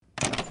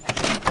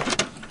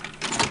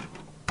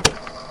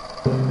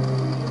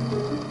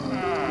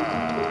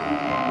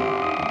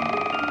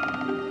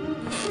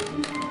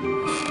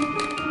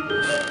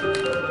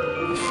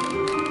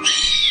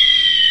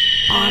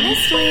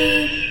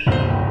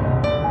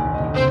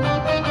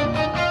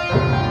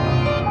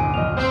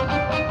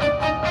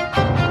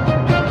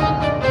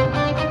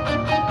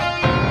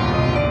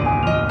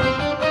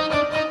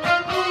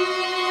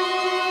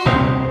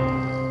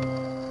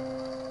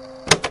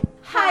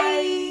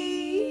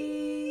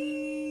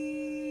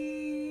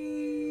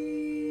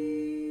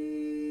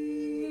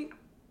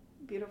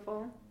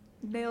beautiful.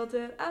 Nailed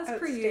it, as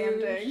per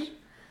Outstanding. usual.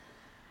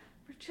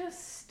 We're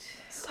just...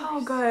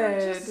 So good.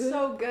 We're just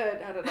so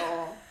good at it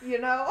all, you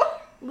know?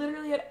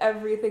 Literally at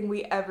everything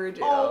we ever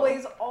do.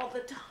 Always, all the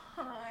time.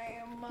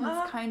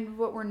 That's kind of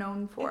what we're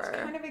known for. It's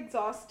kind of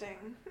exhausting.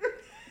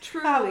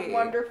 Truly. How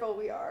wonderful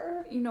we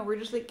are. You know, we're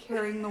just like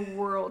carrying the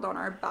world on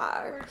our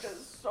backs. We're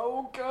just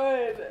so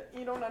good.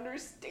 You don't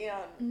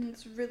understand.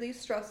 It's really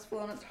stressful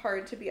and it's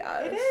hard to be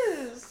us. It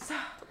is.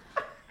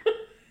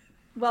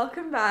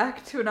 Welcome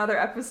back to another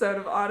episode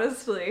of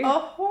Honestly. A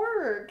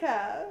horror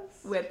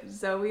cast. With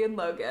Zoe and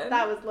Logan.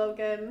 That was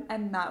Logan.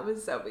 And that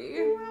was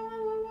Zoe.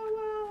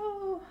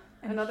 Wow.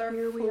 And another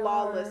here we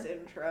flawless are.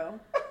 intro.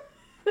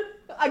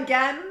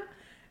 Again,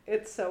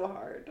 it's so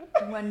hard.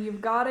 When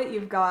you've got it,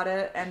 you've got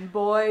it. And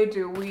boy,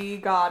 do we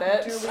got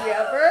it. Do we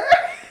ever?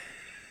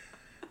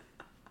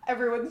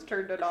 Everyone's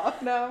turned it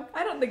off now.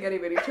 I don't think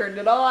anybody turned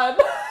it on.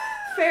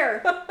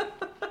 Fair.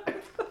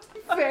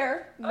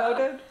 Fair.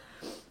 Noted.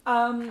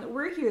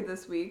 We're here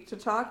this week to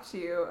talk to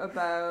you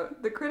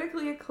about the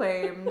critically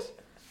acclaimed,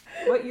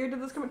 what year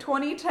did this come out?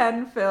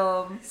 2010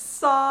 film,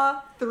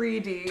 Saw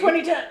 3D.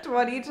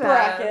 2010.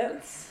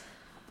 Brackets.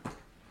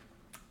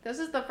 This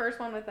is the first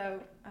one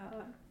without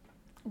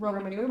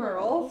Roman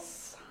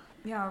numerals.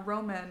 Yeah,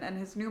 Roman and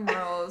his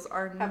numerals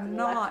are Have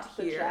not left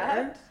the here.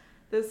 chat.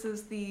 This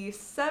is the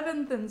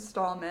 7th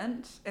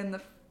installment in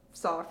the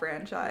Saw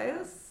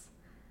franchise,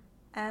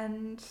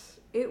 and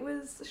it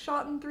was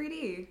shot in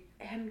 3D.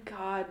 And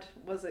God,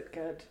 was it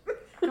good.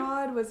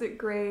 God, was it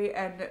great,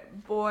 and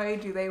boy,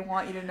 do they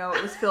want you to know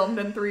it was filmed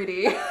in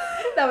 3D.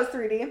 That was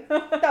 3D.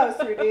 That was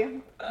 3D.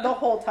 The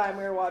whole time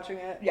we were watching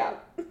it. Yeah.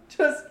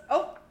 Just,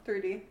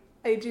 3D.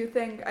 I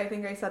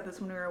think I said this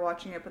when we were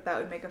watching it, but that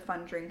would make a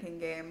fun drinking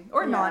game.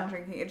 Or Yeah.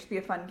 non-drinking, it'd just be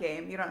a fun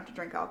game. You don't have to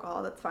drink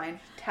alcohol, that's fine.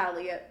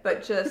 Tally it.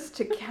 But just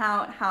to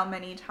count how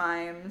many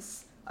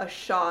times a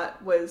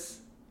shot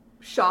was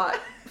shot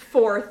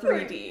for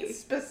 3D.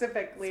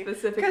 Specifically. 'Cause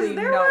Specifically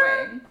there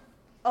knowing.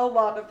 a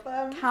lot of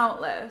them.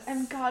 Countless.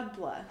 And God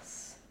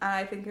bless. And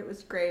I think it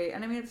was great.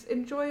 And I mean, it's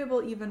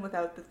enjoyable even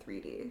without the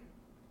 3D.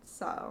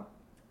 So.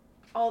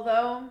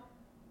 Although,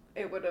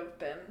 it would have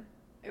been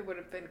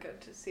good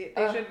to see it.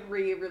 They should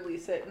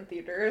re-release it in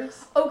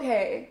theaters.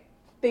 Okay.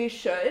 They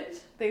should.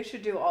 They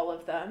should do all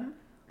of them.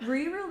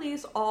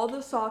 Re-release all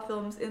the Saw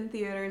films in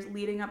theaters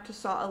leading up to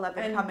Saw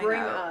 11 And coming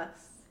bring out.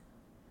 us.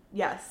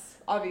 Yes,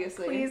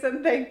 obviously. Please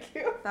and thank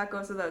you. That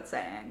goes without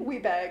saying. We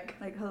beg.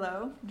 Like,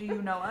 hello? Do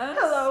you know us?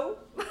 Hello.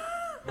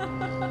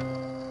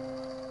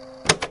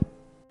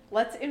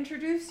 Let's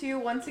introduce you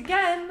once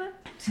again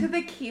to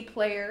the key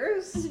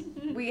players.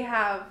 We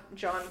have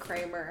John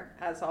Kramer,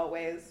 as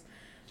always,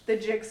 the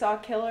Jigsaw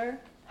Killer,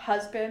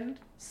 husband,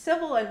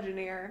 civil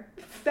engineer,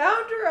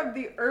 founder of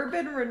the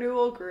Urban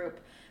Renewal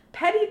Group,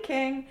 petty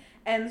king,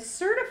 and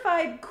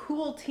certified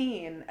cool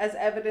teen, as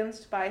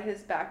evidenced by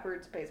his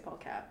backwards baseball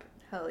cap.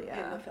 Hell In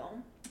yeah. the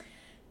film.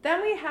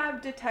 Then we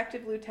have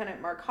Detective Lieutenant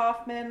Mark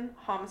Hoffman,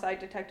 homicide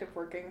detective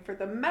working for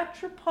the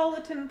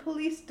Metropolitan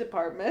Police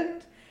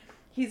Department.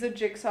 He's a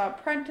Jigsaw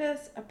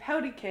apprentice, a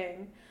pouty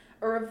king,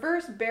 a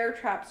reverse bear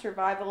trap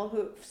survival?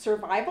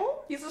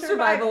 He's a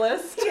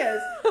survivalist. He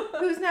is.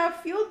 Who's now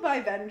fueled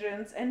by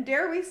vengeance, and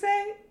dare we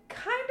say,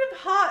 kind of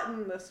hot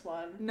in this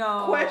one.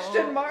 No.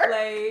 Question mark?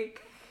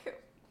 Like,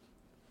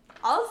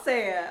 I'll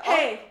say it.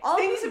 Hey, I'll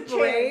things be have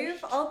brave.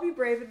 changed. I'll be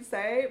brave and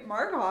say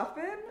Mark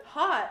Hoffman.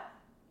 Hot.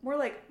 More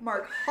like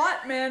Mark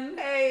Hotman.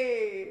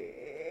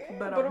 Hey.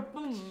 But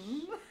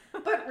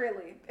But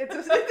really,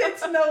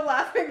 it's no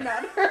laughing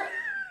matter.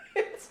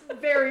 It's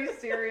very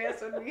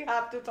serious and we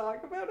have to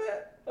talk about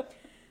it.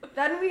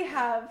 Then we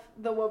have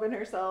the woman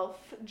herself,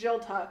 Jill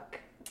Tuck,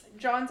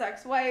 John's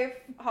ex-wife,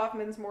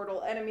 Hoffman's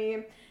mortal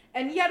enemy,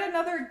 and yet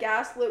another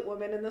gaslit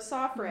woman in the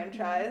Saw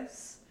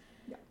franchise.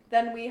 Yeah.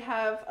 Then we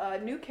have a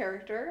new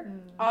character,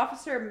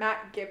 Officer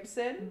Matt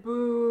Gibson,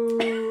 Boo.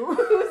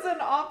 who's an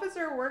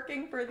officer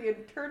working for the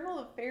Internal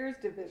Affairs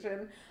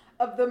Division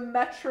of the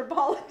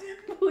Metropolitan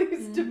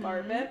Police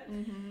Department.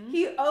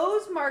 He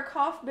owes Mark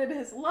Hoffman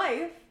his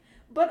life,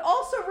 but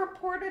also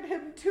reported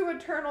him to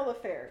Internal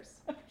Affairs.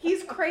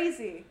 He's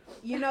crazy.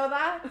 You know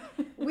that?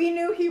 We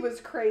knew he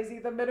was crazy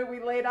the minute we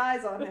laid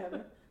eyes on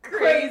him.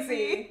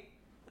 Crazy.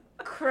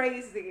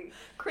 Crazy.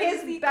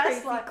 Crazy, His best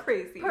crazy, line.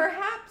 crazy.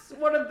 Perhaps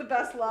one of the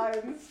best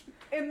lines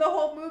in the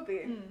whole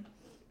movie.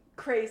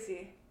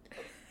 Crazy.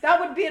 That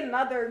would be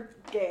another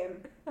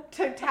game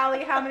to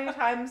tally how many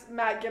times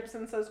Matt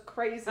Gibson says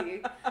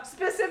crazy,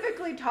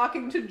 specifically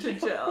talking to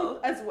Jill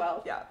as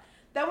well. Yeah.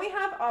 Then we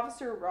have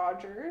Officer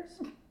Rogers,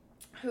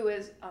 who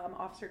is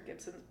Officer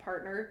Gibson's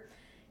partner.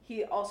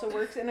 He also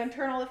works in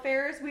internal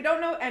affairs. We don't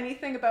know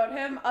anything about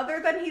him other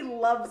than he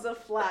loves a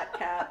flat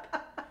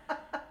cap.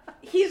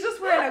 He's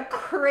just wearing a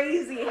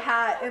crazy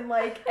hat in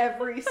like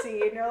every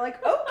scene. You're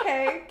like,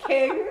 okay,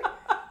 King,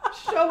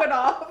 show it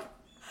off.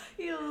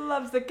 He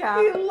loves the cap.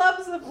 He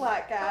loves the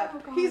flat cap. Oh,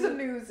 God. He's a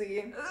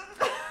newsie.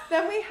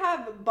 Then we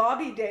have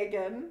Bobby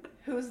Dagan,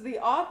 who's the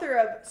author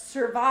of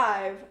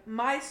Survive,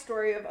 My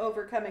Story of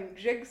Overcoming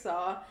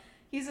Jigsaw.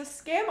 He's a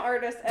scam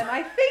artist, and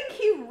I think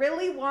he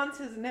really wants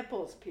his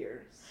nipples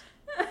pierced.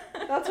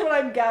 That's what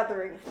I'm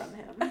gathering from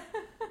him.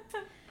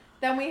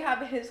 Then we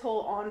have his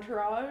whole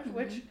entourage,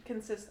 which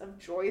consists of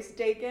Joyce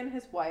Dakin,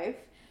 his wife,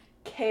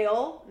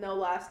 Kale, no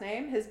last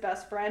name, his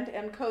best friend,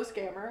 and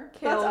co-scammer.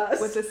 Kale That's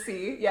us. with a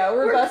C. Yeah,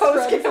 we're best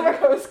friends and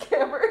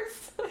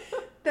co-scammers.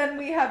 Then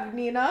we have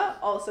Nina,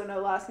 also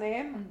no last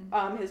name,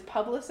 his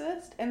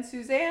publicist, and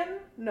Suzanne,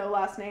 no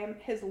last name,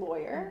 his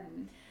lawyer.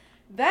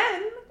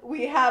 Then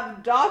we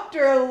have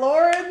Dr.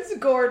 Lawrence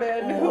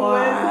Gordon, who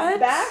is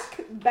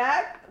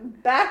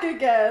back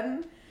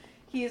again.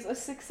 He's a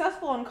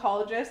successful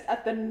oncologist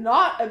at the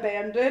not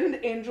abandoned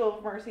Angel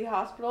of Mercy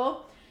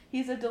Hospital.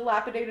 He's a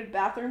dilapidated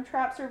bathroom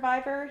trap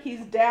survivor.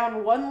 He's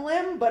down one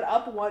limb, but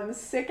up one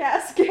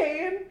sick-ass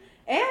cane.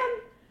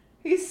 And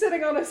he's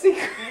sitting on a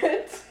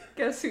secret.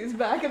 Guess who's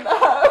back in the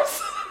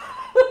house?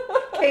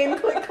 Cane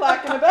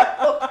click-clack in a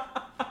bell.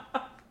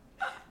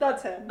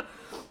 That's him.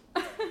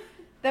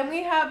 Then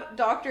we have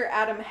Dr.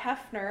 Adam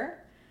Hefner,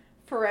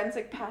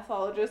 forensic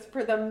pathologist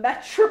for the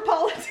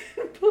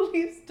Metropolitan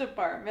Police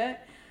Department.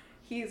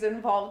 He's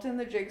involved in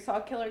the Jigsaw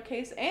Killer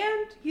case,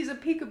 and he's a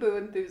peekaboo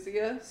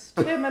enthusiast.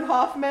 Him and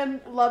Hoffman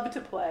love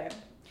to play.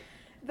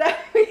 Then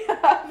we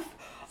have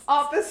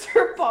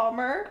Officer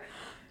Palmer,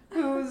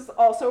 who's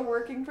also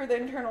working for the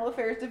Internal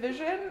Affairs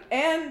Division,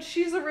 and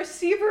she's a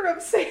receiver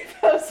of Safe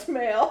House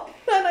mail.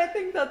 And I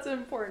think that's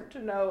important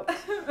to note.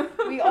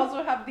 We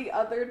also have the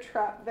other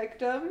trap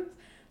victims.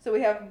 So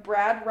we have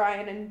Brad,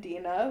 Ryan, and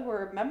Dina, who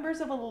are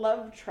members of a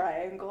love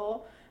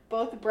triangle.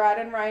 Both Brad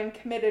and Ryan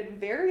committed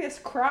various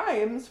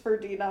crimes for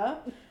Dina,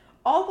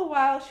 all the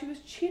while she was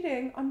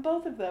cheating on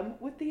both of them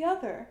with the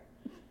other.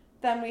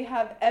 Then we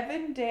have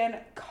Evan,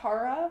 Dan,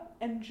 Cara,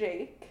 and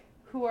Jake,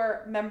 who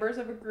are members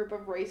of a group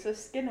of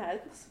racist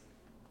skinheads.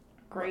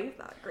 Great.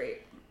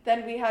 Great.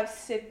 Then we have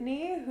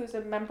Sydney, who's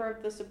a member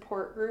of the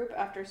support group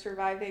after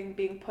surviving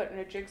being put in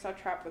a jigsaw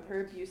trap with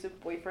her abusive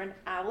boyfriend,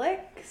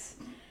 Alex.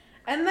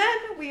 And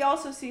then we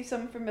also see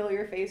some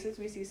familiar faces.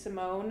 We see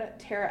Simone,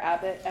 Tara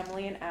Abbott,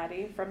 Emily, and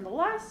Addie from the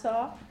last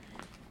Saw.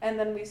 And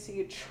then we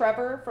see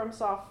Trevor from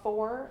Saw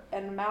 4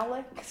 and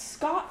Malik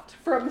Scott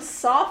from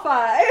Saw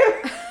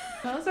 5.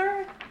 Those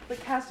are the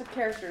cast of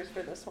characters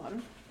for this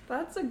one.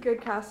 That's a good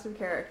cast of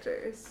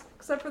characters.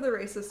 Except for the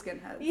racist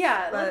skinheads.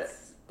 Yeah, but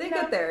they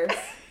get theirs.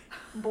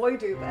 Boy,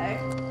 do they.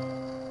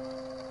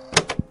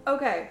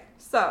 Okay,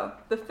 so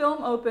the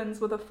film opens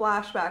with a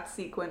flashback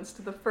sequence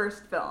to the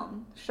first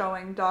film,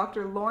 showing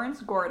Dr.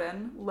 Lawrence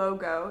Gordon,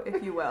 Logo,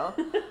 if you will,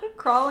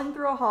 crawling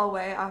through a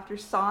hallway after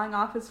sawing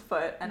off his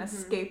foot and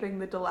escaping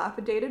the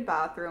dilapidated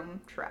bathroom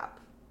trap.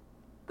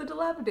 The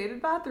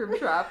dilapidated bathroom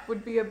trap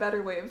would be a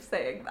better way of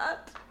saying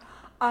that.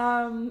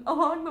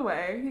 Along the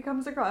way, he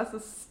comes across a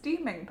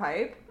steaming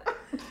pipe.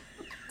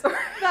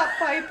 That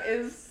pipe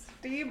is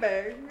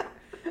steaming.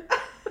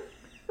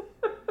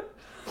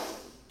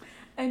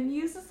 And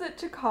uses it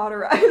to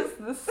cauterize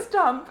the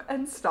stump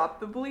and stop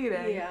the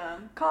bleeding,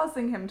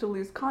 causing him to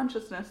lose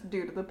consciousness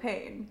due to the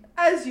pain.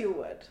 As you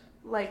would.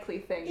 Likely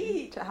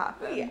thing to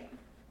happen. Yeah.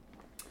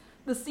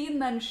 The scene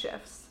then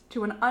shifts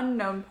to an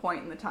unknown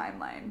point in the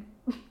timeline.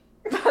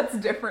 That's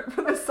different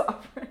from the Saw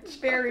franchise.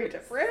 Very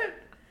different.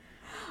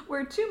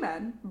 Where two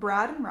men,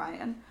 Brad and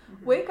Ryan,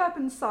 wake up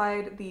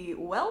inside the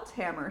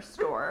Welthammer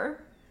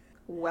store.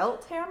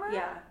 Welthammer?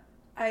 Yeah.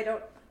 I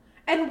don't...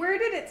 And where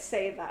did it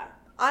say that?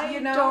 I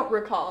don't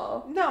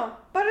recall. No,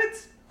 but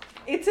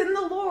it's in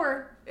the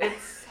lore.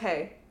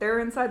 Hey, they're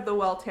inside the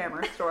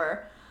Welthammer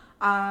store,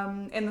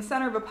 in the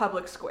center of a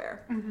public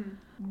square.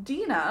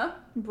 Dina,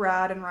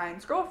 Brad and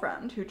Ryan's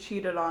girlfriend, who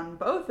cheated on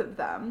both of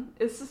them,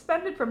 is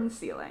suspended from the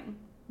ceiling.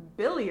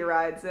 Billy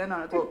rides in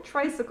on a little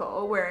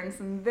tricycle, wearing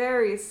some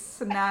very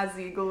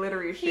snazzy,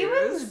 glittery shoes. He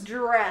was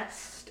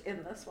dressed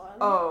in this one.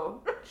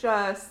 Oh,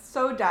 just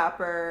so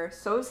dapper,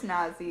 so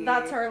snazzy.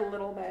 That's our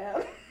little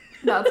man.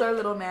 That's our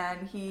little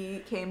man.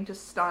 He came to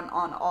stunt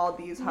on all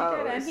these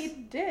hoes. And he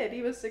did.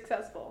 He was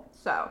successful.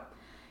 So,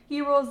 he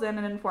rolls in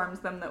and informs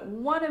them that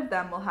one of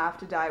them will have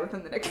to die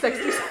within the next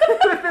 60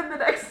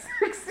 seconds.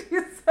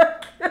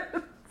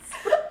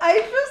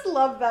 I just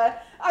love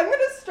that. I'm going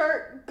to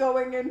start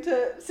going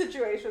into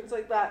situations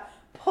like that.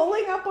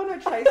 Pulling up on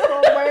a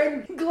tricycle,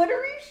 wearing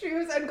glittery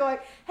shoes, and going,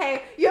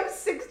 hey, you have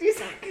 60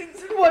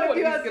 seconds. One of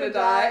you has to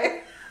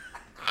die.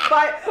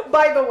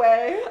 By the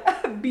way.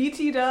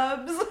 BT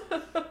dubs.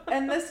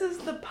 And this is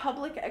the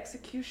public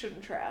execution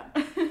trap.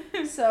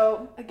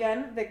 So,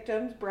 again,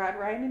 victims, Brad,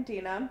 Ryan, and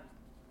Dina.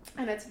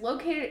 And it's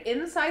located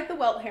inside the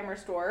Welthammer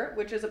store,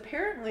 which is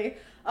apparently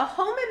a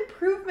home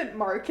improvement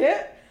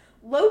market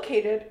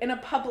located in a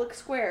public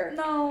square.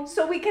 No.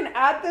 So we can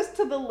add this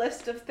to the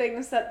list of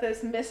things that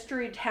this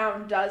mystery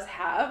town does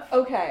have.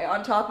 Okay,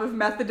 on top of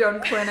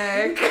methadone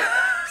clinic.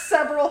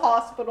 Several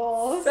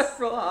hospitals.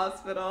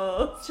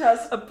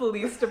 Just a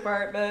police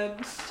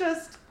department.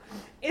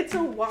 It's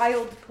a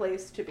wild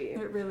place to be.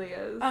 It really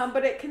is.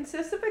 But it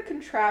consists of a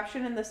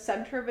contraption in the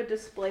center of a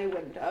display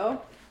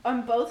window,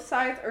 On both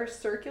sides are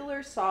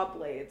circular saw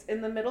blades.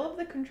 In the middle of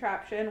the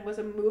contraption was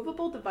a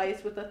movable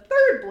device with a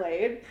third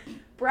blade.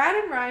 Brad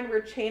and Ryan were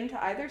chained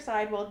to either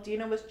side while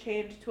Dina was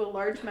chained to a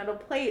large metal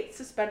plate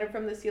suspended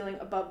from the ceiling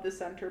above the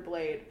center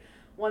blade.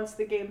 Once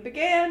the game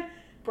began,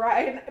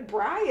 Brian,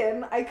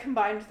 I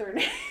combined their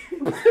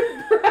names.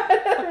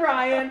 Brad and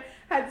Ryan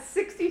had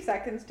 60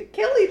 seconds to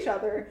kill each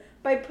other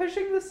by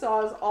pushing the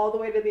saws all the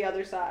way to the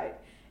other side.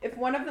 If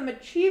one of them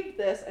achieved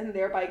this and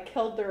thereby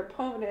killed their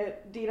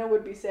opponent, Dina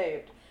would be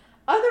saved.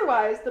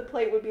 Otherwise, the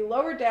plate would be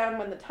lowered down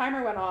when the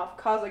timer went off,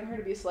 causing her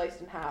to be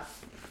sliced in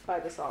half by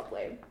the saw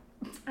blade.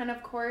 And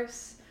of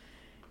course,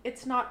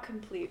 it's not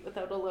complete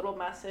without a little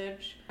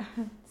message.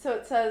 So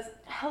it says,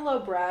 "Hello,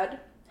 Brad.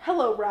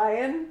 Hello,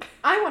 Ryan.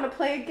 I want to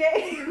play a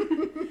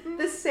game."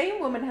 The same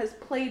woman has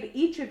played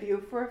each of you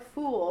for a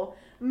fool,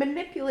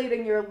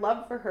 manipulating your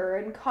love for her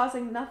and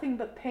causing nothing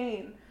but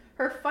pain.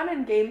 Her fun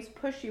and games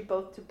push you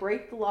both to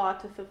break the law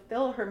to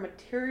fulfill her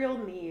material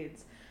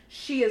needs.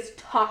 She is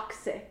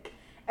toxic.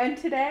 And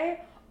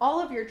today, all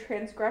of your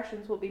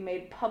transgressions will be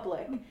made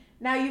public.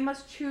 Now you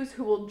must choose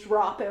who will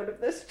drop out of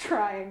this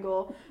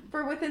triangle,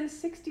 for within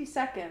 60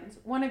 seconds,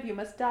 one of you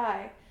must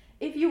die.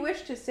 If you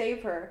wish to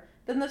save her,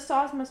 then the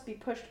saws must be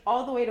pushed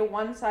all the way to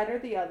one side or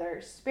the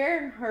other,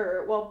 sparing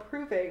her while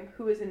proving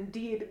who is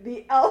indeed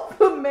the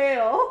alpha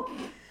male.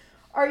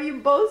 Are you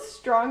both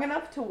strong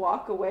enough to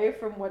walk away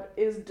from what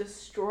is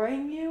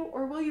destroying you,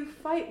 or will you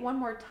fight one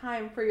more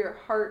time for your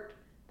heart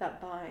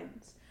that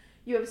binds?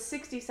 You have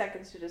 60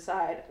 seconds to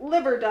decide.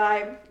 Live or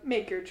die.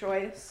 Make your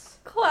choice.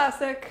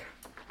 Classic.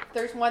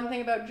 There's one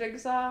thing about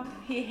Jigsaw.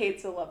 He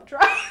hates a love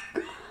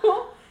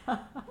triangle.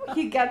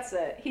 He gets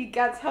it. He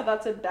gets how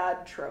that's a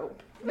bad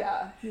trope.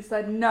 Yeah. He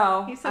said,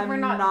 no, He said, I'm we're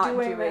not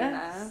doing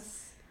this.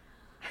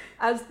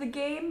 As the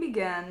game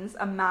begins,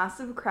 a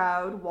massive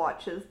crowd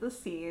watches the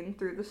scene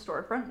through the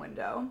storefront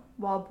window.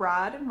 While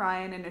Brad and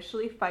Ryan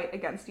initially fight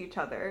against each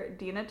other,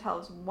 Dina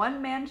tells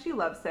one man she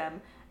loves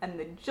him, and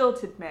the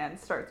jilted man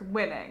starts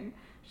winning.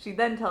 She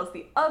then tells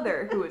the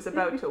other, who is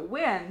about to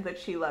win, that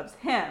she loves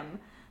him.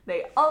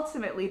 They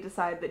ultimately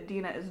decide that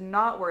Dina is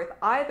not worth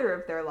either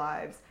of their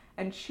lives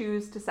and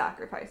choose to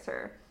sacrifice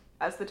her.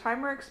 As the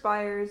timer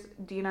expires,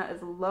 Dina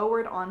is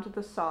lowered onto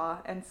the saw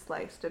and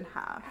sliced in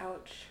half.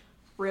 Ouch.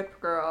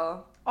 Rip,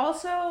 girl.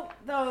 Also,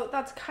 though,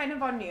 that's kind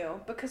of on you,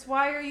 because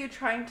why are you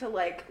trying to,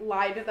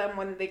 lie to them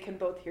when they can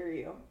both hear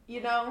you?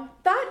 You know?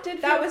 That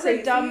was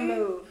crazy. a dumb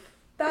move.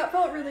 That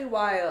felt really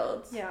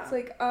wild. Yeah. It's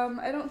like,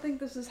 I don't think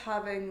this is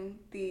having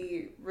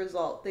the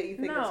result that you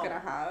think it's gonna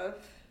have.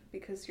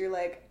 Because you're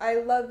like,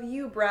 I love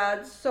you,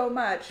 Brad, so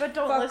much. But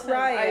don't Fuck listen.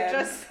 Ryan. I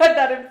just said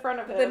that in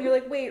front of him. Then you're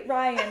like, wait,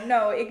 Ryan,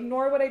 no,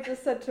 ignore what I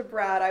just said to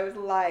Brad. I was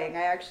lying.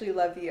 I actually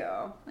love you.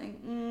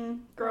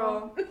 Like,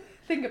 girl.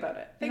 Think about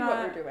it. Think what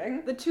we're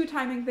doing. The two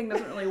timing thing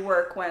doesn't really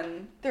work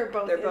when they're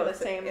both in the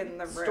same in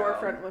the room.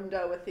 storefront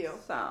window with you.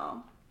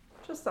 So,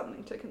 just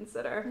something to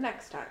consider.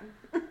 Next time.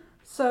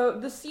 So,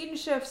 the scene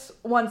shifts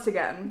once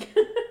again.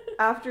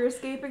 After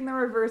escaping the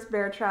reverse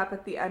bear trap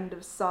at the end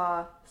of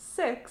Saw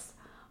 6,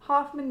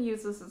 Hoffman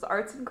uses his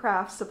arts and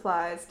crafts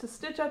supplies to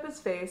stitch up his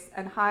face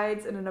and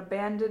hides in an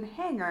abandoned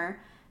hangar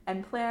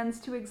and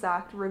plans to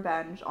exact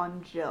revenge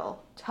on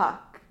Jill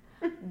Tuck.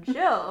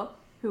 Jill,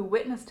 who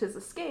witnessed his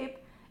escape,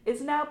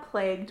 is now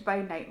plagued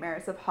by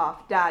nightmares of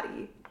Hoff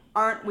Daddy.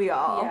 Aren't we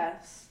all?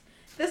 Yes.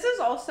 This is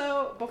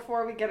also,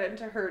 before we get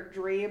into her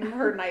dream,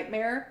 her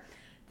nightmare,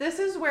 this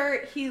is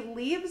where he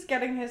leaves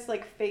getting his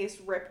face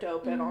ripped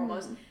open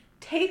almost,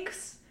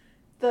 takes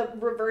the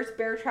reverse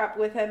bear trap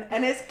with him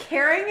and is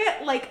carrying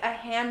it like a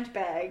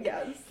handbag.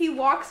 Yes. He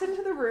walks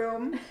into the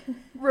room,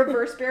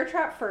 reverse bear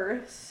trap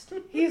first.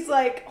 He's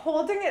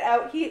holding it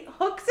out. He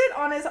hooks it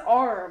on his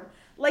arm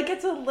like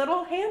it's a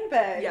little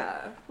handbag.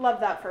 Yeah.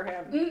 Love that for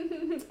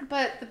him.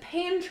 But the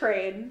pain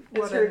train is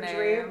What a her name.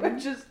 dream,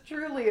 which is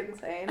truly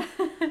insane.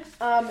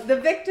 The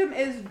victim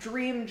is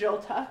Dream Jill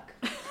Tuck.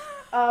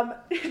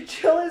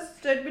 Jill is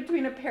stood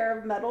between a pair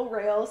of metal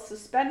rails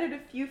suspended a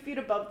few feet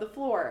above the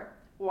floor.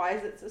 Why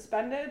is it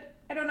suspended?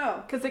 I don't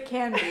know. Because it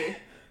can be.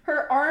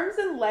 Her arms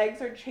and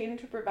legs are chained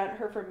to prevent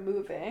her from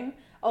moving.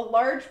 A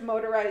large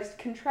motorized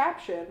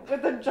contraption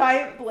with a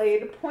giant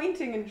blade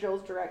pointing in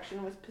Jill's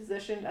direction was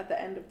positioned at the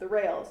end of the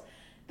rails.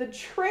 The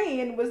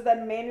train was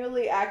then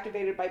manually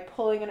activated by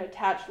pulling an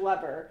attached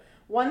lever.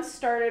 Once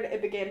started,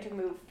 it began to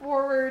move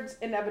forwards,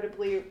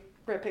 inevitably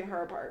ripping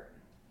her apart.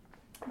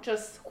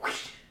 Just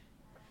whoosh.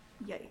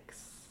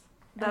 Yikes.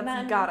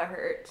 That's gotta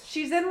hurt.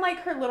 She's in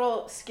her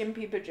little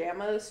skimpy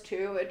pajamas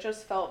too. It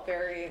just felt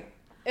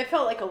it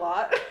felt like a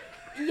lot.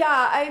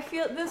 Yeah, I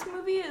feel this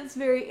movie is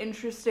very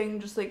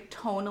interesting just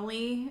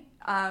tonally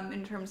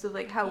in terms of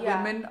how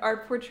women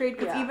are portrayed,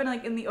 because even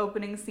in the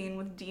opening scene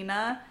with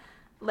Dina,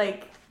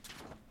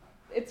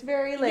 it's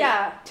very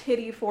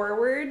titty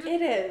forward.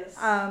 It is.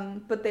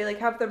 But they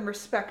have them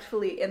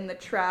respectfully in the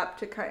trap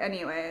to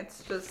anyway,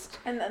 it's just.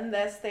 And then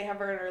they have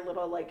her in her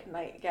little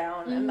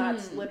nightgown, and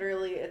that's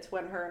literally, it's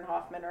when her and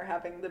Hoffman are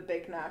having the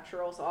big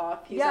naturals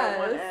off. He's at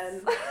one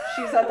end,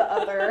 she's at the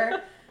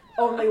other.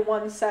 Only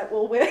one set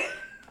will win.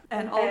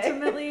 And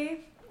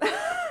ultimately...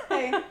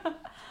 Hey.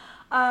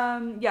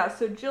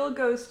 So Jill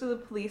goes to the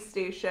police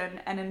station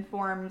and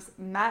informs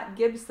Matt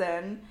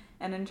Gibson,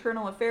 an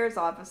internal affairs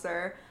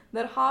officer,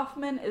 that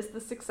Hoffman is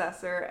the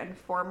successor and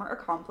former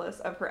accomplice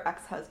of her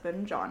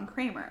ex-husband, John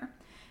Kramer.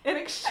 In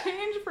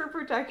exchange for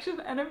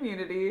protection and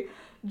immunity,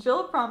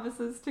 Jill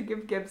promises to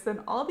give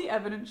Gibson all the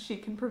evidence she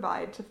can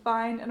provide to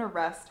find and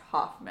arrest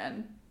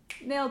Hoffman.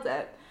 Nailed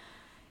it.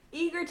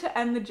 Eager to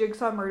end the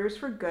Jigsaw murders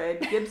for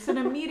good, Gibson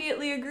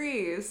immediately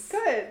agrees.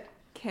 Good.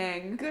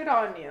 King. Good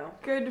on you.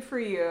 Good for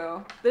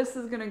you. This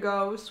is gonna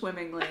go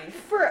swimmingly.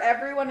 For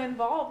everyone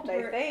involved,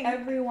 I For think.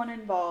 everyone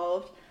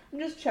involved. I'm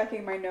just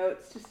checking my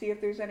notes to see if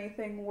there's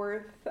anything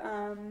worth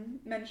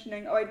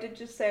mentioning. Oh, I did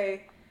just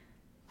say,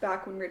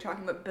 back when we were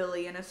talking about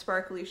Billy and his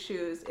sparkly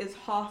shoes, is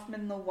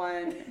Hoffman the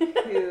one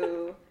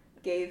who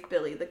gave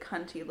Billy the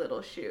cunty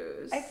little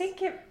shoes? I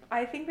think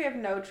we have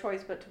no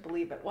choice but to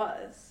believe it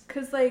was.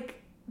 'Cause,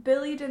 like,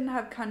 Billy didn't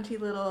have cunty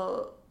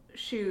little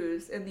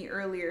shoes in the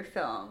earlier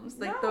films.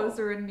 Like, No. those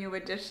are a new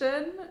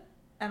addition,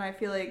 and I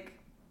feel like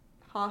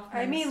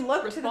Hoffman's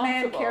look to the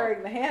man responsible.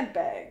 carrying the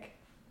handbag.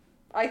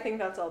 I think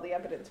that's all the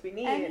evidence we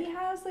need. And he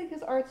has, like,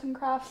 his arts and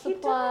crafts He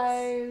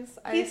supplies.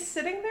 He's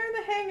sitting there in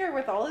the hangar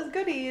with all his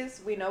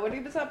goodies. We know what he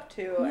was up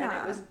to, and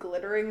Yeah. it was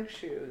glittering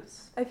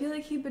shoes. I feel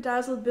like he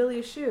bedazzled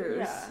Billy's shoes.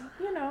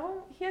 Yeah,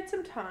 he had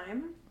some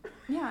time.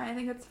 Yeah, I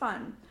think it's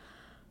fun.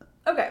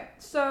 Okay,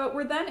 so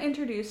we're then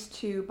introduced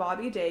to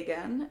Bobby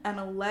Dagan, an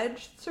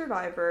alleged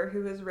survivor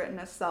who has written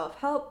a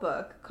self-help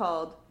book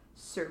called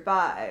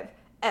Survive,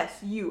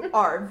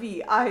 Survive,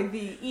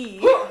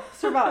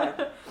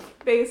 Survive.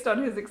 based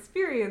on his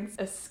experience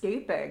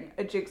escaping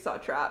a jigsaw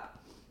trap.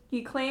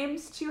 He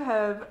claims to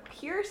have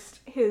pierced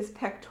his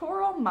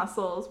pectoral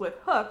muscles with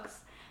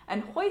hooks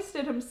and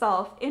hoisted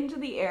himself into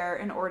the air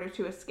in order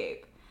to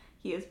escape.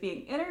 He is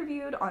being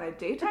interviewed on a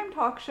daytime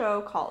talk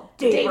show called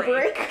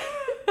Daybreak.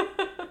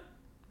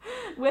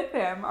 With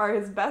him are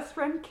his best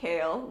friend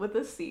Cale, with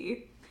a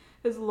C,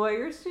 his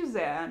lawyer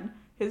Suzanne,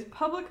 his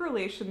public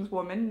relations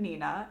woman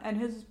Nina, and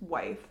his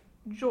wife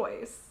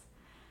Joyce.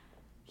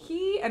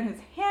 He and his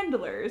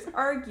handlers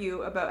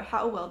argue about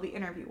how well the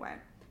interview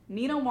went.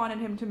 Nina wanted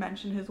him to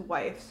mention his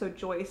wife so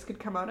Joyce could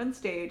come out on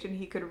stage and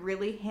he could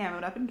really ham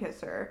it up and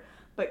kiss her,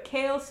 but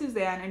Cale,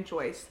 Suzanne, and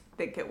Joyce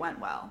think it went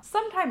well.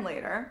 Sometime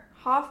later,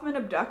 Hoffman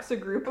abducts a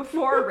group of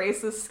 4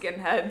 racist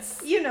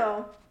skinheads. You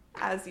know.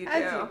 As you do.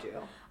 As you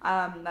do.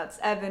 That's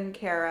Evan,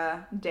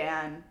 Kara,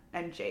 Dan,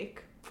 and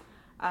Jake.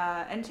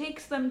 And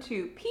takes them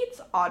to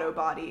Pete's Auto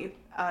Body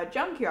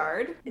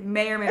junkyard. It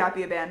may or may not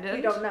be abandoned.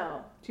 We don't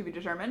know. To be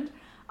determined.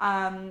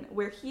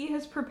 Where he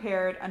has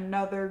prepared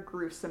another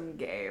gruesome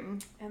game.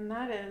 And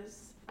that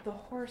is the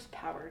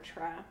horsepower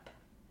trap.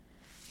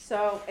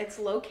 So it's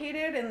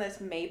located in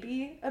this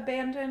maybe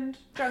abandoned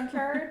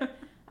junkyard.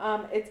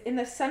 It's in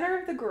the center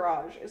of the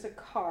garage is a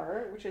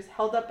car, which is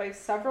held up by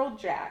several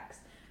jacks.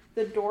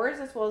 The doors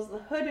as well as the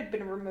hood had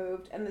been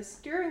removed, and the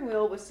steering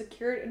wheel was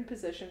secured in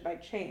position by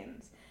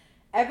chains.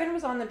 Evan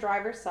was on the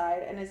driver's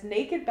side, and his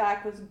naked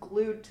back was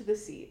glued to the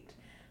seat.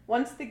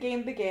 Once the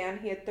game began,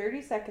 he had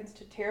 30 seconds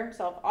to tear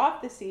himself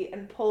off the seat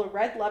and pull a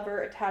red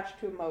lever attached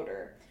to a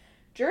motor.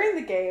 During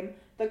the game,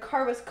 the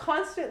car was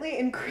constantly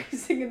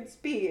increasing in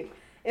speed.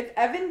 If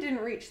Evan didn't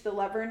reach the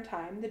lever in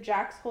time, the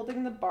jacks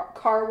holding the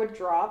car would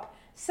drop,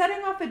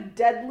 setting off a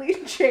deadly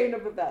chain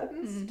of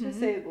events, to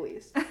say the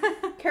least.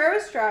 Kara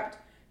was strapped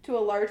to a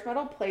large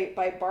metal plate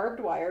by barbed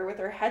wire with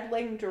her head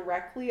laying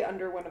directly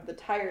under one of the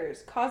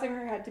tires, causing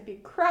her head to be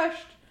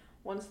crushed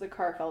once the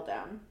car fell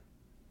down.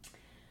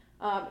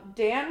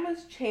 Dan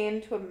was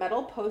chained to a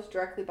metal post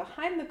directly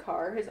behind the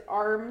car. His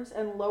arms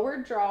and lower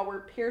jaw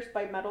were pierced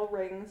by metal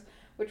rings,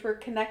 which were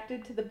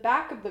connected to the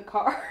back of the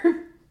car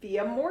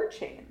via more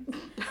chains.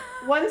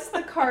 Once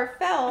the car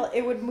fell,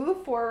 it would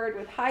move forward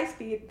with high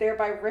speed,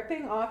 thereby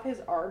ripping off his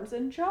arms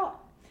and jaw.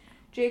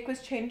 Jake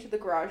was chained to the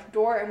garage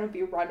door and would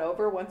be run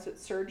over once it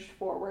surged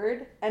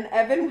forward, and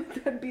Evan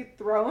would then be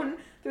thrown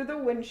through the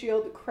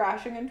windshield,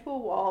 crashing into a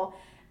wall,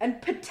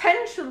 and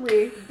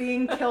potentially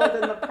being killed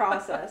in the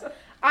process.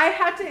 I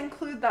had to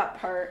include that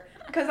part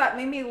because that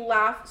made me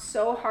laugh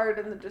so hard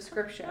in the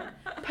description.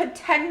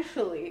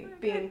 Potentially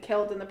being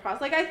killed in the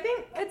process. Like,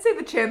 I'd say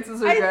the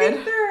chances are I good.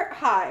 think they're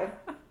high.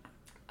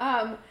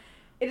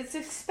 It is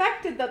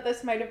suspected that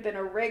this might have been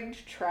a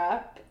rigged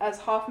trap, as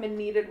Hoffman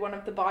needed one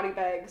of the body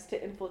bags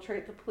to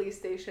infiltrate the police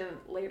station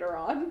later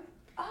on.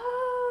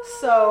 Oh.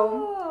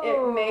 So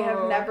it may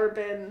have never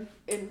been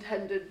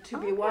intended to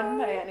be won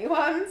by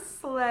anyone.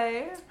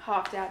 Slay.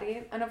 Hoff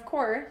Daddy. And of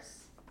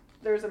course,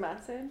 there's a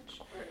message.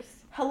 Of course.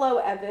 Hello,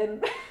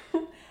 Evan.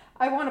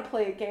 I want to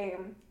play a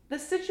game. The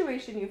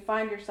situation you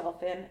find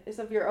yourself in is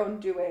of your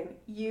own doing.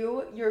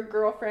 You, your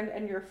girlfriend,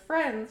 and your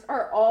friends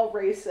are all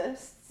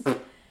racists.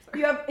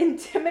 You have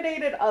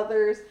intimidated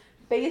others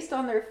based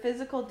on their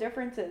physical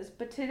differences,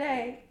 but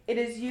today, it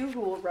is you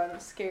who will run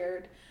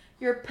scared.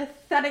 Your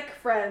pathetic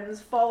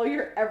friends follow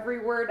your every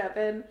word,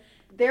 Evan.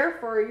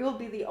 Therefore, you will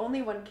be the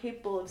only one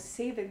capable of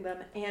saving them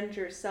and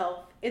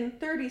yourself. In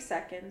 30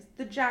 seconds,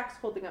 the jacks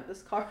holding up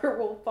this car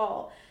will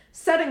fall.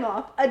 setting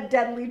off a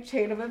deadly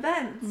chain of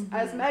events,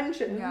 as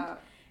mentioned. Yeah.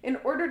 In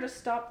order to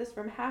stop this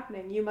from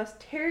happening, you must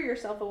tear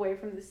yourself away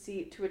from the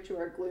seat to which you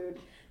are glued.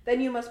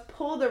 Then you must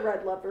pull the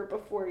red lever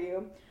before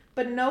you.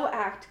 But no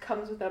act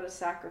comes without a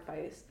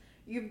sacrifice.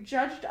 You've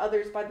judged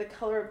others by the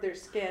color of their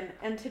skin,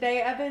 and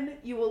today, Evan,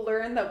 you will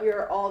learn that we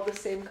are all the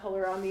same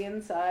color on the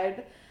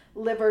inside.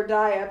 Live or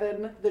die,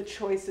 Evan. The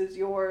choice is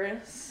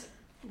yours.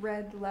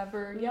 Red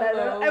lever,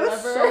 yellow It was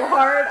lever. so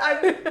hard.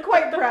 I'm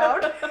quite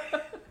proud.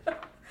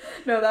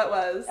 No, that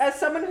was. As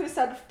someone who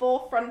said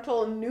full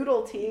frontal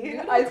noodle tea,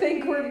 I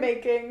think we're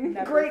making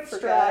Never great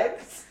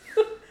forget. strides.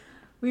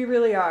 We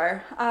really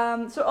are.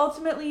 So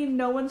ultimately,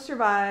 no one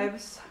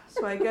survives.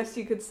 So I guess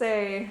you could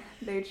say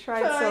they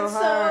tried so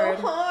hard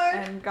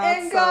and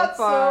got so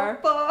far.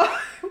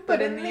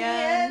 But in the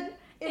end,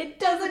 it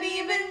doesn't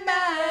even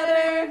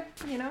matter.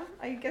 You know,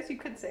 I guess you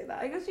could say that.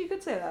 I guess you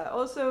could say that.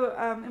 Also,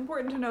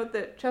 important to note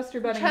that Chester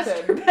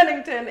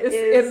Bennington, is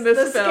in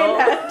this the film.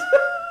 skinhead.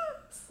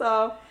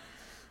 So,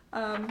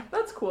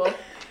 that's cool.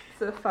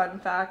 It's a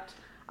fun fact.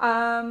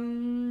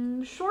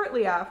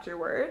 Shortly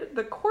afterward,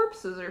 the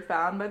corpses are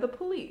found by the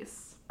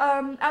police.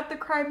 At the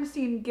crime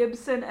scene,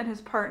 Gibson and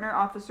his partner,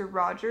 Officer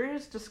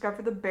Rogers,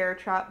 discover the bear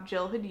trap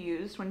Jill had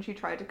used when she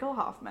tried to kill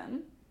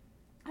Hoffman.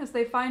 As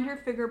they find her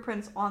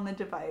fingerprints on the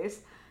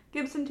device,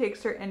 Gibson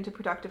takes her into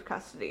protective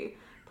custody,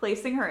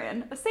 placing her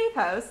in a safe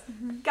house,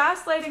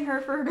 gaslighting her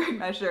for good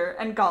measure,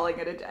 and calling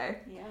it a day.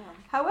 Yeah.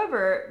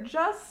 However,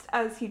 just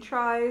as he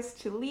tries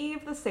to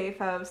leave the safe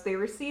house, they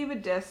receive a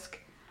disc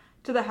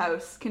to the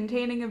house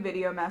containing a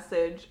video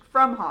message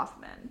from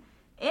Hoffman.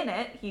 In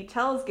it, he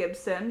tells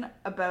Gibson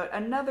about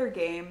another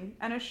game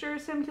and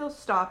assures him he'll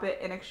stop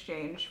it in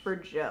exchange for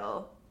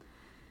Jill.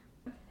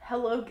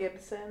 Hello,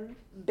 Gibson.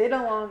 Been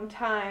a long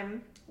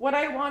time. What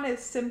I want is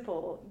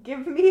simple.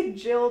 Give me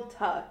Jill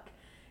Tuck.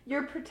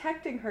 You're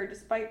protecting her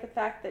despite the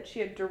fact that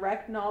she had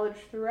direct knowledge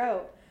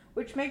throughout,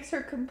 which makes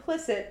her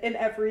complicit in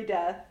every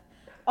death.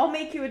 I'll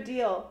make you a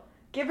deal.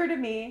 Give her to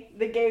me,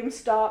 the game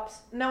stops,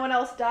 no one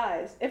else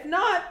dies. If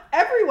not,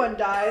 everyone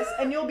dies,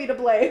 and you'll be to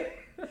blame.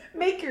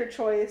 Make your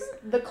choice.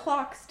 The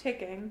clock's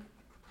ticking.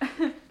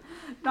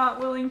 Not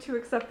willing to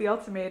accept the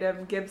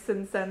ultimatum,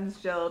 Gibson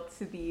sends Jill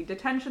to the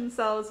detention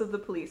cells of the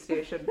police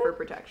station for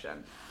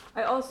protection.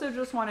 I also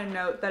just want to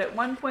note that at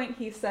one point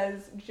he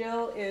says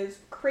Jill is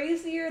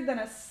crazier than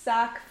a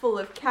sack full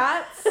of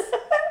cats,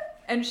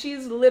 and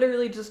she's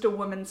literally just a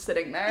woman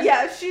sitting there.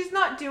 Yeah, she's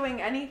not doing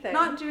anything.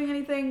 Not doing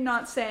anything,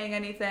 not saying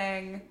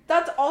anything.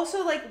 That's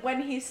also like when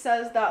he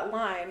says that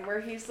line where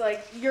he's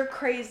like, you're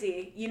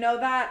crazy. You know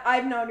that?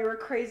 I've known you were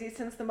crazy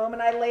since the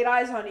moment I laid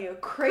eyes on you.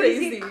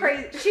 Crazy.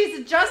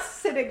 She's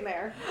just sitting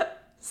there.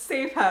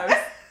 Safe house.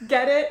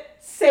 Get it?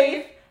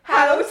 Safe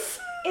house.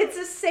 It's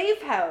a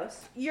safe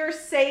house. You're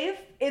safe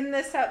in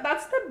this house.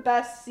 That's the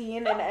best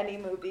scene in any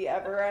movie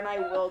ever, and I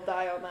will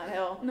die on that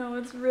hill. No,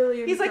 it's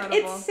really incredible. He's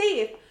like, it's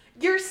safe.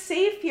 You're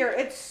safe here.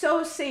 It's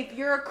so safe.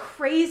 You're a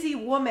crazy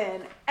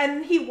woman.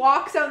 And he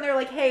walks out and they're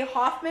like, hey,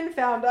 Hoffman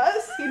found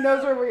us. He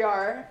knows where we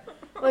are.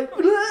 Like,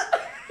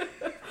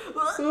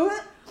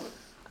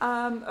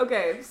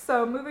 okay,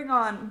 so moving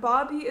on.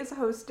 Bobby is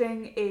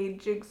hosting a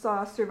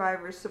Jigsaw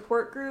Survivors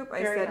support group.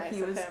 I Very said nice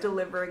he of was him.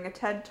 delivering a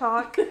TED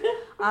Talk.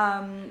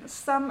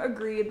 Some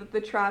agreed that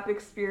the trap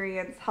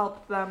experience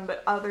helped them,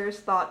 but others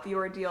thought the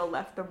ordeal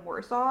left them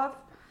worse off.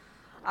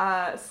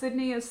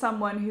 Sydney is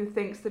someone who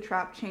thinks the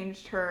trap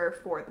changed her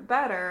for the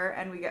better,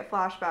 and we get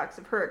flashbacks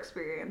of her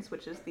experience,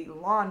 which is the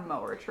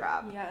lawnmower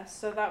trap. yes,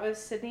 so that was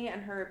Sydney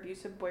and her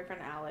abusive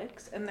boyfriend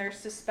Alex, and they're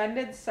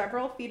suspended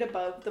several feet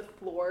above the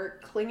floor,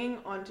 clinging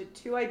onto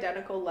two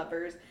identical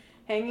levers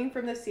hanging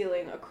from the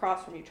ceiling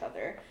across from each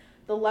other.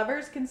 The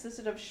levers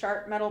consisted of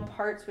sharp metal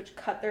parts which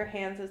cut their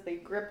hands as they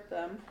gripped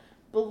them.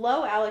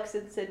 Below Alex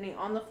and Sydney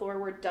on the floor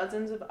were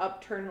dozens of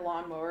upturned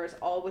lawnmowers,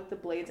 all with the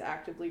blades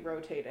actively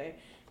rotating.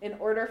 In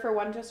order for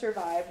one to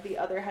survive, the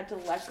other had to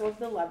let go of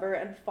the lever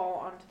and fall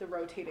onto the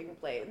rotating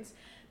blades.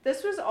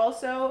 This was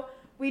also,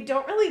 we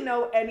don't really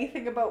know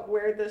anything about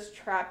where this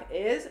trap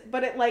is,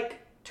 but it like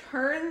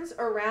turns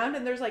around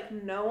and there's like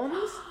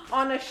gnomes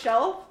on a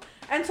shelf.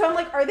 And so I'm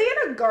like, are they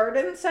in a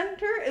garden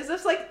center? Is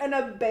this like an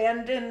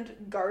abandoned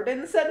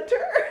garden center?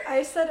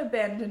 I said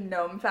abandoned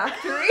gnome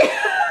factory.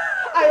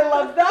 I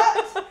love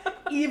that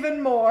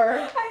even more.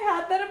 I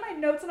had that in my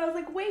notes and I was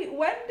like, wait,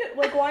 why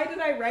did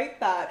I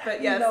write that?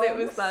 But yes, it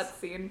was that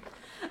scene.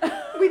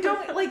 We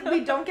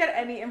don't get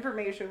any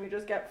information. We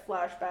just get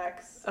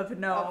flashbacks of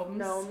gnomes. Of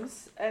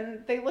gnomes.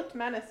 And they looked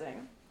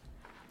menacing.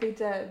 They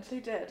did. They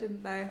did.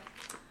 Didn't they?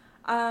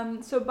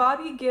 So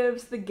Bobby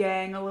gives the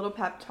gang a little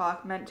pep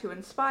talk meant to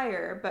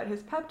inspire, but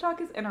his pep talk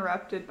is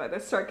interrupted by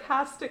the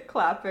sarcastic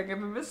clapping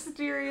of a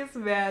mysterious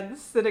man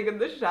sitting in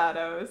the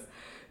shadows,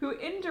 who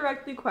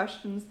indirectly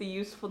questions the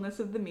usefulness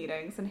of the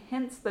meetings and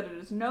hints that it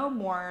is no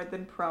more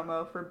than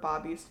promo for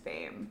Bobby's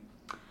fame.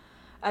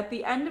 At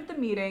the end of the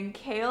meeting,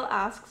 Kale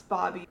asks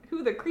Bobby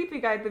who the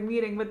creepy guy at the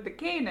meeting with the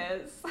cane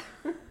is.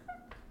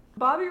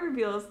 Bobby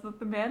reveals that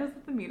the man is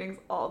at the meetings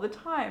all the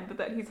time, but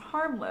that he's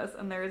harmless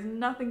and there is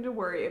nothing to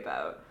worry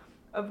about.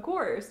 Of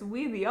course,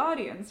 we, the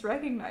audience,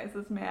 recognize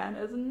this man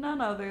as none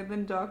other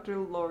than Dr.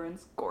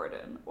 Lawrence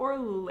Gordon, or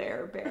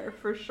Lair Bear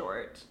for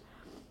short.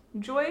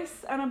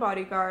 Joyce and a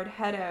bodyguard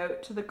head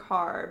out to the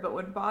car, but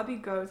when Bobby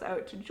goes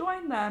out to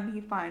join them,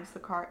 he finds the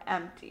car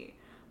empty.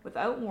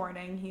 Without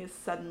warning, he is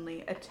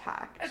suddenly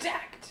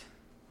attacked.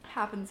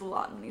 Happens a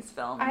lot in these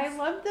films. I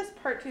love this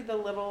part too, the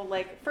little,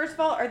 like, first of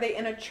all, are they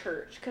in a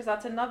church? Because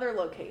that's another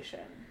location.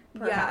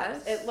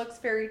 Perhaps. Yes. It looks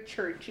very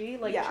churchy,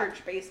 like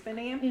church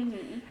basement-y.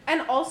 Mm-hmm.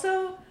 And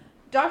also,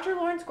 Dr.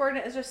 Lawrence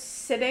Gordon is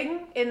just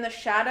sitting in the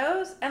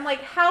shadows, and,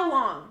 like, how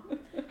long?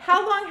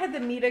 How long had the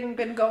meeting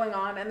been going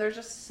on, and there's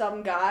just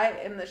some guy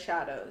in the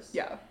shadows?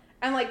 Yeah.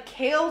 And, like,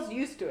 Kale's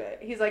used to it.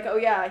 He's like, oh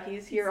yeah,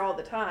 he's here all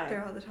the time.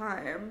 There all the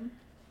time.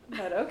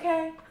 But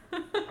okay.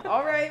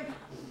 All right.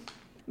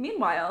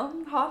 Meanwhile,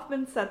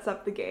 Hoffman sets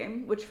up the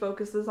game, which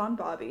focuses on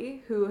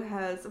Bobby, who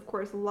has, of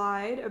course,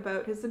 lied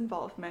about his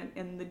involvement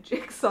in the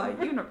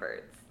Jigsaw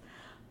universe.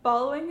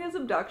 Following his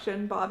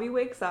abduction, Bobby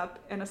wakes up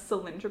in a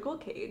cylindrical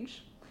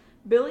cage.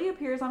 Billy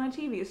appears on a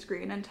TV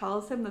screen and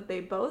tells him that they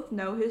both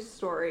know his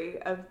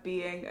story of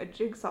being a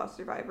Jigsaw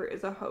survivor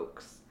is a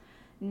hoax.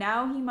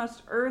 Now he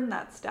must earn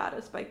that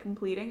status by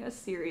completing a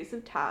series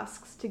of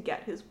tasks to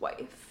get his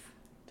wife.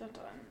 Dun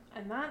dun.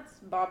 And that's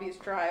Bobby's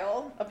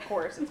trial. Of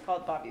course, it's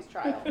called Bobby's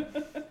trial.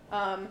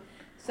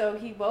 So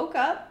he woke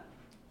up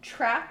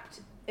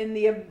trapped in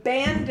the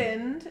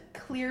abandoned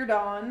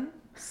Clear-Dawn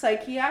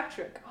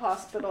Psychiatric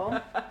Hospital.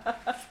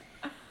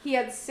 He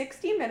had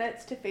 60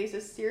 minutes to face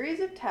a series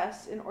of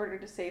tests in order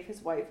to save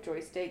his wife,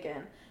 Joyce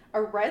Dagan.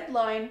 A red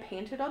line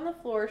painted on the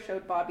floor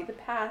showed Bobby the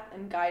path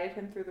and guided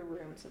him through the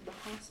rooms of the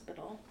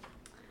hospital.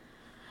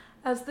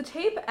 As the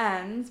tape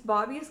ends,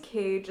 Bobby's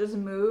cage is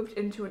moved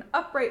into an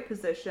upright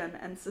position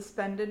and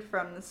suspended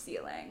from the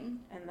ceiling.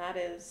 And that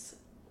is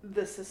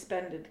the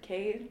suspended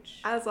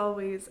cage. As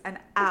always, an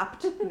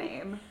apt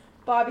name.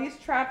 Bobby's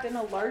trapped in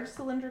a large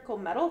cylindrical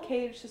metal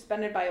cage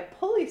suspended by a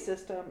pulley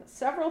system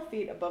several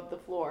feet above the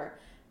floor.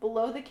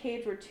 Below the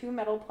cage were 2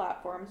 metal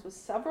platforms with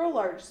several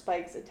large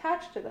spikes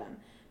attached to them.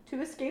 To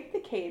escape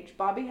the cage,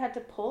 Bobby had to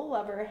pull a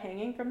lever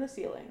hanging from the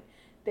ceiling,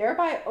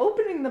 thereby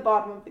opening the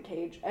bottom of the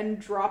cage and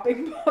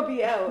dropping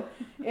Bobby out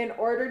in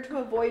order to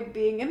avoid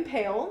being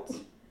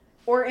impaled,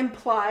 or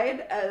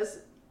implied,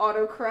 as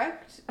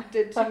autocorrect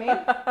did to me.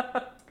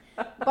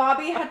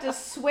 Bobby had to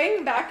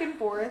swing back and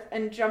forth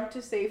and jump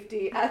to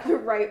safety at the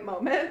right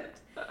moment.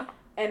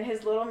 And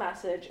his little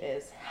message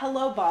is,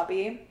 "Hello,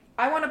 Bobby.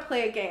 I want to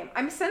play a game."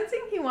 I'm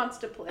sensing he wants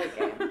to play a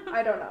game.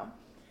 I don't know.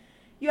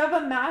 "You have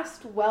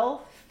amassed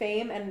wealth,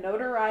 fame, and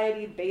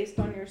notoriety based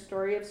on your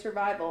story of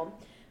survival.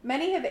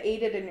 Many have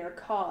aided in your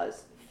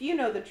cause. Few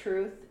know the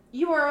truth.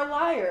 You are a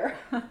liar.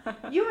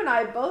 You and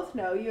I both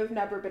know you have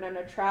never been in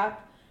a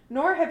trap,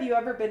 nor have you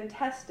ever been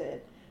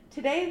tested.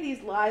 Today,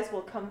 these lies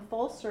will come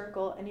full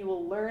circle, and you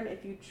will learn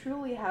if you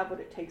truly have what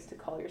it takes to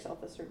call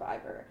yourself a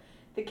survivor.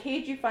 The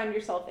cage you find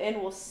yourself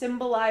in will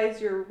symbolize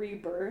your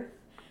rebirth.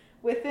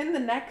 Within the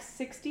next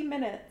 60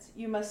 minutes,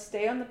 you must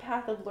stay on the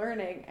path of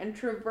learning and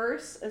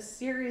traverse a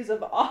series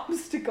of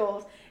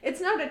obstacles."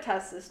 It's not a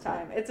test this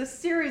time. It's a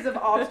series of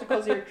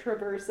obstacles you're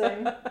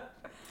traversing.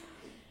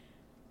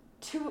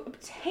 "To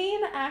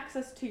obtain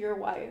access to your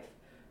wife,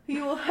 who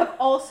you will have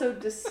also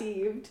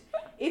deceived.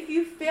 If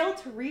you fail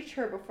to reach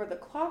her before the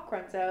clock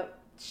runs out,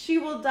 she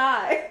will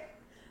die.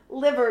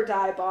 Live or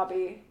die,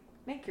 Bobby.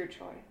 Make your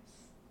choice."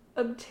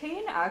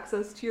 Obtain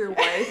access to your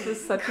wife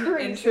is such an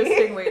Crazy.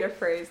 interesting way to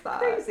phrase that.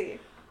 Crazy.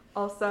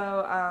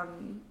 Also,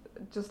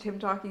 just him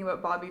talking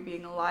about Bobby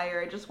being a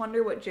liar. I just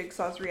wonder what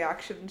Jigsaw's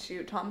reaction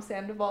to Tom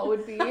Sandoval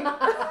would be.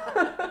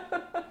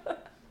 I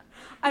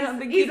don't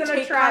think he's he'd in a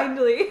take trap.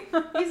 kindly.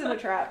 He's in a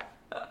trap.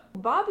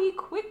 Bobby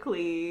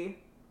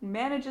quickly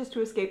manages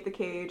to escape the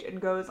cage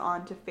and goes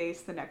on to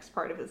face the next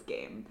part of his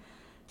game.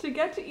 To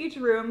get to each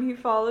room, he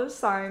follows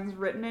signs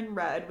written in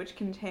red, which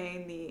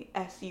contain the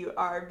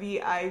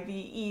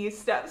SURVIVE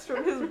steps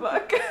from his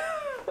book.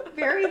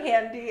 Very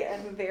handy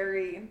and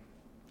very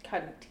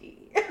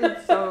cunty.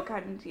 It's so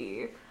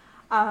cunty.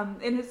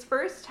 In his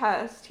first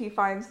test, he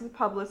finds the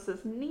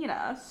publicist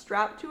Nina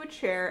strapped to a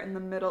chair in the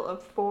middle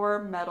of 4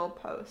 metal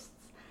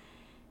posts,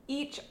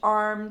 each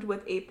armed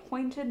with a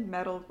pointed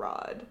metal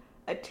rod.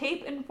 A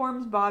tape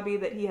informs Bobby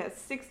that he has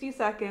 60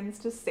 seconds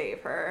to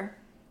save her.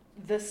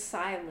 The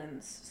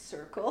silence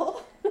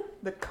circle.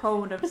 The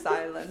cone of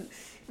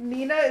silence.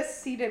 Nina is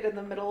seated in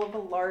the middle of a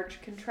large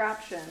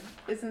contraption.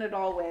 Isn't it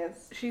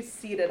always? She's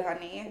seated,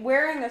 honey.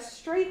 Wearing a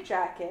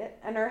straitjacket,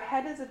 and her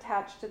head is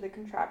attached to the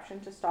contraption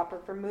to stop her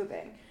from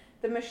moving.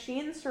 The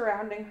machine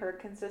surrounding her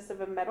consists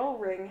of a metal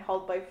ring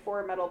held by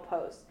 4 metal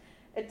posts.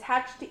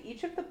 Attached to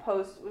each of the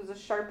posts was a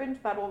sharpened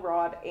metal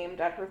rod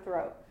aimed at her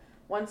throat.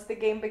 Once the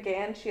game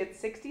began, she had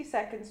 60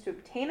 seconds to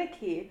obtain a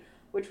key,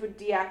 which would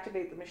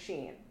deactivate the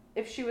machine.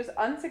 If she was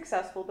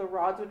unsuccessful, the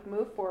rods would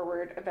move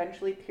forward,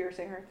 eventually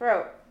piercing her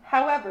throat.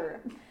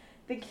 However,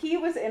 the key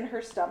was in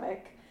her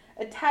stomach,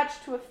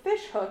 attached to a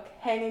fish hook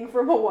hanging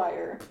from a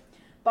wire.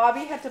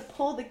 Bobby had to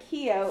pull the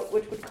key out,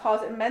 which would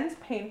cause immense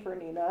pain for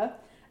Nina,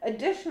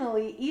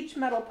 Additionally, each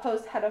metal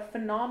post had a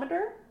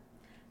phonometer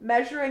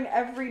measuring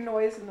every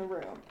noise in the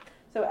room.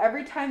 So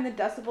every time the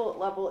decibel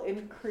level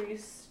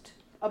increased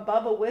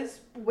above a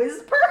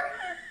whisper?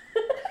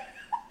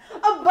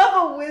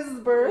 Above a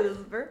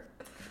whisper,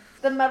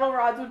 the metal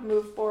rods would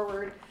move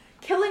forward,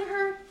 killing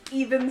her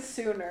even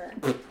sooner.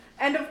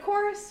 And of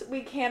course,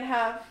 we can't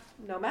have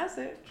no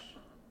message.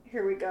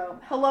 Here we go.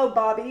 Hello,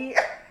 Bobby.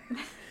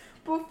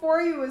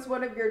 Before you was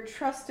one of your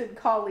trusted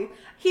colleagues.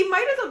 He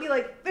might as well be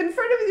like, in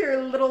front of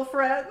your little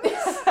friends.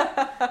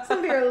 Some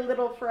of your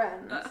little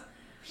friends.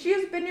 She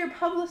has been your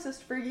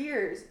publicist for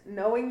years,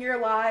 knowing your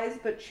lies,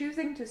 but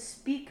choosing to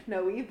speak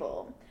no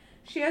evil.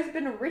 She has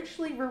been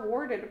richly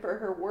rewarded for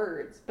her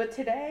words, but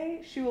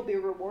today she will be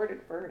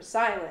rewarded for her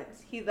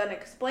silence. He then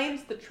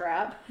explains the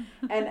trap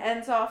and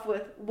ends off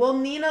with, will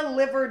Nina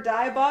live or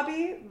die,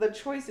 Bobby? The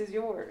choice is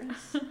yours.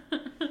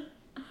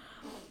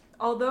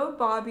 Although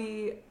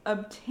Bobby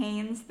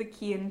obtains the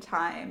key in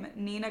time,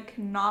 Nina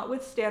cannot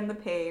withstand the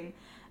pain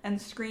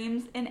and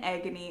screams in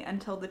agony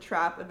until the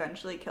trap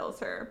eventually kills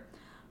her.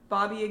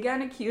 Bobby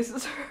again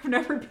accuses her of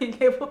never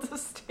being able to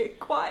stay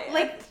quiet.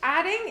 Like,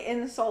 adding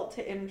insult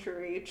to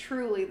injury,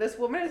 truly. This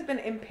woman has been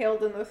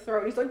impaled in the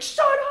throat. He's like,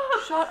 shut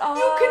up! Shut up!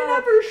 You can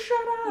never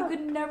shut up! You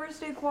could never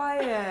stay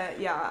quiet.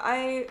 Yeah,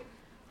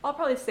 I'll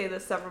probably say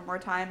this several more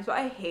times, but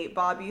I hate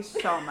Bobby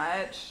so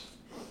much.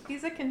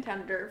 He's a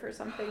contender for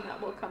something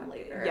that will come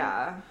later.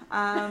 Yeah.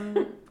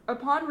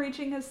 Upon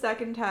reaching his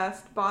second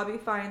test, Bobby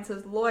finds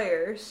his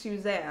lawyer,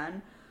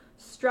 Suzanne,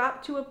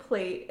 strapped to a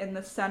plate in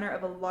the center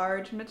of a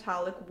large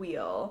metallic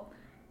wheel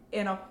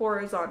in a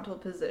horizontal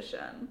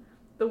position.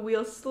 The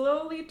wheel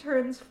slowly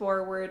turns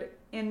forward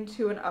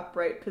into an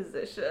upright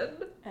position.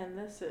 And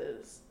this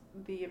is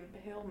the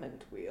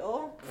impalement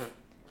wheel.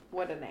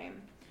 What a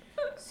name.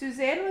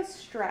 Suzanne was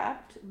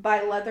strapped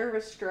by leather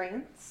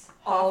restraints.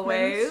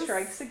 Always. Hoffman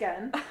strikes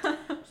again.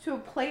 To a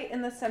plate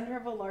in the center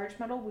of a large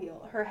metal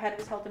wheel. Her head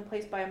was held in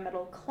place by a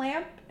metal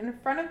clamp. In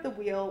front of the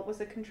wheel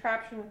was a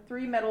contraption with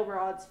 3 metal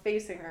rods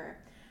facing her.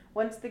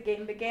 Once the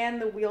game began,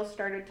 the wheel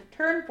started to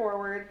turn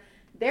forward.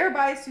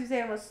 Thereby,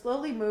 Suzanne was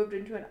slowly moved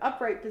into an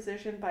upright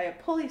position by a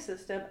pulley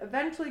system,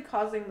 eventually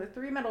causing the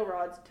 3 metal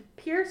rods to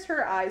pierce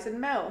her eyes and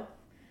mouth,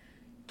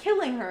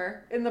 killing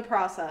her in the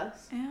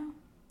process. Yeah.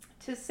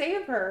 To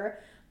save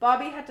her,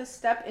 Bobby had to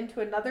step into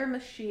another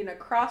machine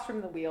across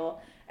from the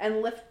wheel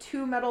and lift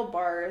 2 metal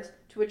bars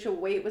to which a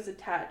weight was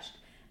attached.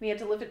 And he had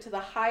to lift it to the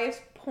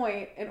highest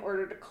point in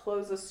order to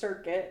close a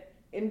circuit.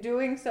 In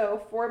doing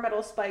so, 4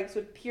 metal spikes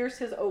would pierce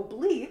his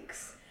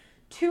obliques,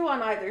 2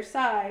 on either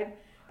side,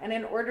 and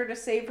in order to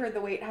save her,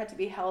 the weight had to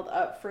be held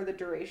up for the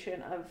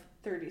duration of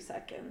 30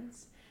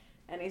 seconds.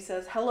 And he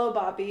says, hello,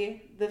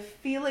 Bobby. The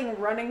feeling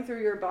running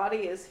through your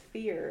body is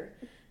fear.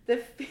 The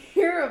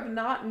fear of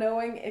not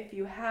knowing if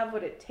you have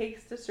what it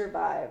takes to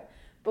survive.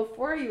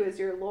 Before you is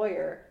your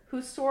lawyer,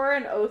 who swore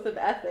an oath of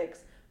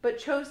ethics, but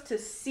chose to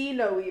see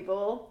no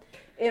evil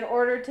in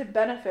order to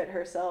benefit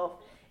herself.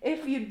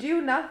 If you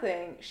do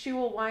nothing, she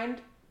will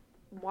wind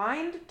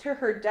to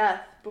her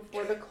death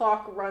before the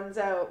clock runs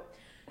out.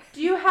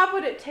 Do you have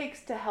what it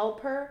takes to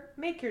help her?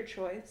 Make your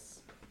choice.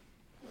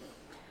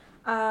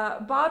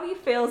 Bobby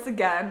fails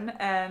again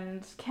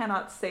and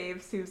cannot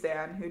save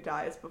Suzanne, who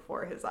dies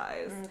before his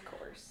eyes. Of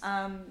course.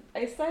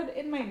 I said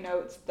in my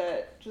notes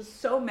that just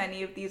so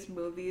many of these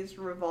movies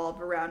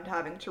revolve around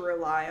having to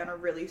rely on a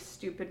really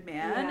stupid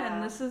man,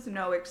 and this is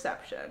no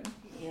exception.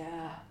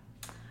 Yeah.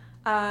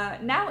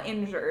 Now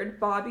injured,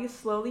 Bobby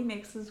slowly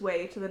makes his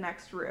way to the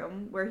next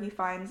room, where he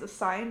finds a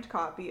signed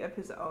copy of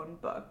his own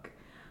book.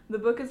 The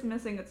book is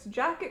missing its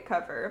jacket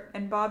cover,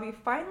 and Bobby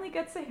finally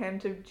gets a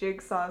hint of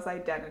Jigsaw's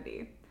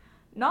identity.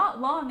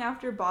 Not long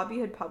after Bobby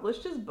had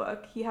published his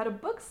book, he had a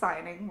book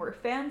signing where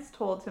fans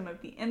told him of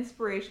the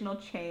inspirational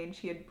change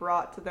he had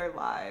brought to their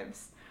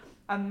lives.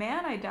 A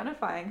man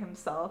identifying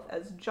himself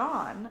as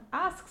John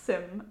asks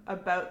him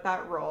about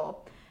that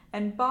role,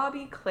 and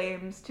Bobby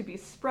claims to be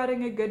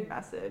spreading a good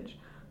message,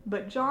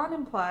 but John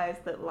implies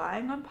that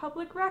lying on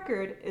public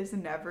record is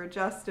never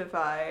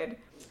justified.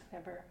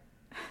 Never.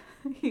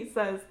 He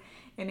says,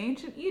 in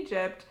ancient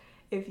Egypt,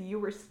 if you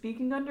were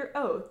speaking under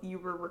oath, you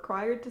were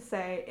required to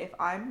say, if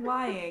I'm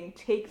lying,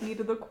 take me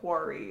to the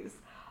quarries.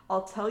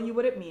 I'll tell you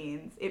what it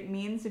means. It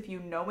means if you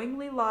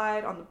knowingly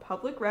lied on the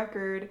public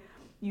record,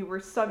 you were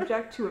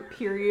subject to a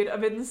period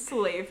of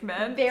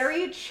enslavement.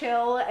 Very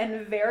chill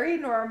and very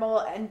normal,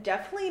 and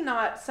definitely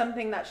not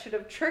something that should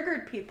have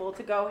triggered people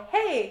to go,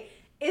 hey,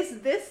 is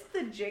this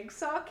the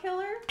Jigsaw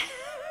killer?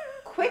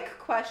 Quick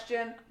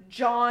question,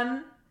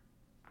 John.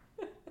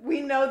 We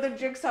know the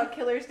Jigsaw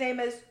killer's name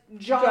is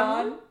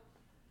John.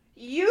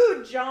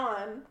 You,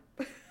 John,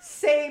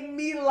 say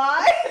me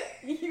lie.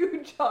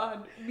 You,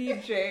 John, me,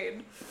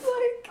 Jane.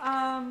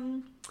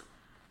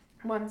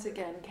 Once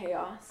again,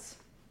 chaos.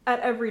 At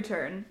every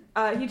turn.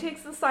 He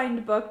takes the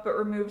signed book but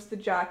removes the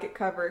jacket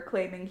cover,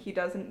 claiming he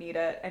doesn't need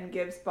it, and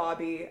gives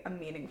Bobby a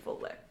meaningful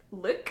lick.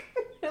 Lick?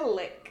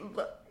 Lick.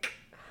 Look.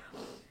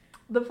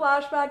 The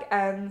flashback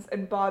ends,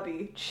 and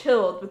Bobby,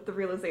 chilled with the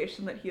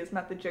realization that he has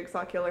met the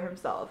Jigsaw Killer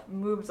himself,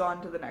 moves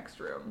on to the next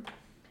room.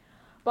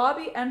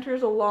 Bobby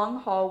enters a long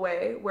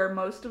hallway where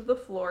most of the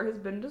floor has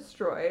been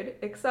destroyed,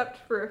 except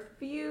for a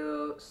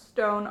few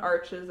stone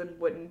arches and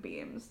wooden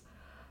beams.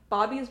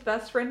 Bobby's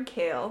best friend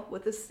Kale,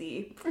 with a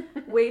C,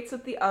 waits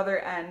at the other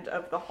end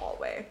of the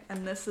hallway,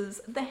 and this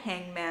is the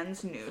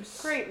Hangman's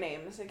Noose. Great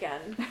names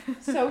again.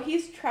 So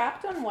he's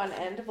trapped on one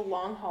end of a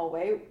long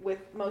hallway with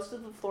most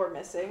of the floor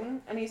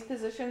missing, and he's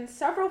positioned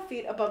several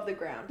feet above the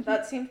ground.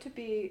 That seemed to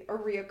be a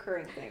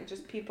reoccurring thing,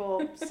 just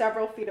people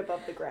several feet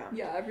above the ground.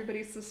 Yeah,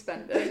 everybody's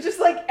suspended.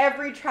 Just like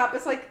every trap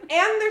is like,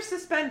 and they're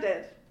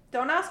suspended.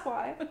 Don't ask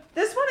why.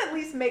 This one at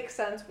least makes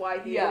sense why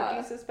he would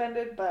be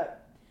suspended,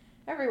 but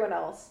everyone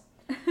else.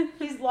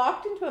 He's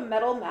locked into a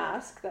metal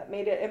mask that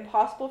made it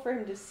impossible for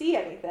him to see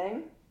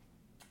anything.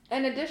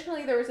 And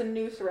additionally, there was a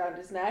noose around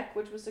his neck,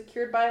 which was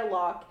secured by a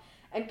lock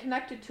and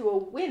connected to a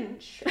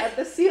winch at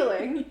the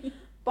ceiling.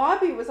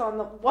 Bobby was on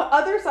the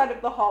other side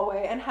of the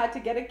hallway and had to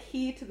get a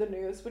key to the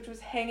noose, which was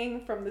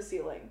hanging from the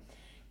ceiling.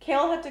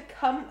 Kale had to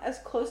come as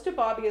close to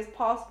Bobby as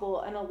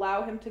possible and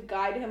allow him to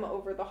guide him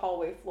over the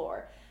hallway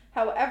floor.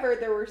 However,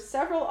 there were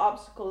several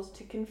obstacles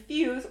to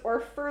confuse or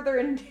further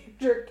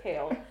endanger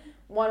Kale.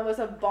 One was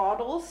a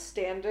bottle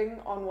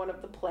standing on one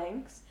of the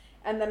planks,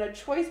 and then a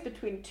choice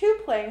between two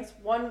planks,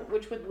 one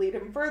which would lead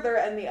him further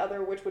and the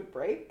other which would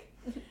break.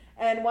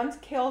 And once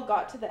Kale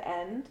got to the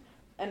end,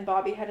 and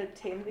Bobby had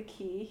obtained the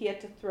key, he had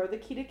to throw the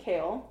key to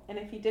Kale, and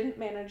if he didn't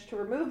manage to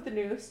remove the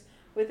noose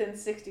within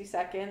 60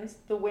 seconds,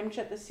 the winch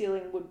at the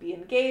ceiling would be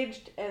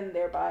engaged and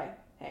thereby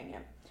hang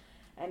him.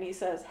 And he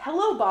says,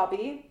 "Hello,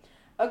 Bobby.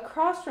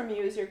 Across from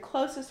you is your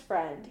closest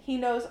friend. He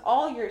knows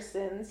all your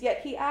sins,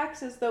 yet he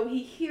acts as though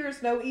he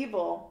hears no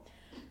evil.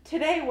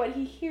 Today, what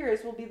he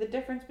hears will be the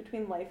difference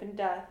between life and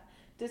death.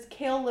 Does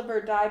Kale live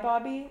or die,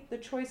 Bobby? The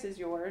choice is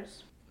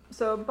yours."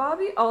 So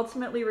Bobby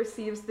ultimately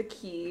receives the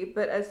key,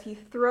 but as he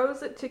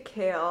throws it to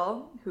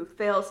Kale, who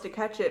fails to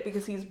catch it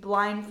because he's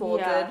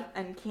blindfolded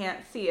and can't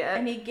see it.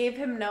 And he gave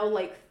him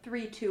no,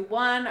 3, 2,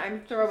 1,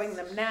 I'm throwing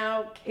them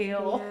now,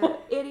 Kale.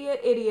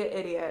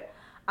 Idiot.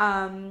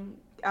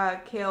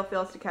 Kale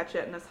fails to catch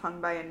it and is hung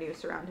by a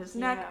noose around his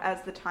neck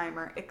as the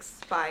timer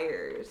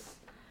expires.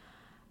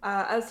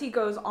 As he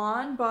goes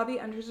on, Bobby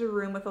enters a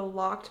room with a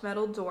locked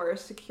metal door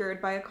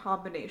secured by a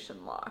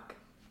combination lock.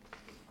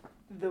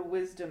 The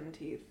wisdom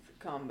teeth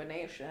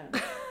combination.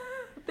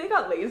 They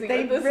got lazy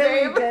They with this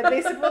really name. did.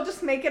 They said, we'll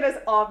just make it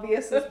as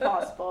obvious as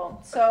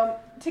possible. So,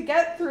 to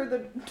get through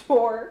the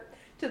door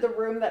to the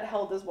room that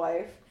held his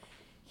wife,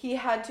 he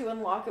had to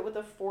unlock it with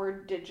a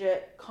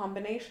 4-digit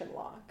combination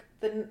lock.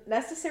 The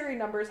necessary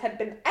numbers had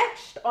been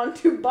etched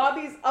onto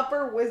Bobby's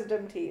upper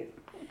wisdom teeth.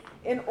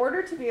 In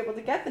order to be able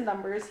to get the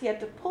numbers, he had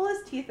to pull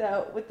his teeth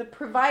out with the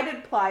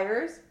provided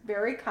pliers,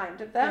 very kind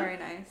of them. Very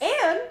nice.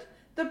 And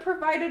the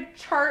provided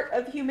chart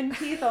of human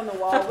teeth on the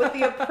wall with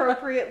the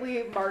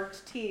appropriately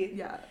marked teeth.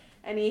 Yeah.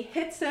 And he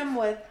hits him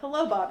with,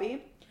 "Hello,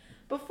 Bobby.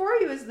 Before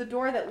you is the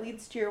door that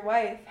leads to your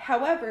wife.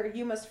 However,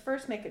 you must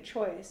first make a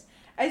choice.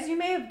 As you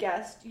may have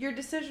guessed, your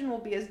decision will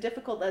be as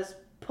difficult as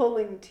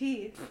pulling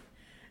teeth.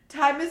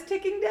 Time is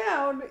ticking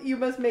down. You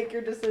must make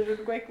your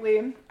decision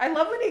quickly." I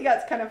love when he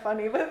gets kind of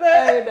funny with it.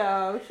 I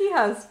know. He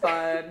has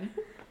fun.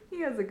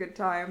 He has a good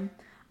time.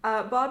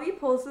 Bobby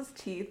pulls his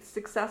teeth,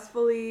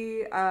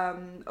 successfully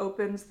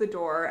opens the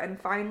door,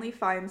 and finally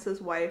finds his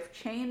wife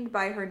chained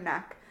by her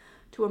neck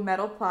to a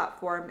metal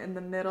platform in the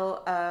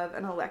middle of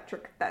an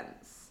electric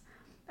fence.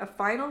 A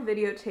final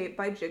videotape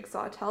by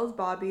Jigsaw tells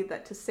Bobby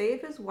that to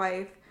save his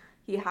wife,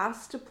 he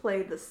has to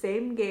play the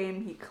same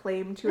game he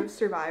claimed to have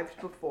survived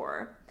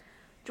before.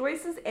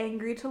 Joyce is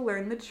angry to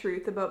learn the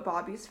truth about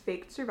Bobby's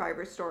faked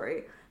survivor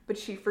story, but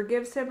she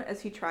forgives him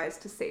as he tries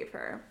to save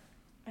her.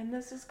 And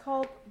this is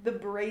called the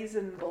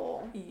Brazen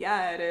Bowl.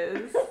 Yeah, it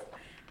is.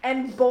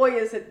 And boy,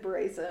 is it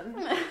brazen.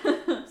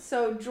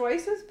 So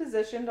Joyce was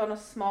positioned on a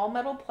small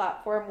metal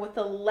platform with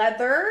a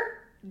leather,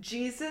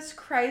 Jesus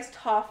Christ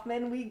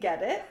Hoffman, we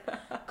get it,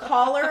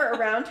 collar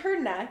around her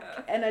neck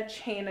and a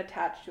chain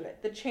attached to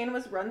it. The chain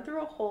was run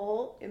through a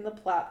hole in the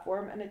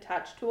platform and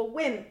attached to a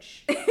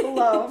winch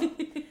below.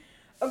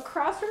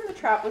 Across from the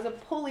trap was a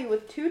pulley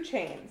with 2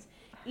 chains,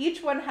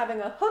 each one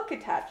having a hook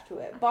attached to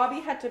it. Bobby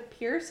had to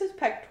pierce his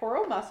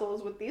pectoral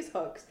muscles with these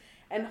hooks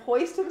and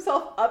hoist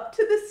himself up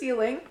to the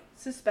ceiling,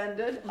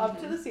 suspended up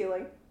to the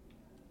ceiling,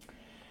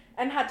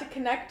 and had to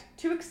connect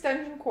 2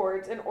 extension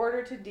cords in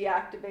order to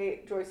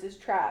deactivate Joyce's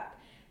trap.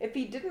 If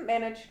he didn't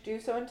manage to do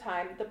so in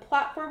time, the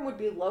platform would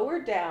be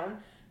lowered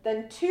down,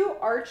 then 2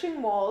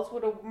 arching walls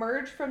would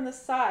emerge from the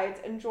sides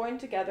and join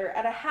together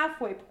at a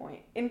halfway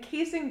point,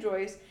 encasing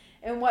Joyce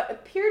in what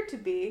appeared to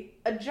be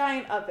a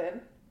giant oven.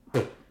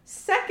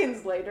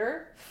 Seconds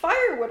later,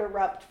 fire would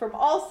erupt from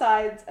all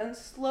sides and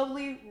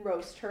slowly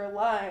roast her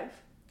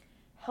alive.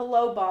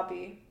 "Hello,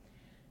 Bobby.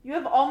 You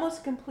have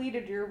almost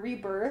completed your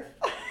rebirth.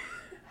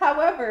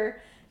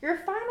 However, your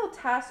final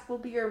task will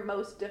be your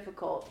most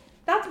difficult."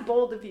 That's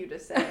bold of you to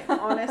say,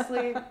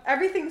 honestly.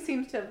 Everything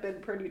seems to have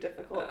been pretty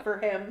difficult for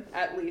him,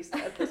 at least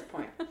at this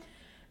point.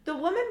 The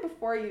woman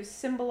before you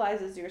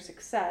symbolizes your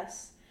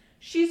success.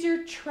 She's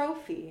your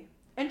trophy,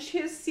 and she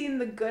has seen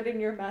the good in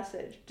your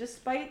message,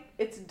 despite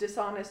its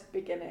dishonest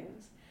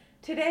beginnings.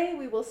 Today,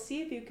 we will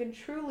see if you can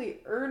truly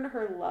earn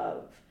her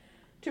love.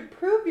 To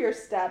prove your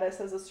status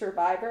as a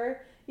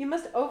survivor, you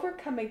must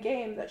overcome a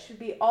game that should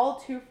be all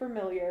too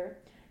familiar.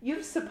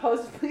 You've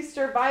supposedly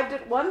survived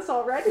it once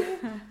already.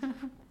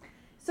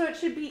 So it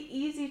should be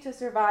easy to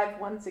survive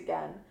once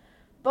again.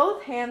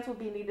 Both hands will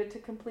be needed to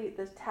complete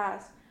this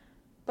task.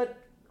 But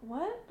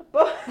what?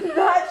 But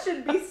that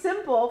should be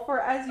simple, for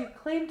as you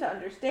claim to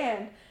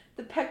understand,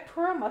 the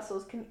pectoral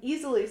muscles can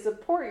easily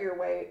support your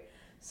weight.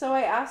 So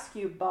I ask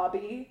you,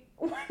 Bobby,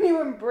 when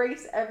you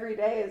embrace every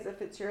day as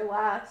if it's your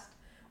last,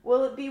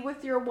 will it be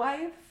with your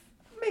wife?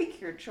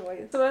 Make your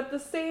choice. So at the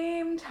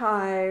same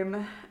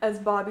time as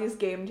Bobby's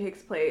game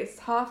takes place,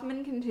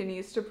 Hoffman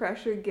continues to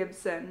pressure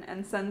Gibson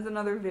and sends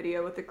another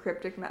video with a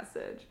cryptic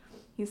message.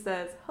 He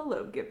says,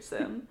 "Hello,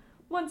 Gibson.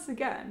 Once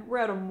again, we're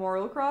at a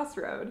moral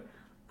crossroad.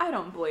 I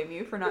don't blame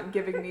you for not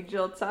giving me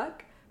Jill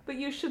Tuck, but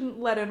you shouldn't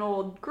let an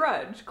old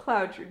grudge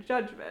cloud your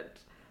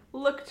judgment.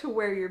 Look to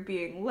where you're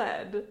being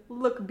led.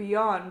 Look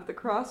beyond the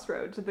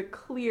crossroad to the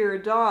clear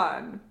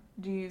dawn.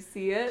 Do you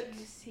see it?" Do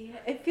you see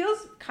it? It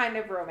feels kind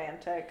of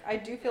romantic. I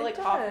do feel like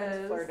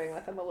Hoffman's flirting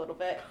with him a little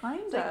bit.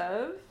 Kind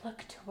of.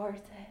 Look towards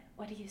it.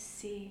 What do you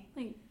see?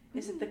 Like,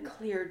 is it the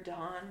clear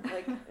dawn?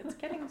 Like, it's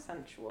getting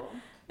sensual.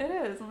 It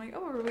is. I'm like,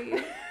 oh, are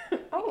we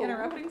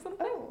interrupting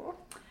something? Oh.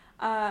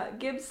 As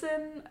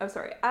Gibson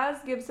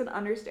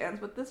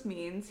understands what this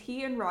means,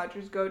 he and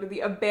Rogers go to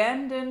the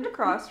abandoned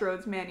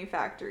Crossroads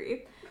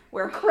Manufactory,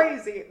 where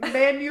crazy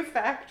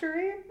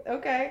manufactory.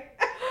 Okay.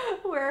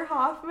 Where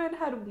Hoffman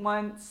had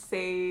once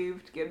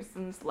saved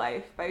Gibson's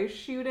life by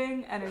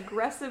shooting an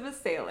aggressive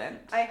assailant.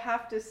 I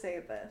have to say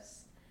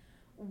this.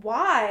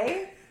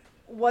 Why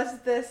was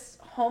this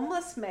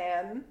homeless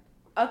man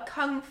a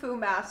kung fu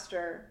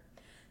master?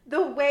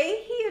 The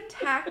way he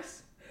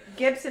attacks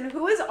Gibson,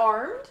 who is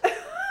armed,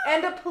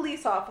 and a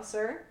police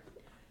officer,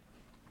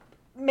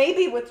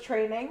 maybe with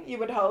training, you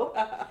would hope,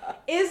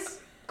 is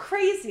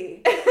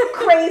crazy.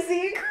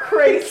 Crazy.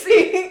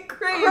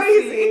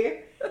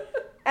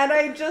 And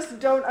I just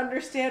don't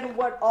understand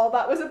what all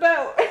that was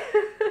about.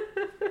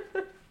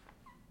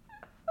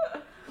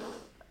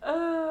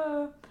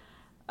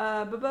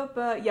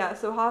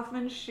 So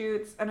Hoffman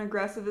shoots an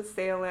aggressive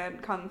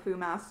assailant, Kung Fu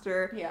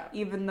master,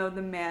 even though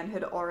the man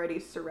had already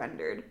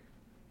surrendered.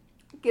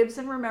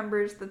 Gibson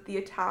remembers that the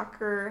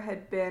attacker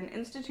had been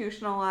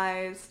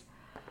institutionalized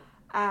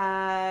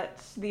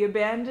at the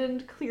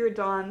abandoned Clear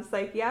Dawn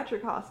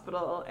Psychiatric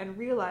Hospital and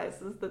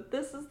realizes that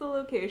this is the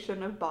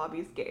location of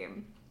Bobby's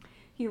game.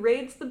 He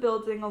raids the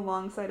building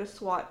alongside a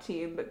SWAT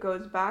team, but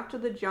goes back to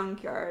the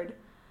junkyard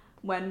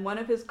when one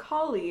of his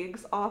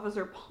colleagues,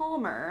 Officer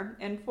Palmer,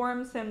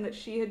 informs him that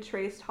she had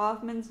traced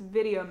Hoffman's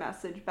video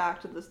message back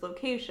to this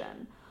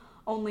location.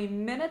 Only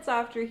minutes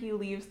after he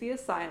leaves the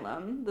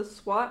asylum, the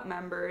SWAT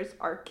members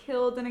are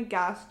killed in a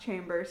gas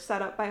chamber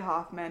set up by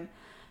Hoffman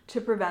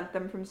to prevent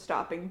them from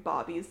stopping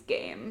Bobby's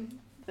game.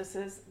 This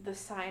is the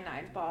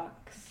cyanide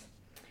box.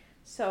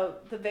 So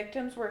the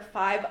victims were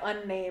 5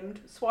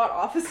 unnamed SWAT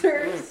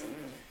officers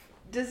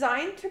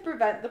designed to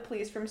prevent the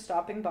police from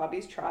stopping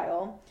Bobby's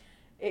trial.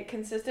 It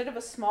consisted of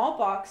a small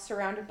box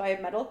surrounded by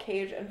a metal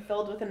cage and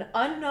filled with an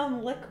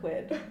unknown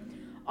liquid.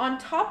 On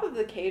top of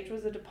the cage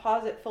was a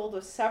deposit filled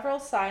with several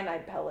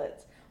cyanide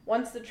pellets.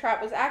 Once the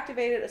trap was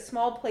activated, a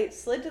small plate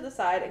slid to the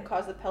side and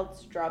caused the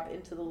pellets to drop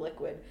into the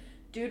liquid.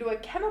 Due to a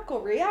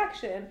chemical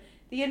reaction,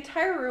 the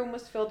entire room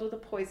was filled with a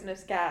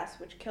poisonous gas,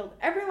 which killed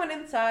everyone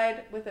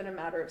inside within a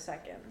matter of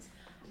seconds.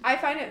 I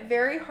find it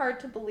very hard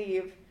to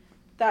believe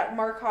that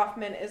Mark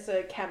Hoffman is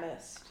a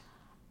chemist.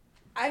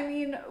 I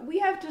mean, we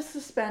have to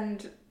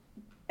suspend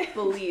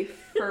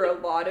belief for a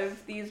lot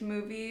of these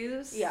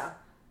movies. Yeah.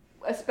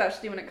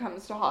 Especially when it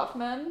comes to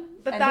Hoffman.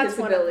 But and that's his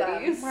one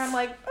abilities. of them where I'm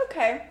like,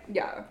 okay.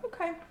 Yeah.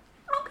 Okay.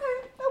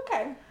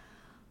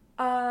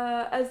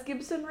 As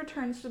Gibson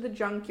returns to the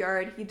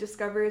junkyard, he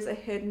discovers a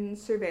hidden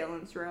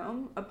surveillance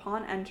room.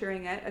 Upon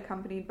entering it,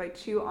 accompanied by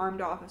 2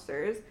 armed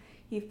officers,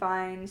 he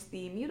finds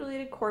the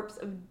mutilated corpse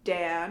of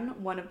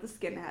Dan, one of the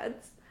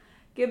skinheads.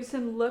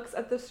 Gibson looks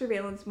at the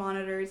surveillance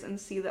monitors and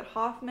sees that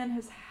Hoffman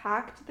has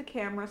hacked the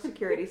camera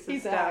security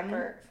system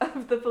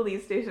of the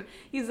police station.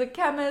 He's a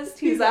chemist,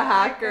 he's a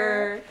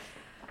hacker.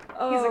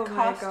 Oh, he's a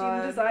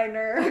costume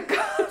designer.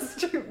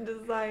 Costume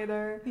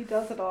designer. He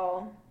does it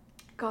all.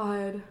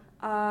 God.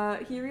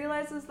 He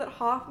realizes that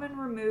Hoffman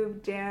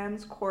removed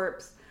Dan's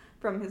corpse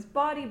from his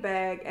body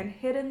bag and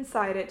hid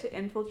inside it to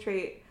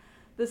infiltrate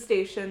the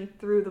station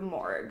through the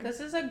morgue.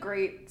 This is a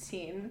great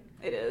scene.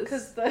 It is.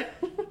 Because the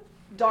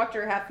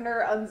Dr.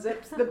 Hefner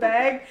unzips the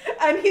bag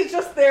and he's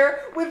just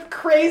there with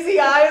crazy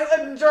eyes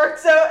and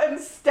jerks out and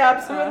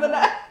stabs him in the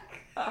neck.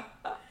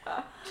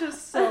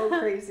 Just so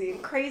crazy.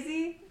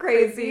 Crazy.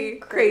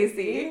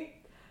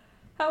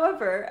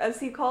 However, as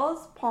he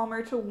calls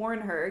Palmer to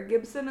warn her,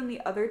 Gibson and the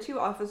other 2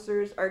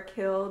 officers are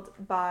killed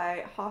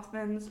by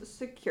Hoffman's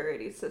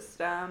security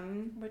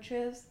system. Which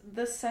is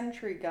the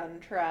sentry gun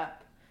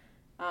trap.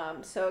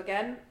 So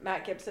again,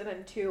 Matt Gibson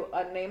and 2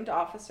 unnamed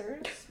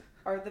officers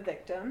are the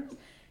victims.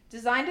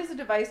 Designed as a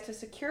device to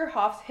secure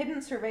Hoff's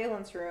hidden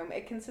surveillance room,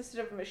 it consisted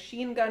of a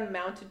machine gun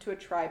mounted to a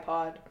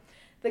tripod.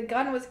 The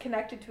gun was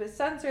connected to a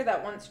sensor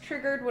that, once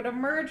triggered, would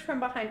emerge from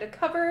behind a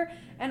cover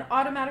and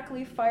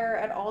automatically fire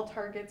at all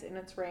targets in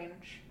its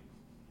range.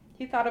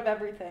 He thought of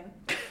everything.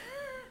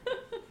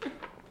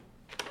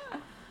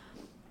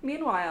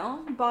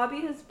 Meanwhile,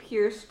 Bobby has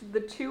pierced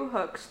the 2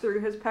 hooks through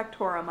his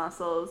pectoral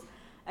muscles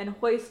and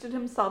hoisted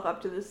himself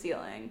up to the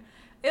ceiling.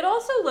 It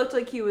also looked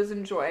like he was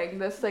enjoying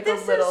this, like, a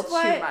little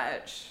too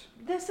much.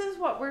 This is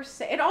what we're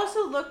saying. It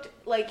also looked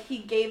like he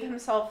gave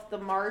himself the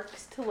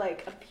marks to,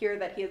 like, appear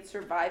that he had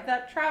survived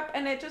that trap,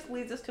 and it just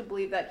leads us to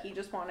believe that he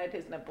just wanted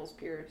his nipples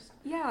pierced.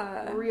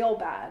 Yeah. Real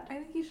bad. I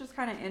think he's just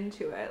kind of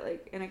into it,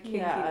 like, in a kinky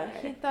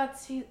way.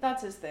 That's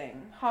his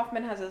thing.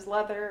 Hoffman has his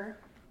leather.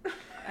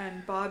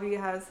 And Bobby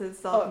has his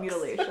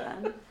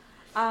self-mutilation.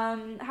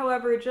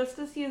 However, just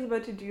as he is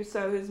about to do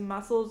so, his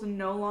muscles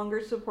no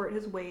longer support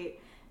his weight,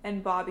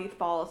 and Bobby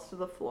falls to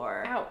the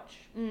floor. Ouch.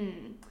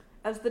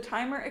 As the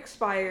timer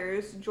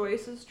expires,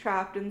 Joyce is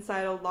trapped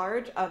inside a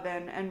large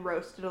oven and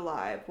roasted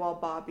alive while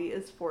Bobby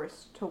is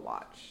forced to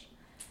watch.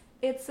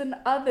 It's an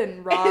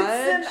oven, Raj.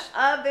 It's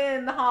an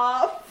oven,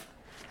 Hoff.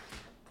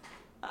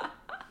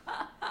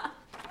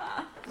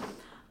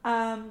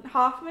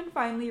 Hoffman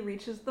finally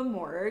reaches the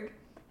morgue,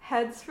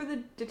 heads for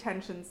the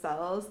detention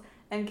cells,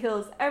 and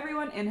kills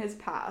everyone in his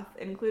path,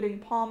 including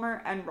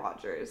Palmer and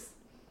Rogers.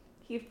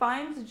 He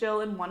finds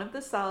Jill in one of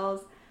the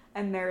cells,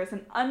 and there is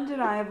an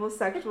undeniable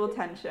sexual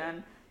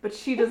tension, but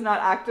she does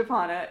not act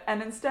upon it,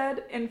 and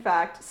instead, in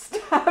fact,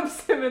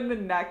 stabs him in the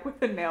neck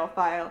with a nail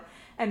file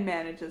and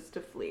manages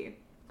to flee.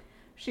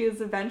 She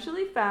is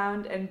eventually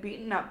found and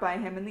beaten up by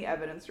him in the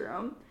evidence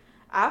room.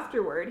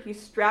 Afterward, he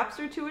straps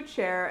her to a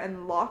chair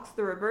and locks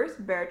the reverse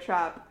bear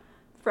trap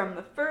from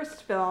the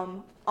first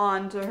film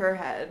onto her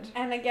head.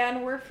 And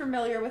again, we're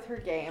familiar with her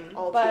game.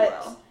 All too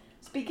well.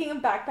 Speaking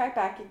of back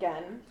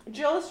again,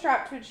 Jill is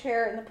strapped to a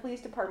chair in the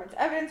police department's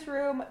evidence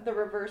room. The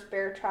reverse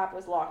bear trap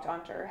was locked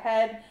onto her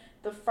head.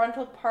 The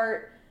frontal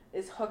part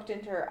is hooked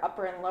into her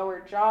upper and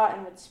lower jaw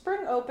and would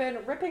spring open,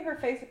 ripping her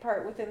face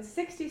apart within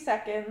 60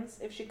 seconds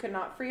if she could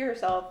not free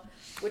herself,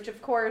 which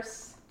of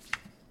course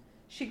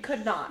she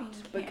could not,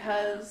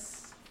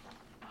 because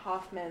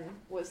Hoffman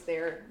was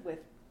there with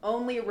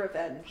only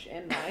revenge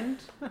in mind.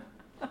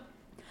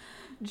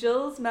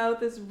 Jill's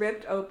mouth is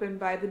ripped open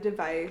by the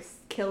device,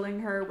 killing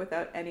her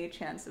without any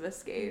chance of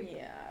escape.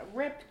 Yeah,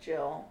 rip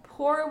Jill.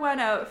 Pour one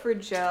out for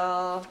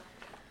Jill.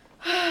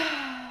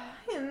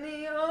 In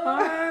the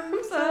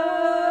arms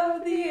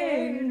of the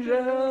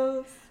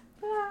angels.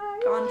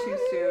 Gone too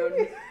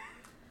soon.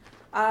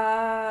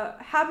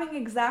 Having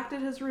exacted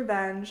his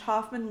revenge,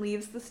 Hoffman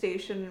leaves the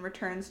station and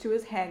returns to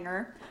his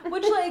hangar,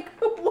 which, like,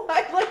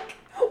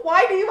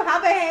 why do you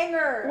have a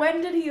hangar?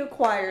 When did he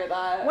acquire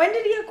that? When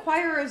did he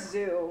acquire a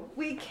zoo?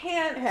 We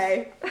can't.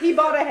 Hey, he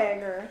bought a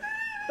hangar.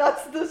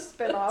 That's the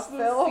spin-off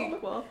film.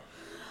 Sequel.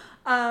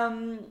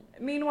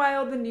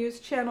 Meanwhile, the news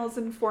channels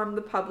inform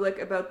the public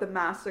about the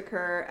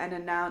massacre and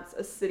announce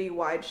a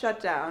citywide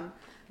shutdown.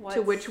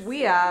 To which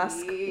we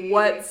ask,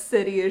 what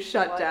city is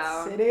shut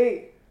down? What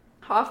city?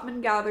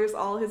 Hoffman gathers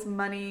all his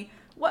money.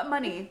 What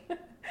money?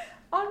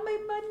 On my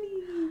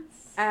money.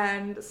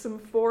 And some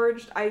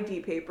forged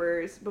ID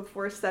papers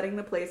before setting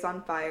the place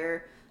on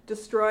fire,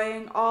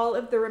 destroying all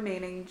of the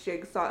remaining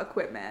Jigsaw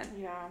equipment.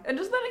 Yeah. And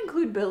does that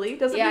include Billy?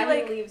 Doesn't he,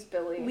 like, he leaves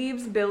Billy.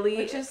 Leaves Billy.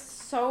 Which is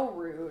so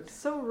rude.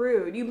 So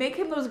rude. You make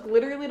him those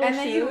glittery little shoes.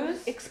 And then you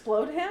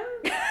explode him?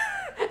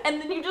 And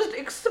then you just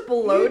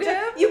explode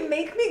him? You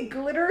make me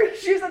glittery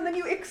shoes and then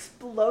you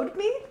explode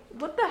me?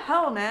 What the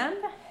hell, man?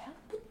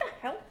 What the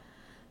hell?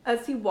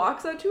 As he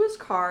walks out to his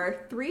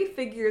car, 3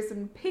 figures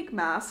in pig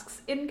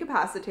masks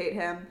incapacitate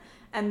him,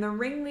 and the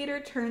ringleader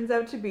turns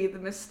out to be the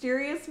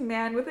mysterious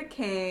man with a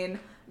cane,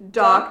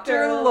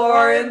 Dr.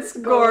 Lawrence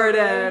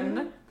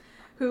Gordon,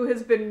 who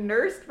has been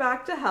nursed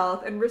back to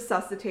health and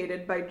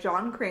resuscitated by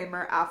John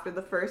Kramer after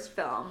the first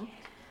film.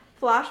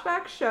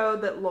 Flashbacks show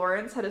that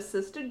Lawrence had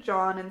assisted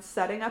John in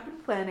setting up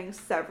and planning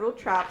several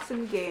traps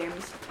and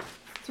games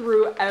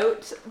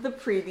throughout the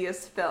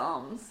previous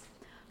films.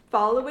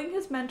 Following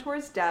his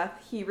mentor's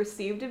death, he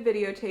received a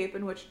videotape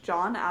in which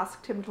John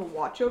asked him to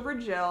watch over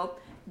Jill,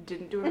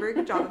 didn't do a very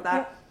good job of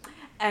that,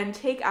 and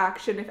take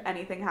action if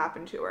anything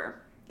happened to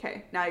her.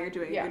 Okay, now you're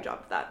doing a good job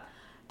of that.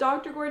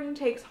 Dr. Gordon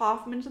takes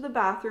Hoffman to the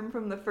bathroom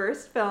from the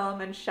first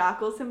film and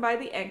shackles him by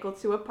the ankle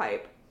to a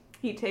pipe.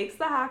 He takes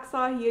the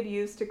hacksaw he had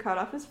used to cut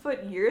off his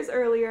foot years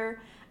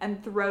earlier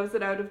and throws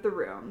it out of the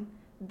room.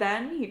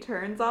 Then he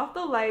turns off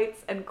the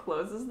lights and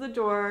closes the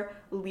door,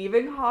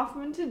 leaving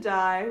Hoffman to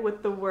die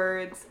with the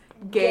words,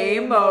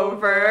 "Game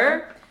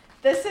over."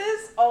 This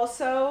is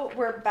also,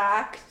 we're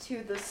back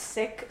to the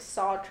sick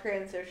Saw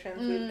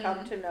transitions we've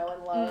come to know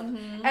and love.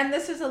 Mm-hmm. And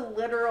this is a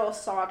literal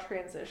Saw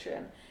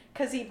transition.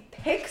 Because he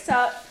picks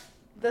up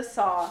the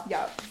saw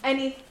and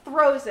he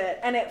throws it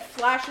and it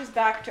flashes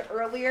back to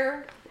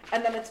earlier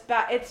and then it's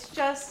back. It's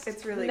just,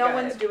 it's really no good.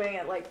 one's doing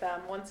it like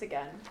them once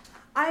again.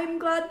 I'm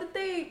glad that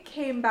they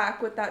came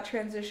back with that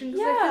transition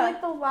because I feel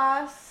like the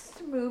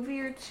last movie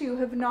or two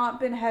have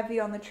not been heavy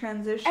on the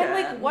transition. And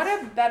like, what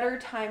a better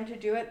time to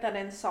do it than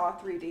in Saw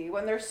 3D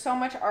when there's so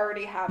much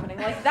already happening.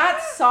 Like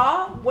that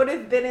Saw would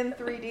have been in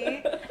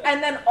 3D,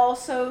 and then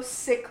also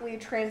sickly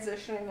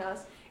transitioning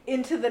us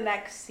into the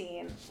next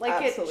scene. Like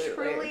Absolutely. It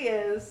truly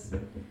is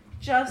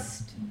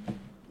just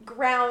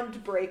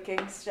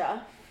groundbreaking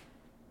stuff,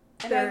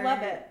 and I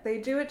love it. They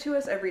do it to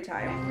us every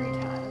time.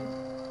 Every time.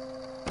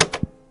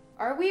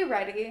 Are we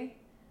ready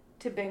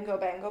to bingo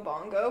bango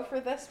bongo for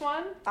this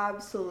one?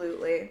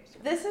 Absolutely.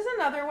 This is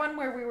another one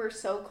where we were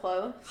so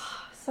close.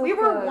 We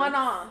were one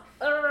off.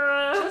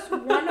 Just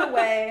one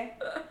away.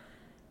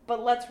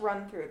 But let's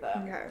run through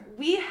them. Okay.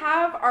 We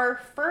have our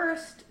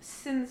first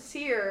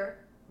sincere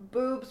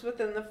boobs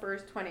within the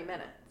first 20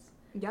 minutes.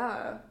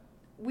 Yeah.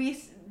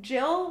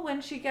 Jill,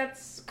 when she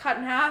gets cut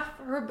in half,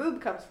 her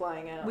boob comes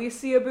flying out. We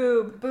see a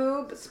boob.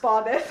 Boob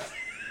spotted.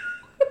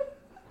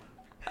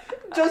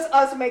 Just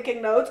us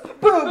making notes.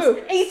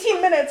 Boobs.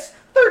 18 minutes,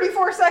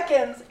 34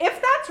 seconds.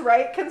 If that's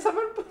right, can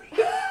someone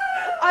please?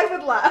 I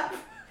would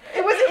laugh.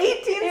 It was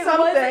 18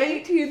 something. It was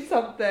 18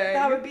 something.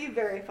 That would be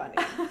very funny.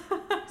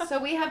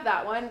 So we have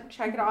that one.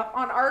 Check it off.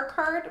 On our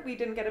card, we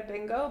didn't get a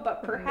bingo,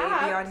 but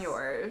perhaps maybe on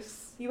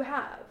yours. You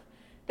have.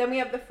 Then we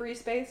have the free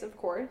space, of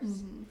course.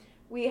 Mm-hmm.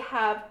 We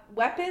have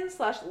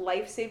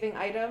weapon/life-saving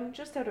item,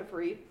 just out of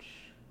reach.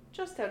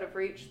 Just out of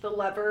reach. The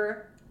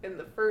lever in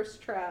the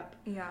first trap.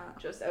 Yeah.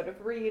 Just out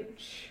of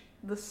reach.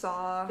 The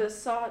saw. The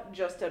saw,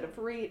 just out of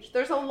reach.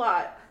 There's a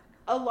lot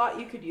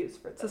you could use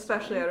for this. It's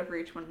especially one. out of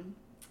reach when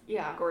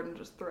Yeah. Gordon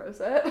just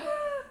throws it.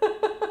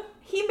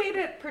 He made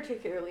it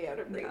particularly out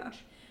of reach. Yeah.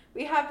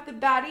 We have the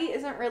baddie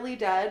isn't really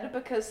dead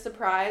because,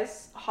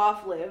 surprise,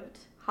 Hoff lived.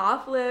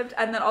 Hoff lived,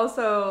 and then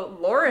also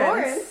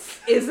Lawrence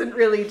isn't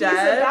really dead.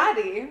 He's a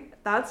baddie.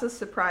 That's a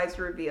surprise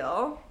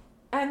reveal.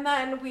 And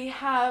then we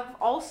have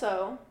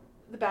also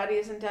the baddie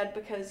isn't dead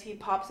because he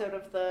pops out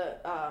of the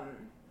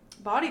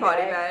body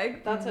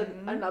bag. That's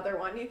another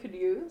one you could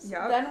use.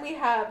 Yep. Then we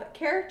have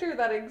character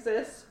that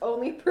exists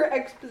only for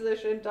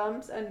exposition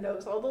dumps and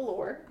knows all the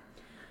lore,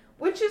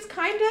 which is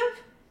kind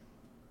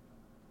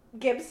of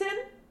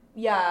Gibson.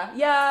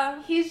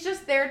 Yeah. He's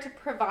just there to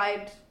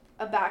provide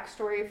a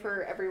backstory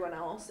for everyone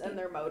else and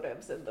their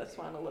motives in this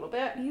one a little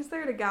bit. He's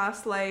there to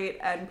gaslight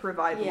and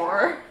provide Yeah.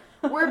 lore.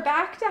 We're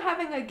back to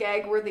having a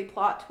gag-worthy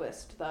plot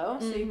twist, though,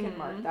 so you can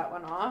mark that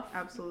one off.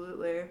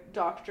 Absolutely.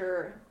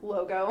 Dr.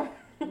 Logo.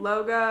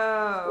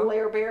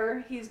 Lair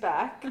Bear, he's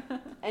back.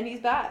 And he's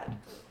bad.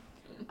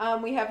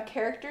 We have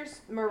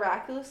characters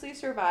miraculously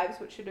survives,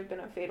 which should have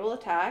been a fatal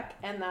attack,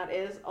 and that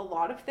is a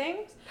lot of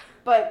things.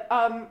 But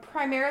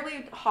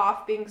primarily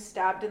Hoff being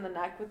stabbed in the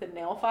neck with a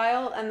nail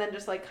file and then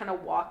just like kind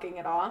of walking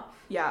it off.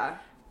 Yeah.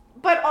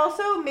 But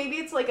also maybe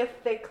it's like a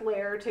thick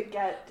layer to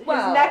get... His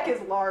neck is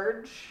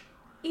large.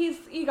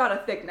 He got a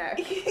thick neck.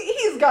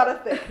 He's got a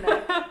thick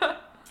neck.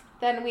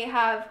 Then we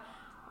have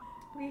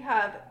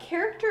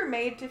character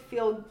made to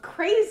feel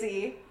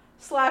crazy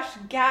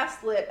 /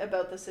 gaslit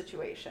about the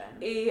situation.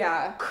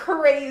 Yeah.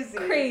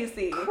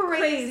 Crazy.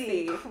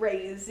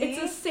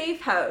 It's a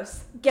safe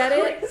house. Get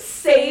it?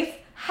 Safe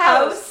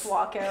house.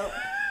 Walk out.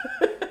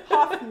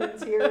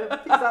 Hoffman's here.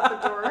 He's at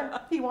the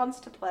door. He wants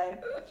to play.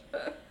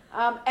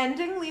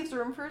 Ending leaves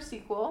room for a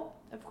sequel,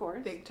 of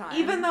course. Big time.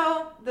 Even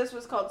though this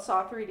was called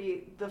Saw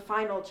 3D, the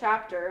final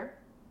chapter.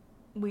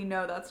 We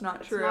know that's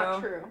not true. It's not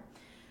true.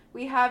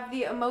 We have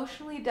the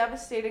emotionally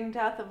devastating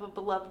death of a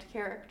beloved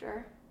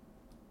character.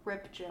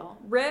 Rip Jill.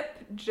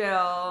 Rip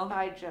Jill.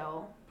 By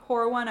Jill.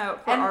 Pour one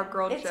out for our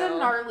girl Jill. It's a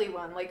gnarly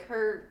one. Like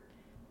her...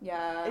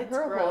 Yeah, it's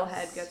her gross. whole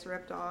head gets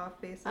ripped off,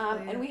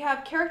 basically. And we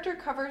have character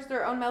covers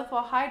their own mouth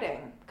while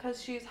hiding.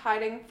 Because she's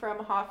hiding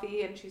from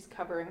Hoffy and she's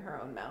covering her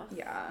own mouth.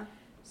 Yeah.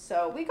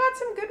 So we got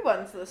some good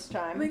ones this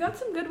time. We got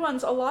some good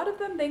ones. A lot of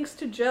them thanks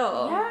to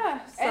Jill.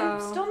 Yeah. So...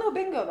 And still no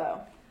bingo,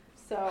 though.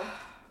 So...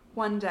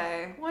 One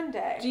day.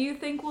 Do you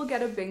think we'll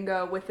get a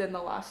bingo within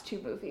the last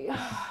two movies?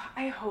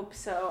 I hope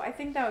so. I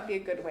think that would be a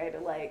good way to,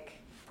 like,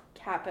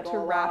 cap it all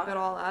off. To wrap it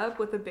all up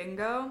with a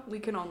bingo? We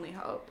can only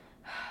hope.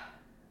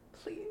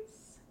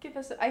 Please. Give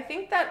us... I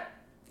think that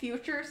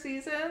future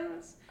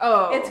seasons...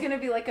 Oh. It's going to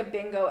be like a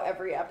bingo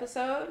every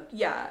episode.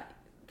 Yeah.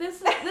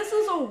 This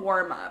is a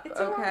warm-up,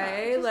 it's a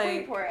okay? Warm-up. Just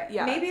wait for it.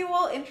 Yeah. Maybe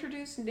we'll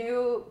introduce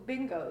new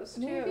bingos,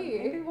 too.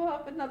 Maybe we'll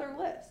have another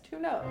list. Who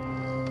knows?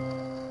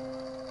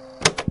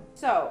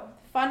 So,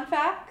 fun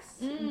facts,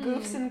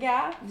 goofs and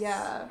gaps.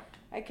 Yeah.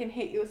 I can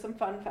hit you with some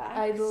fun facts.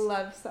 I'd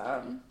love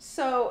some.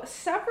 So,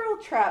 several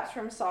traps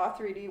from Saw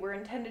 3D were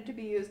intended to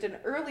be used in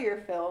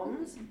earlier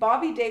films.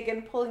 Bobby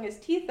Dagan pulling his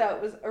teeth out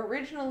was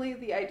originally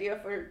the idea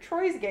for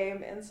Troy's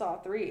game in Saw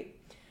 3.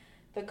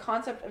 The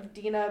concept of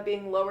Dina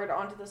being lowered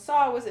onto the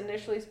saw was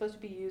initially supposed to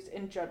be used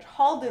in Judge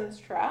Halden's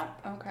trap.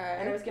 Okay.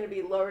 And it was going to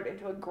be lowered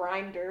into a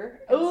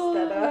grinder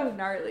instead of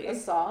gnarly. a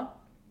saw.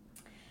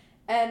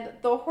 And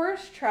the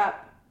horse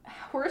trap...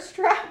 I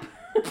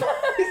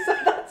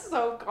said that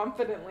so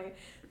confidently.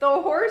 The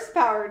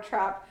horsepower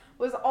trap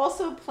was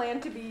also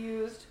planned to be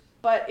used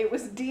but it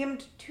was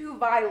deemed too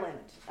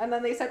violent. And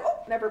then they said,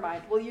 oh, never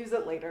mind, we'll use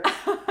it later.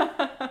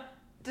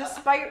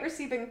 Despite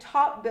receiving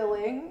top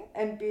billing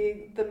and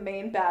being the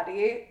main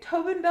baddie,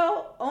 Tobin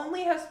Bell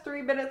only has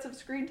 3 minutes of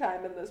screen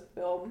time in this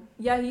film.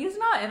 Yeah, he's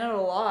not in it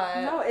a lot.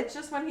 No, it's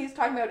just when he's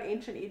talking about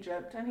ancient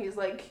Egypt and he's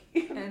like,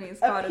 and he's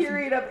got his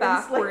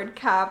backward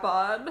cap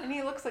on. And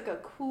he looks like a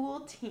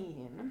cool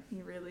teen.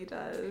 He really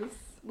does.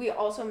 We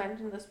also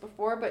mentioned this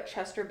before, but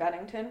Chester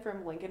Bennington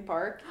from Linkin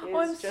Park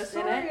is just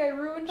in it. I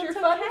ruined your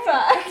fun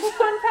fact. It's a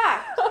fun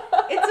fact.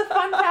 It's a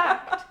fun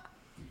fact.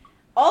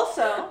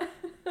 Also,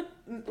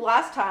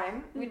 last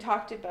time we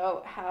talked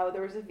about how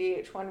there was a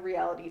VH1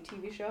 reality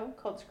TV show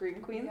called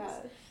Scream Queens.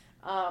 Yes.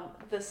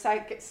 The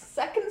second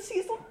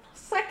season.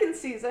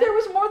 There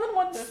was more than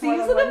one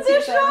season of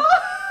this show?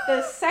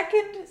 The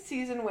second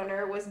season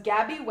winner was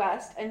Gabby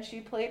West, and she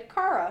played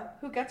Kara,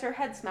 who gets her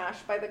head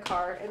smashed by the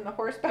car in the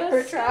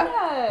horsepower trap.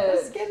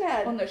 The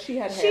skinhead. Well, no, she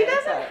had hair. She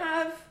doesn't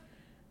have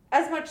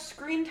as much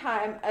screen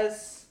time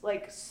as,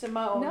 like,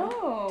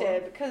 Simone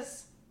did,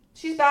 because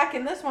she's back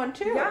in this one,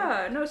 too.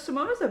 Yeah, no,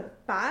 Simone was a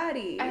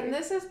baddie. And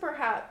this is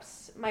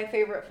perhaps my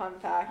favorite fun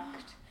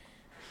fact.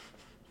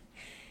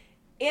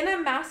 In a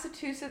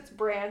Massachusetts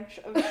branch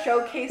of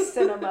Showcase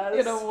Cinemas.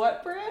 In a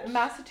what branch?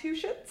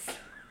 Massachusetts.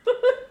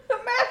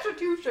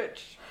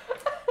 Massachusetts.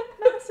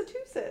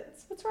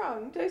 Massachusetts. What's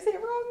wrong? Did I say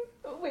it wrong?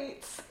 Oh,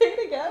 wait, say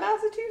it again.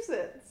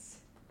 Massachusetts.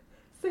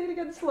 Say it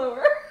again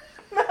slower.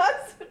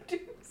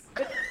 Massachusetts.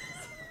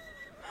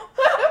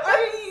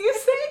 Are you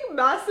saying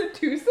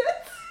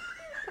Massachusetts?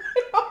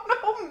 I don't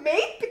know,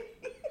 maybe.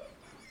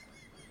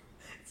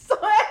 So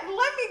let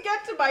me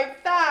get to my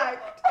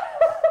fact.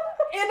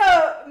 In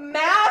a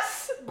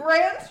mass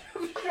branch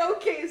of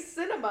Showcase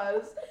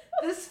Cinemas,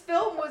 this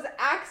film was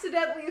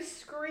accidentally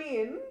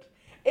screened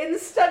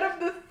instead of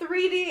the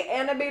 3D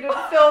animated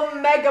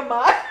film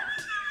Megamind,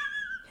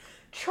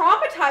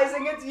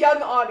 traumatizing its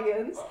young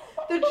audience.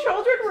 The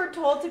children were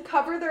told to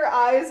cover their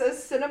eyes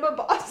as cinema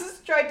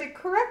bosses tried to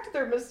correct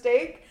their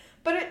mistake,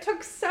 but it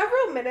took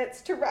several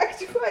minutes to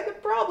rectify the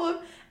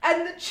problem,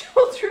 and the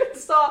children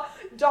saw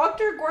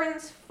Dr.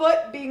 Gordon's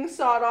foot being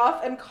sawed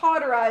off and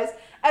cauterized,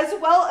 as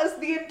well as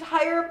the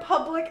entire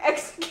public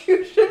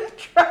execution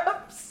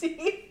trap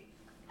scene.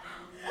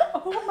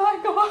 Oh my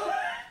god.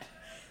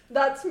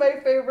 That's my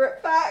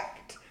favorite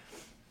fact.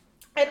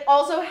 It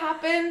also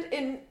happened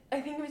in, I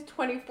think it was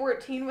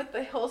 2014 with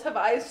The Hills Have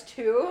Eyes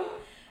 2.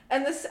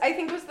 And this, I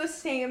think, was the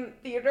same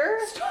theater.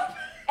 Stop it.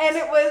 And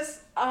it was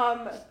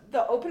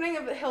the opening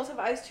of The Hills Have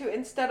Eyes 2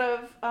 instead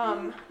of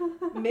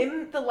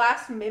The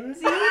Last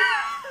Mimsy.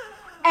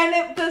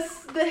 And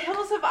The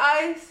Hills Have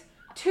Eyes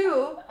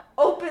 2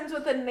 opens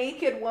with a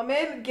naked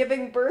woman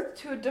giving birth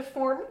to a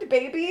deformed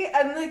baby,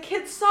 and the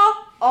kids saw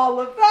all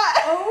of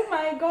that. Oh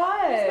my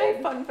god. That's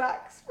my fun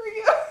facts for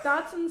you.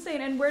 That's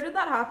insane. And where did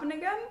that happen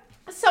again?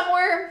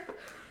 Somewhere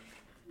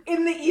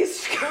in the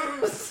East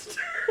Coast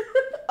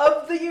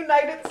of the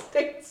United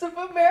States of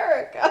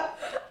America.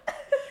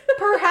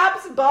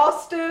 Perhaps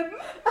Boston.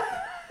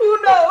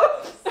 Who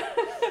knows?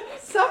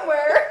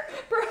 Somewhere.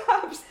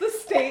 Perhaps the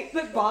state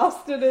that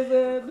Boston is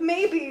in.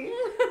 Maybe.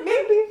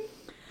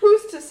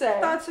 Who's to say?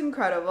 That's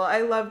incredible. I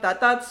love that.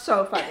 That's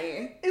so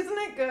funny. Isn't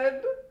it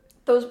good?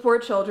 Those poor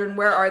children,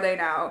 where are they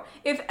now?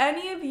 If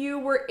any of you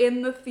were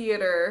in the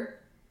theater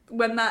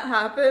when that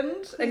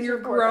happened and you're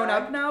grown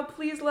up now,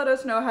 please let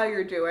us know how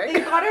you're doing. They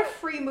got a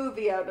free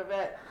movie out of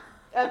it,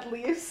 at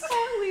least.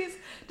 At least.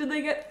 Did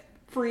they get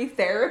free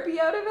therapy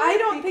out of it? I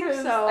don't think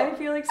so. I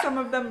feel like some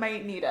of them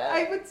might need it.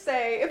 I would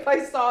say if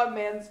I saw a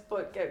man's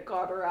foot get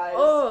cauterized.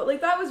 Oh, like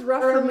that was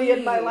rough for me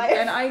in my life.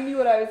 And I knew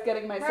what I was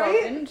getting myself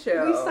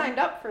into. We signed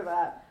up for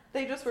that.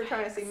 They just were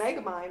trying to see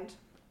Megamind.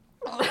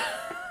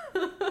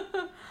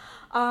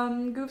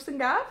 Goofs and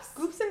gaffs?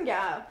 Goofs and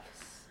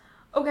gaffs.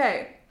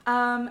 Okay.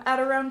 At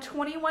around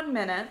 21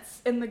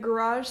 minutes, in the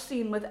garage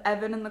scene with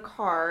Evan in the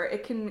car,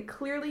 it can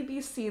clearly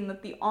be seen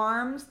that the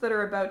arms that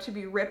are about to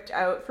be ripped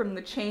out from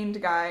the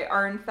chained guy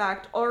are in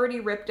fact already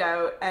ripped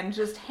out and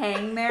just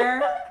hang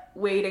there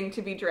waiting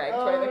to be dragged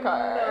by the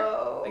car.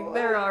 No. Like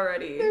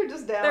they're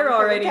just down. They're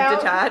already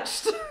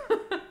detached.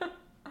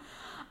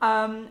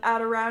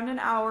 At around an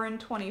hour and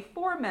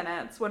 24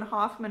 minutes, when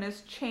Hoffman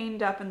is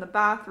chained up in the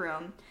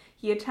bathroom,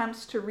 he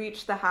attempts to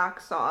reach the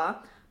hacksaw,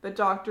 but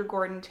Dr.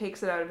 Gordon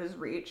takes it out of his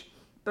reach.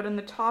 But in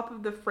the top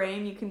of the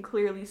frame, you can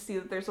clearly see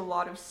that there's a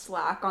lot of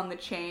slack on the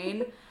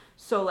chain.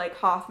 So, like,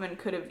 Hoffman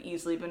could have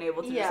easily been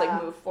able to just,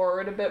 like, move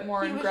forward a bit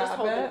more and grab it.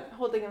 He was just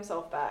holding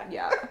himself back.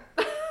 Yeah.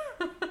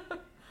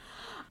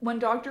 When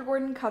Dr.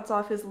 Gordon cuts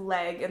off his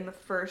leg in the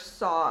first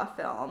Saw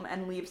film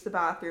and leaves the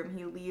bathroom,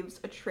 he leaves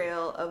a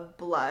trail of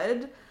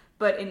blood.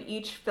 But in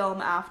each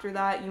film after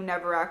that, you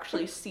never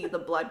actually see the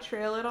blood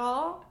trail at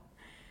all.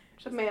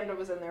 Amanda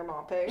was in there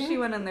mopping. She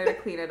went in there to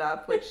clean it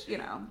up, which, you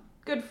know,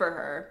 good for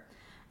her.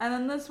 And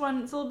then this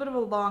one, it's a little bit of a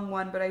long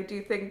one, but I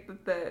do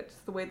think that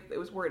the way that it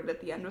was worded at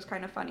the end was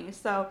kind of funny.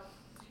 So,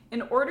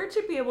 in order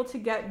to be able to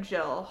get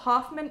Jill,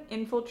 Hoffman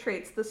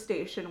infiltrates the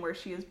station where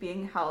she is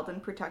being held in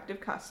protective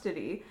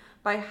custody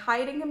by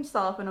hiding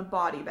himself in a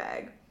body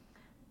bag.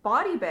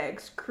 Body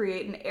bags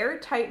create an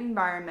airtight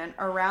environment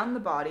around the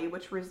body,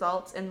 which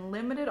results in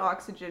limited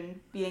oxygen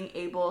being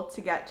able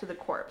to get to the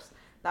corpse.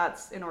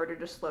 That's in order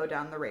to slow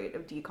down the rate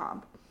of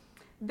decomp.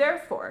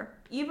 Therefore,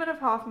 even if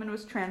Hoffman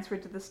was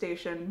transferred to the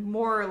station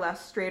more or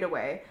less straight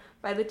away,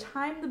 by the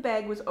time the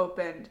bag was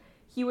opened,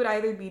 he would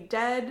either be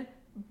dead,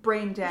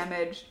 brain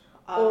damaged,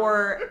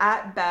 or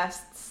at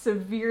best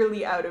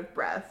severely out of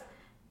breath.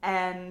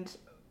 And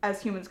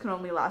as humans can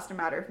only last a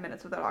matter of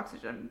minutes without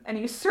oxygen. And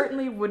he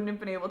certainly wouldn't have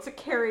been able to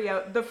carry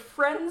out the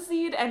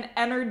frenzied and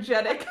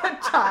energetic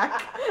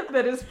attack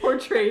that is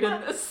portrayed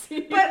in this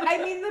scene. But, I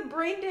mean, the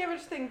brain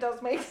damage thing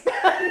does make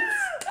sense.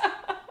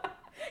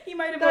 He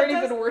might have already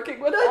been working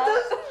with that.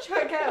 That does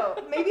check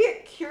out. Maybe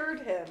it cured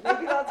him.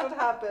 Maybe that's what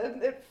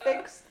happened.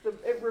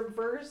 It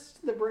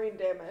reversed the brain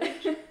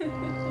damage.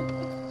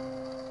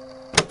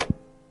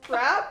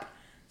 Trap,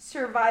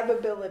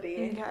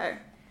 survivability. Okay.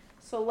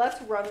 So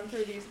let's run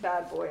through these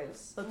bad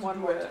boys one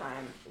more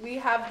time. We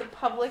have the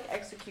public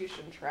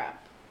execution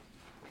trap.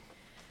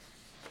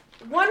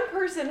 One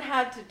person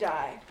had to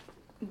die.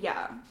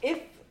 Yeah. If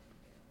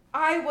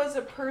I was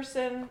a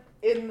person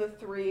in the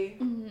three,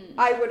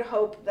 I would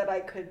hope that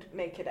I could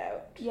make it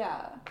out.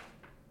 Yeah.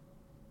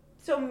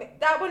 So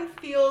that one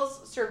feels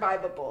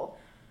survivable.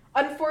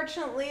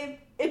 Unfortunately,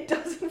 it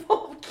does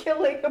involve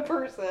killing a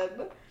person.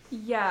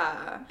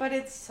 Yeah. But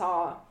it's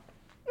Saw.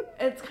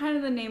 It's kind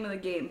of the name of the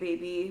game,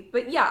 baby.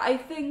 But yeah, I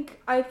think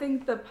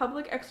the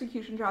public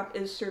execution trap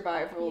is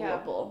survivable.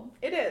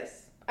 Yeah, it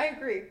is. I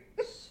agree.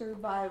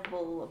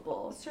 Survivable.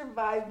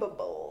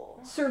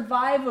 Survivable.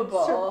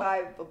 Survivable.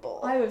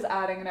 Survivable. I was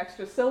adding an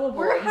extra syllable.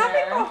 We're in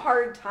having there. a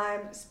hard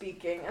time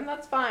speaking, and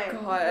that's fine.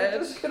 God. We're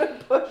just gonna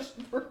push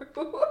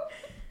through.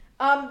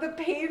 The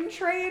pain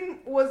train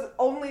was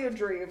only a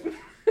dream.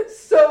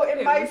 So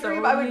in my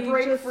dream, I would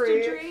break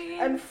free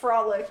and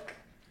frolic.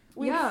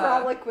 We'd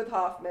frolic with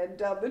Hoffman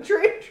down the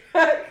train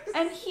tracks.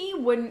 And he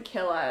wouldn't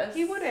kill us.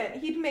 He wouldn't.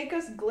 He'd make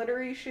us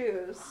glittery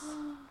shoes.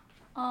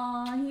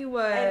 Aw, he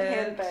would. And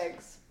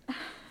handbags.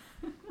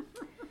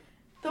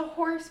 The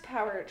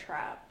horsepower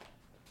trap.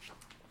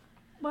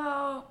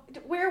 Well,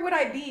 where would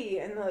I be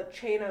in the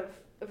chain of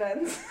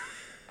events?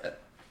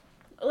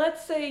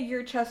 Let's say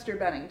you're Chester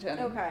Bennington.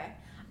 Okay.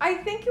 I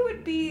think it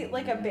would be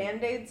like a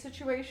Band-Aid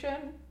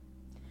situation.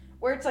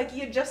 Where it's like,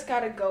 you just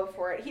gotta go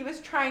for it. He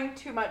was trying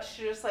too much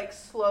to just like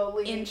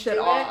slowly inch it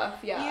off,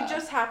 yeah. You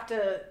just have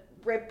to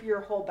rip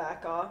your whole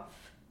back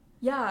off.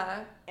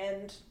 Yeah.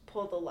 And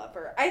pull the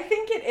lever. I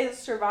think it is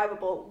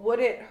survivable. Would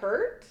it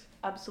hurt?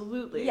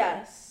 Absolutely.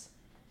 Yes.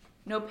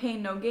 No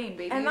pain, no gain,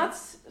 baby. And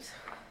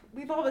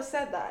we've always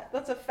said that.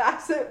 That's a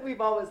facet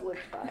we've always lived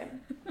by.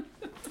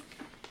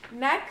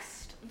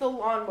 Next, the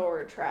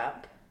lawnmower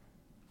trap.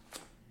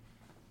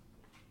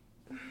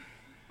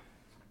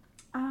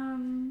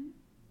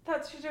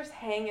 That's you just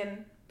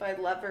hanging by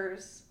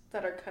levers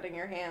that are cutting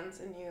your hands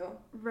and you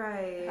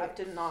have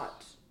to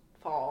not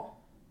fall.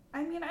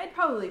 I mean, I'd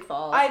probably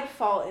fall. I'd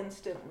fall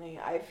instantly,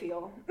 I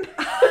feel.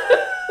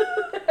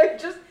 I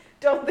just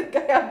don't think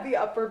I have the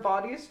upper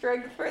body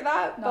strength for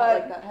that. Not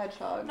like that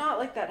hedgehog. Not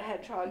like that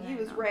hedgehog. He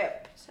was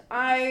ripped.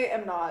 I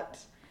am not.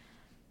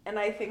 And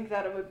I think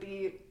that it would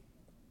be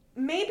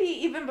maybe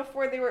even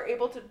before they were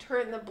able to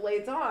turn the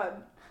blades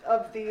on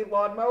of the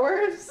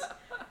lawnmowers,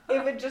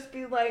 it would just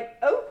be like,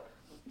 oh,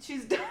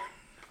 she's done.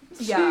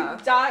 Yeah.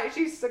 She died.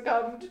 She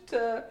succumbed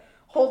to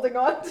holding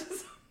on to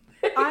something.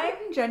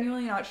 I'm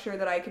genuinely not sure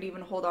that I could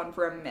even hold on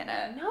for a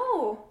minute.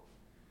 No.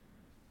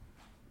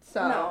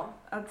 So no.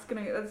 That's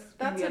gonna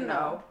be a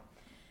no.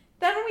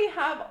 Then we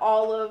have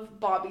all of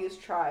Bobby's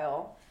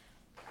trial.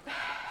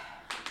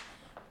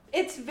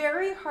 It's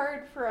very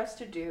hard for us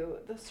to do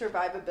the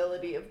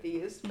survivability of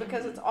these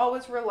because it's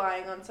always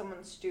relying on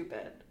someone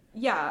stupid.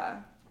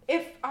 Yeah.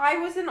 If I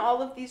was in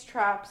all of these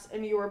traps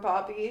and you were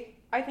Bobby,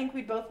 I think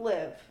we'd both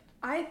live.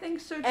 I think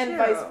so too. And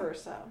vice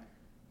versa.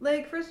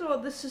 Like, first of all,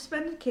 the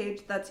suspended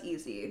cage, that's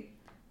easy.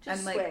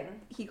 Just and, swing.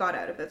 He got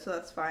out of it, so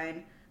that's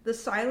fine. The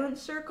silent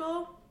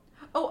circle.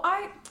 Oh,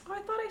 I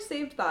thought I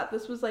saved that.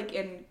 This was, like,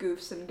 in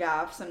Goofs and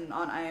Gaffs and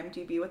on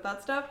IMDb with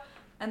that stuff.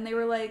 And they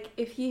were like,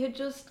 if he had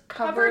just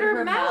covered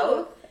her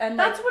mouth and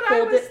that's like, what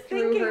I was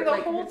thinking her, the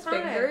like, whole his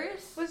time.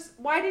 Fingers. Was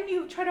why didn't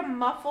you try to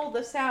muffle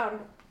the sound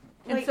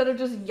instead of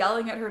just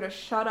yelling at her to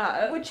shut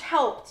up? Which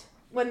helped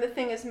when the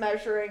thing is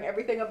measuring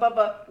everything above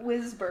a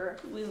whisper.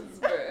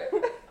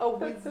 A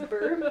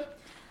whisper.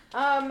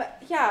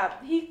 Yeah,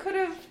 he could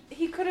have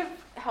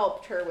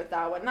helped her with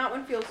that one. That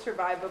one feels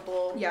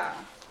survivable. Yeah.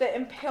 The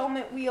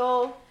impalement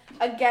wheel,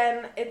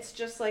 again, it's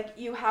just like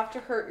you have to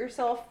hurt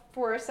yourself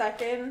for a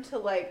second to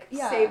like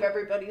save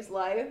everybody's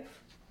life.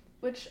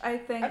 Which I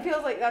think... I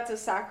feel like that's a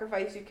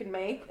sacrifice you can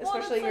make,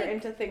 especially if you're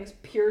into things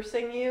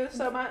piercing you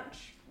so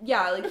much.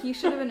 Yeah, like, he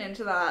should have been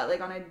into that,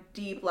 like, on a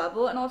deep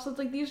level. And also, it's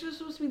like, these are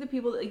supposed to be the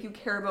people that, like, you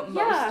care about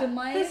most in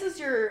life. This is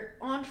your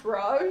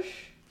entourage.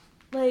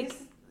 Like...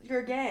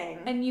 your gang.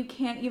 And you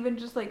can't even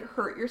just, like,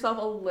 hurt yourself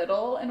a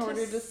little in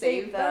order to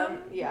save them.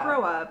 Yeah.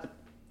 Grow up.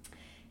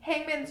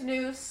 Hangman's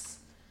Noose.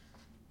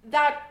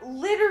 that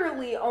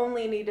literally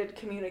only needed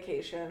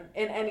communication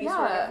in any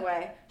sort of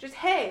way. Just,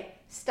 hey,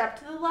 step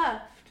to the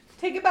left.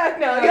 Take it back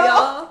now,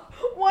 y'all.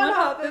 One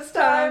hop this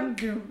time.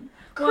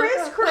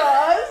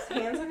 Crisscross.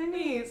 Hands on your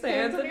knees.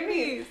 Hands on your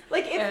knees.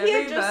 Like, if he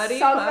had just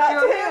sung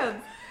that to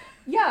him.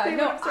 Yeah,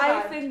 no,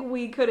 I think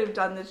we could have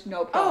done this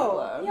no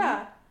problem. Oh,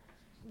 yeah.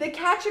 The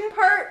catching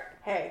part,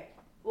 hey,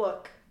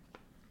 look,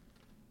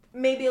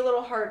 maybe a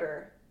little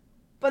harder.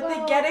 But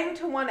the getting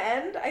to one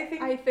end, I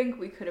think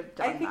we could have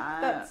done that. I think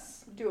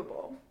that's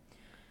doable.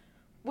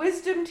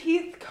 Wisdom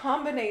teeth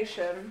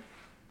combination.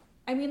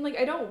 I mean, like,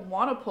 I don't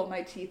want to pull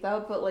my teeth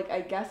out, but, like,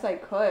 I guess I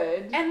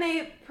could. And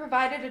they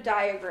provided a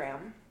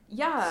diagram.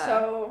 Yeah.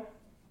 So.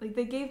 Like,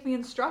 they gave me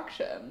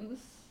instructions.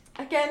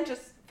 Again,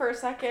 just for a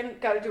second,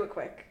 gotta do it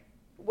quick.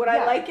 Would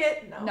I like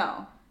it? No.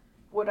 No.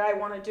 Would I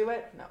want to do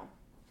it? No.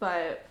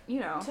 But, you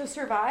know. To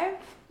survive?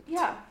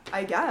 Yeah.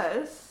 I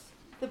guess.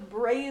 The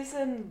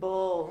brazen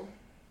bull.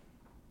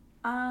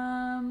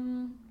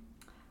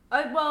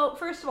 Well,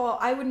 first of all,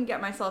 I wouldn't get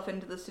myself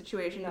into this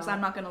situation because I'm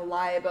not going to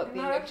lie about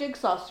being a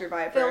jigsaw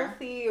survivor.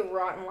 Filthy,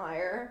 rotten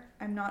liar.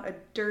 I'm not a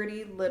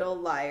dirty little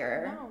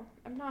liar. No,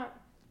 I'm not.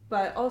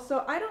 But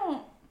also, I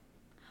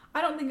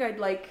don't think I'd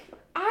like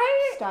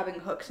stabbing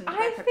hooks into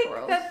my pectorals. I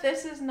think that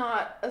this is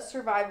not a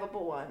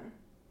survivable one.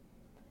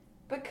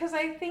 Because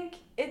I think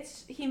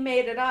he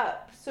made it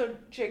up. So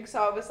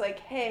Jigsaw was like,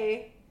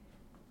 hey,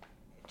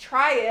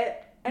 try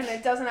it. And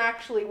it doesn't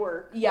actually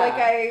work. Yeah, like,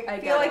 I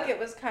feel like it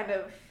was kind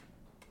of...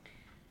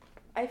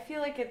 I feel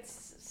like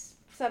it's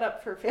set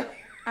up for failure.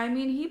 I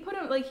mean, he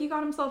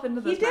got himself into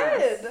this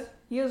mess. He did.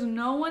 He has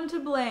no one to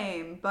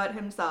blame but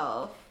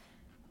himself.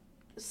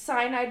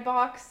 Cyanide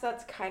box,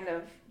 that's kind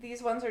of...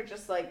 These ones are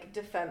just, like,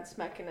 defense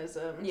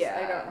mechanisms.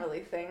 Yeah. I don't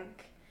really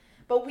think.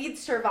 But we'd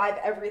survive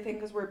everything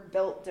because we're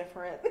built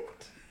different.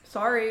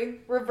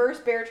 Sorry. Reverse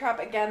bear trap,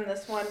 again,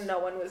 this one no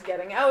one was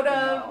getting out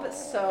of. No.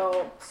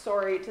 So,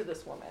 sorry to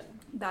this woman.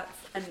 That's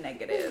a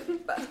negative.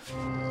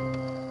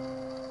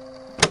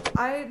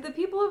 The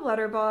people of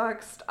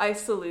Letterboxd, I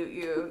salute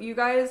you. You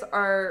guys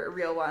are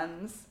real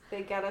ones.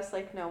 They get us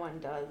like no one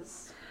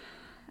does.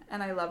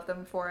 And I love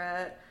them for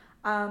it.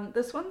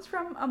 This one's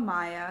from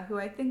Amaya, who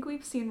I think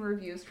we've seen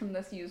reviews from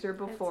this user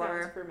before.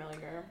 It sounds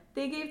familiar.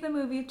 They gave the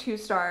movie 2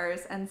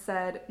 stars and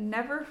said,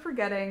 never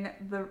forgetting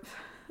the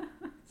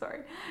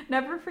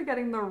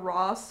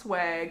raw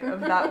swag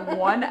of that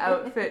one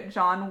outfit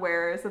John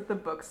wears at the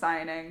book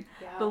signing.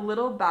 Yeah. The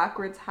little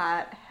backwards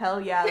hat. Hell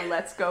yeah,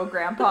 let's go,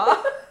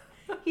 Grandpa.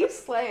 He's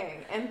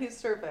slaying, and he's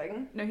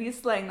surfing. No, he's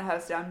slaying the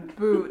house down.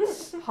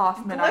 Boots.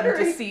 Hoffman, I'm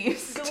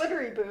deceased.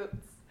 Glittery boots.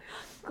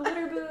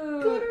 Glitter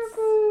boots. Glitter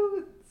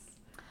boots.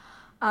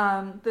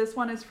 This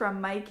one is from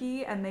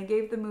Mikey, and they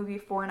gave the movie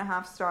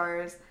 4.5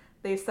 stars.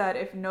 They said,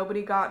 if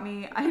nobody got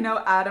me, I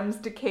know Adam's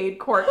decayed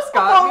corpse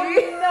got me.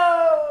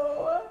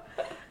 Oh,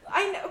 no.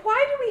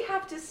 Why do we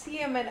have to see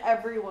him in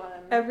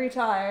everyone? Every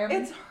time.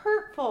 It's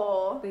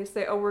hurtful. They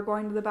say, oh, we're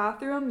going to the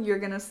bathroom. You're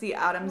going to see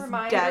Adam's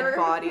dead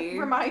body.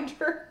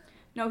 Reminder.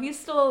 No, he's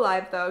still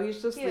alive, though.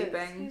 He's just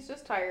sleeping. He's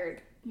just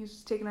tired. He's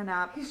just taking a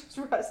nap. He's just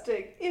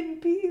resting. In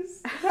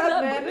peace.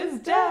 That man is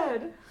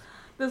dead.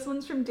 This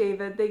one's from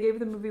David. They gave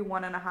the movie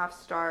 1.5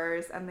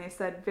 stars, and they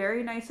said,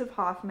 very nice of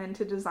Hoffman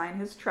to design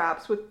his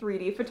traps with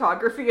 3D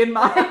photography in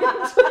mind.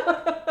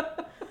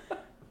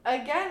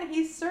 Again,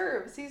 he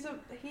serves. He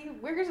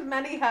wears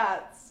many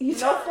hats.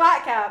 No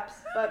flat caps,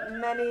 but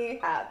many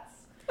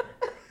hats.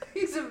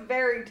 He's a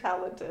very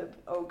talented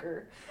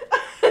ogre.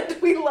 And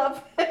we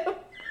love him.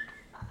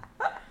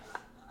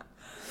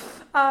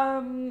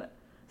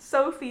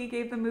 Sophie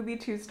gave the movie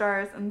 2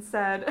 stars and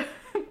said,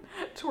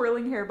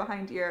 twirling hair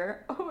behind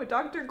ear, oh,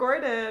 Dr.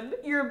 Gordon,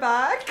 you're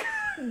back?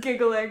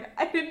 Giggling,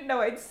 I didn't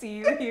know I'd see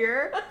you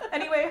here.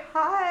 Anyway,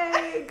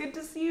 hi, good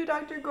to see you,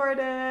 Dr.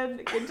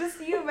 Gordon. Good to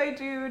see you, my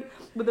dude.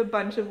 With a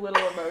bunch of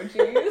little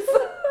emojis.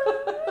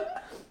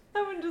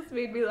 That one just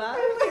made me laugh.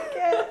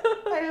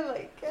 I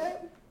like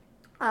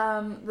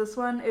it. This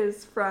one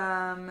is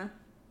from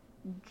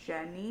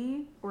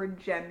Jenny or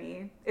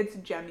Jemmy. It's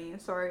Jemmy,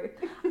 sorry.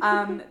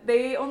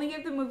 They only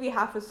gave the movie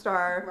 0.5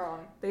 star.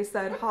 Wrong. They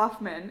said,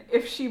 Hoffman,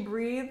 if she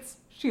breathes,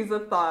 she's a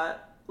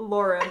thought.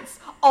 Lawrence,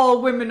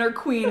 all women are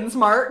queens,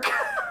 Mark.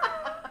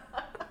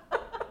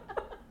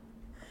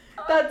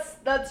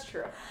 That's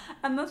true.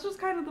 And that's just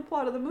kind of the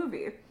plot of the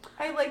movie.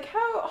 I like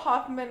how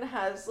Hoffman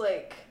has,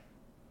 like,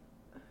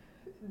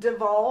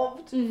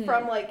 devolved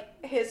from,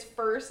 like, his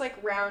first,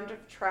 like, round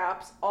of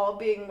traps all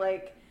being,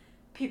 like,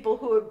 people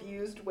who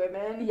abused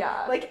women.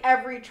 Yeah. Like,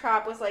 every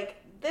trap was like,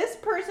 this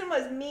person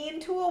was mean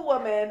to a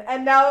woman,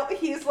 and now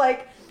he's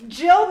like,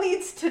 Jill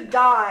needs to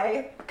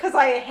die because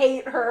I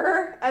hate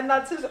her, and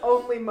that's his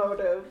only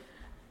motive.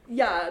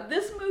 Yeah,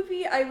 this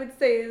movie, I would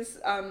say, is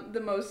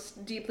the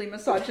most deeply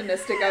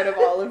misogynistic out of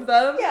all of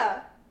them.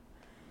 Yeah.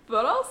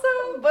 But also...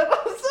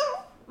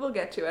 We'll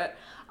get to it.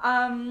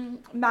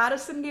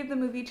 Madison gave the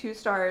movie 2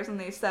 stars, and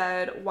they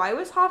said, why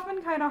was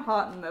Hoffman kind of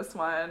hot in this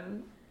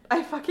one?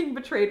 I fucking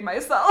betrayed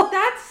myself.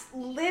 That's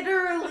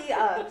literally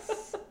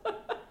us.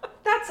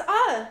 That's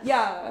us.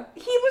 Yeah.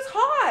 He was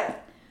hot.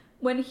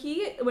 when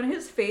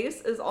his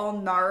face is all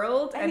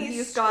gnarled and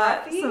he's scruffy,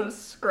 got some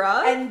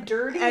scrub and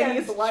dirty and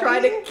he's bloody.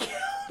 trying to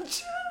kill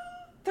Joe.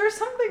 There's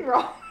something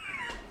wrong.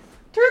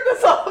 Turn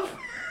this off.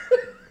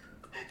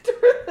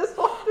 Turn this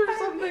off. There's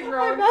something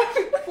wrong. I'm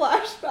having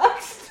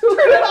flashbacks to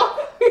Turn it off.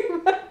 We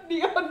read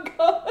Neon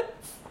Gods.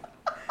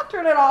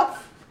 Turn it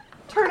off.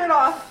 Turn it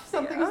off.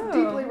 Something's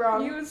deeply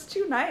wrong. He was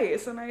too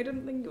nice, and I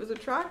didn't think it was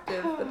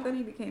attractive, but then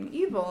he became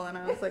evil, and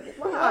I was like,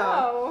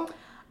 wow.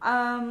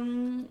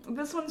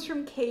 This one's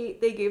from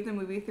Kate. They gave the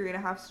movie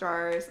 3.5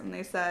 stars, and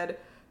they said,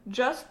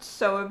 just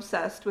so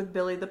obsessed with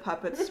Billy the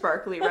Puppet's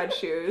sparkly red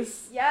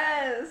shoes.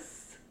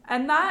 Yes.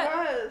 And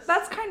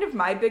that's kind of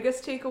my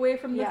biggest takeaway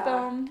from the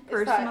film,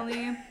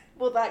 personally.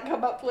 Will that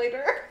come up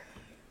later?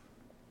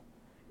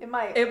 It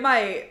might. It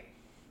might.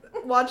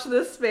 Watch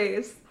this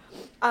space.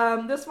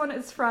 This one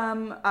is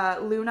from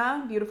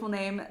Luna, beautiful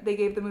name. They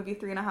gave the movie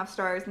 3.5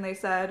 stars, and they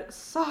said,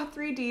 Saw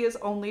 3D is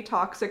only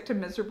toxic to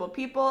miserable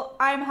people.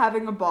 I'm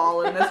having a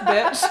ball in this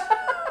bitch.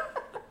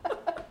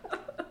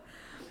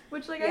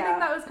 Which, I think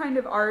that was kind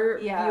of our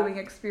viewing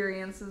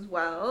experience as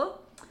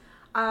well.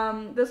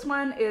 This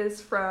one is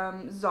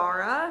from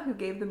Zara, who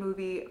gave the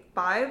movie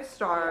 5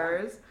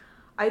 stars.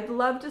 I'd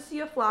love to see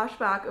a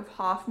flashback of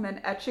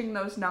Hoffman etching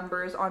those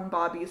numbers on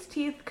Bobby's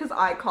teeth, because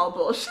I call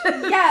bullshit.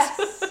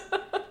 Yes.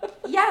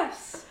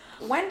 Yes.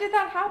 When did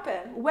that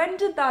happen? When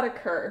did that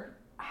occur?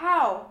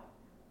 How?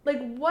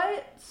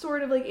 What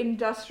sort of,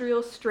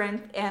 industrial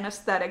strength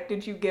anesthetic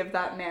did you give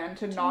that man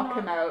to knock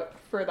him out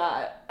for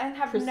that and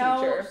have procedure?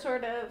 No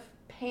sort of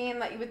pain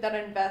that you would then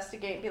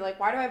investigate and be like,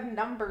 why do I have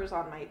numbers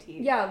on my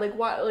teeth? Yeah,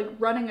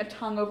 running a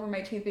tongue over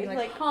my teeth, being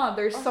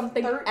there's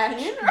something 13?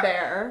 etched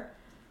there.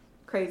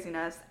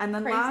 Craziness. And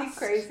then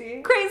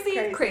crazy.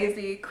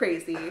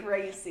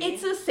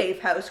 It's a safe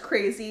house,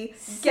 crazy.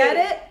 Safe Get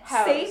it?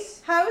 House.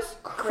 Safe house,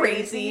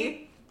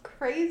 crazy.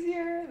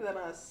 Crazier than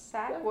a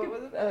sack. What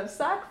was it? A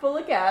sack full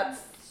of cats.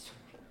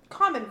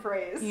 Common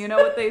phrase. You know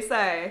what they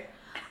say.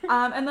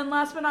 And then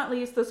last but not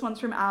least, this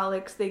one's from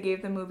Alex. They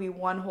gave the movie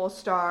 1 whole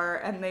star,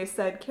 and they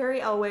said,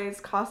 Carrie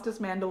Elways, Costas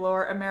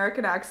Mandylor,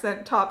 American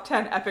accent, top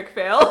 10 epic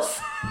fails.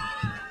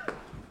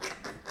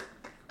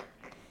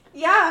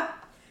 Yeah.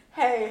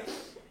 Hey.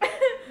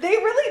 They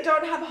really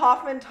don't have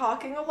Hoffman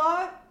talking a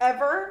lot,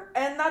 ever,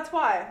 and that's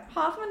why.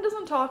 Hoffman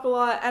doesn't talk a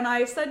lot, and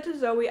I said to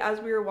Zoe as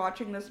we were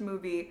watching this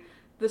movie,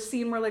 the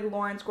scene where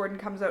Lawrence Gordon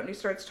comes out and he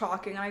starts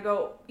talking, and I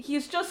go,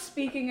 he's just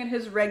speaking in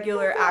his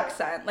regular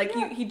accent.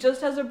 He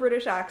just has a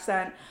British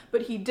accent,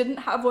 but he didn't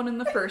have one in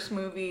the first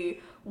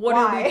movie. What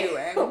are we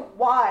doing?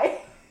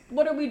 Why?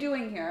 What are we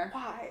doing here?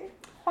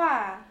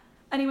 Why?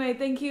 Anyway,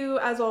 thank you,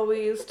 as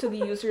always, to the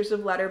users of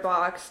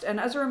Letterboxd. And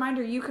as a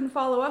reminder, you can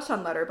follow us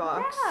on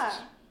Letterboxd. Yeah,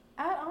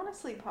 at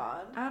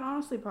HonestlyPod. At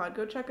HonestlyPod.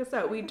 Go check us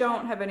out. We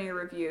don't have any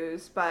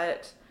reviews,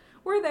 but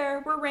we're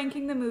there. We're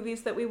ranking the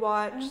movies that we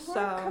watch. And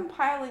we're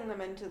compiling them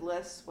into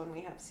lists when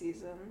we have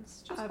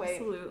seasons. Just wait.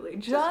 Absolutely.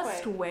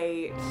 Just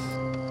wait.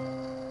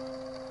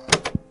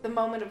 The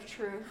moment of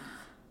truth.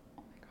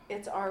 Oh my God.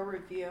 It's our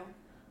review.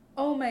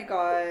 Oh my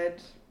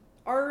God.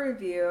 Our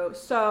review.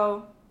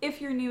 So,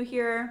 if you're new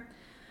here...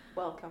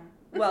 Welcome.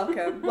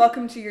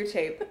 Welcome to your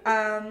tape.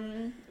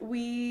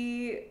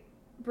 We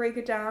break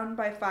it down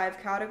by 5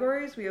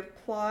 categories. We have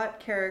plot,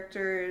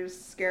 characters,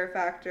 scare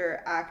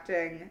factor,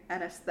 acting,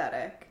 and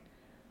aesthetic.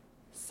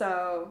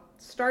 So,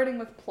 starting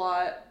with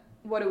plot,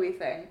 what do we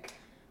think?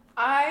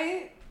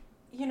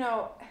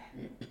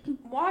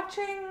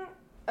 Watching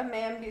a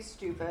man be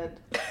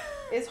stupid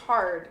is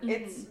hard. Mm-hmm.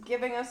 It's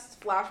giving us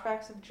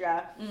flashbacks of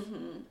Jeff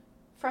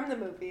from the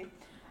movie.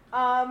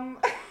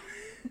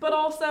 But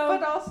also,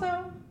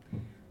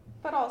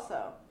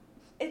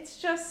 it's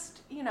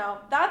just,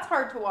 that's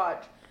hard to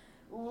watch.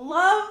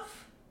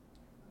 Love,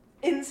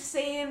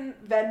 insane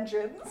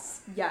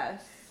vengeance.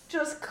 Yes.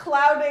 Just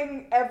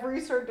clouding every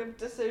sort of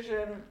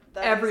decision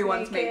that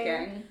everyone's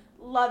making.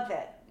 Love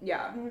it.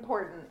 Yeah.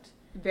 Important.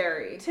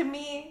 Very. To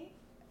me,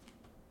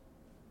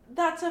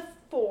 that's a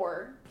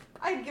 4.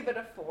 I'd give it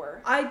a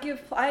 4.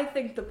 I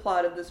think the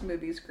plot of this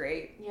movie is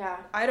great. Yeah.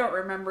 I don't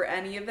remember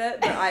any of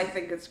it, but I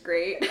think it's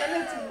great.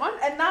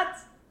 And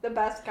that's the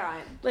best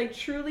kind.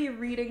 Truly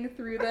reading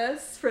through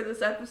this for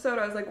this episode,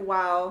 I was like,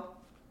 wow.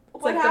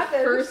 It's what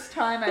happened? The first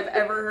time I've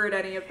ever heard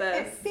any of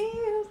this. It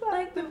feels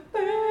like the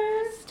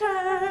first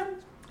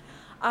time.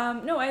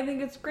 No, I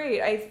think it's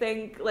great. I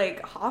think,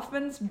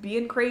 Hoffman's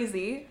being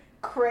crazy.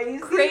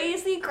 Crazy.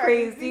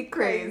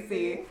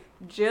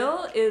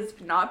 Jill is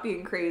not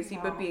being crazy,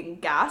 but being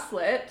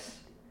gaslit.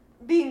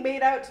 Being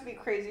made out to be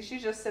crazy.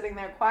 She's just sitting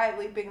there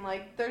quietly being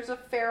like, there's a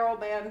feral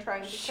man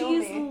trying to kill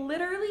me. She's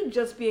literally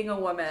just being a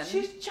woman.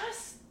 She's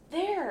just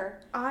there.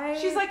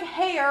 She's like,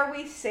 hey, are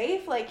we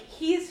safe?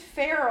 He's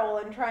feral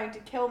and trying to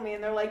kill me.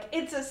 And they're like,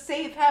 it's a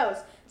safe house.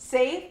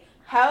 Safe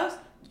house?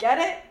 Get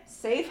it?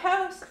 Safe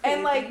house?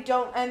 Crazy.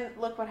 And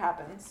look what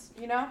happens,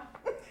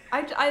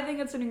 I think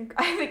it's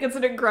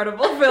an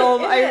incredible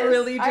film. I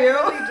really do.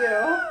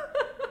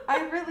 I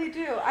really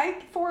do.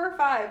 4 or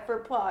 5 for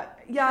plot.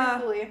 Yeah.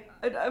 Truthfully.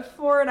 A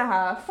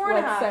 4.5. 4.5.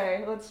 Let's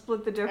say. Let's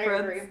split the difference. I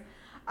agree.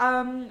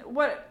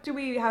 What do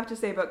we have to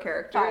say about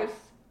characters?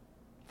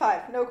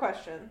 5. No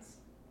questions.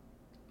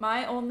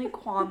 My only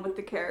qualm with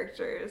the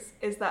characters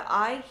is that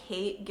I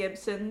hate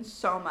Gibson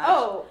so much.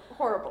 Oh,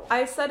 horrible.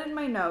 I said in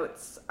my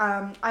notes,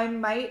 I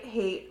might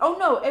hate... Oh,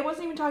 no, I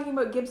wasn't even talking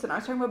about Gibson. I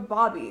was talking about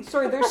Bobby.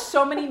 Sorry, there's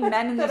so many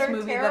men in this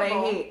movie that I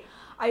hate.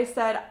 I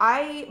said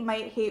I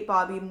might hate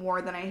Bobby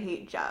more than I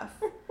hate Jeff.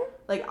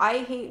 Like, I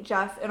hate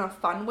Jeff in a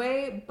fun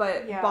way,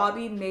 but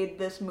Bobby made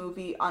this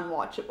movie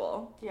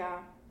unwatchable. Yeah.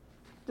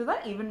 Does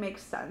that even make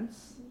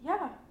sense?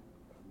 Yeah.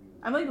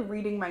 I'm, like,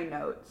 reading my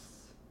notes.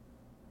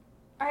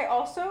 I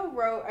also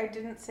wrote, I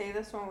didn't say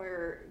this when we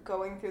were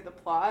going through the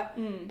plot,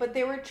 but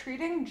they were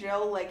treating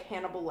Jill like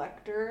Hannibal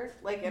Lecter,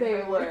 like in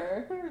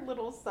her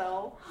little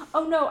cell.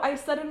 Oh no, I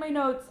said in my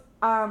notes,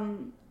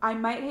 I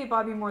might hate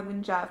Bobby more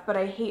than Jeff, but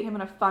I hate him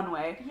in a fun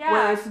way. Yeah.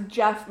 Whereas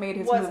Jeff made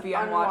his movie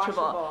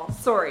unwatchable.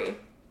 Sorry.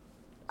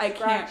 I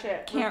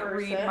can't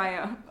read my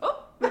own.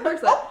 Oh, reverse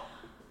it.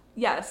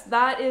 Yes,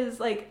 that is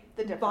like,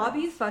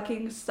 Bobby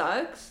fucking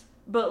sucks,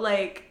 but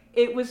like,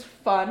 it was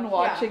fun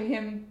watching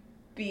him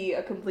be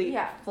a complete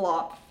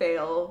flop,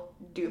 fail,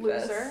 doofus.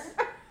 Loser.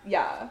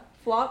 Yeah.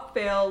 Flop,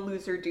 fail,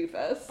 loser,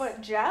 doofus.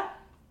 But Jeff?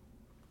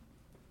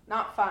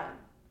 Not fun.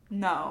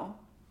 No.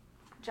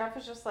 Jeff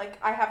is just like,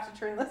 I have to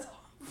turn this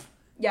off.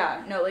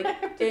 Yeah, no, like,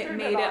 it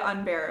made it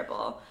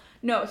unbearable.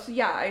 No, so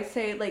yeah, I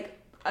say, like,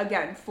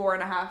 again,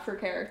 4.5 for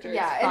characters.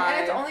 Yeah,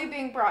 and it's only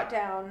being brought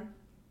down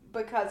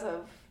because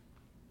of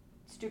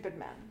stupid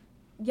men.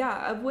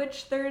 Yeah, of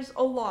which there's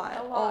a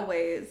lot,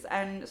 always.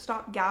 And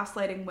stop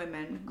gaslighting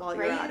women while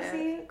you're at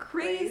it.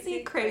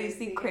 Crazy.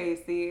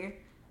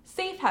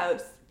 Safe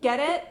house. Get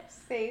it?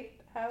 Safe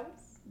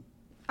house.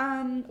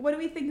 What do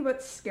we think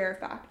about scare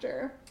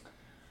factor?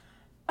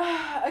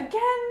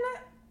 Again,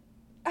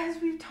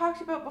 as we've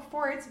talked about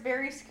before, it's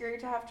very scary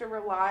to have to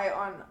rely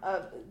on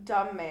a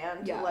dumb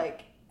man to,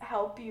 like,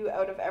 help you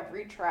out of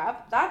every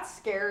trap. That's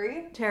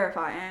scary.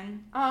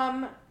 Terrifying.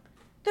 The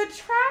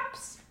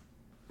traps...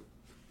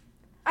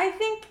 I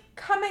think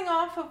coming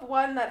off of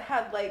one that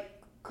had, like,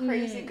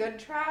 crazy good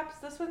traps,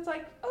 this one's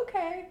like,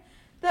 okay.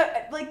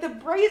 The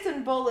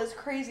brazen bull is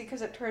crazy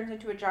because it turns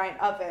into a giant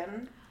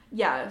oven.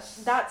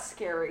 Yes. That's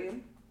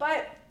scary.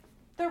 But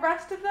the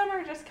rest of them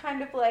are just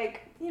kind of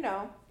like, you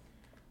know,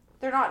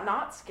 they're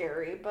not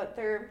scary, but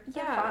they're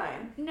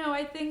fine. No,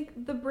 I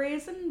think the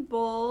brazen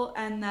bull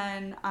and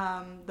then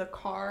the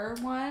car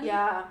one.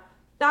 Yeah.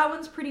 That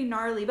one's pretty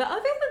gnarly, but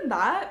other than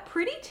that,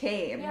 pretty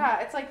tame. Yeah,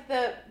 it's like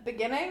the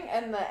beginning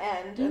and the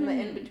end, and the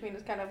in-between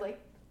is kind of like,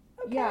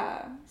 okay.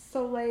 Yeah,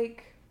 so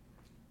like...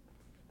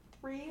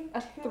 3,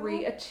 a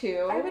 2? A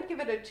 2. I would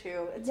give it a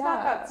 2. It's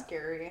not that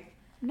scary.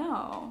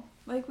 No.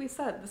 Like we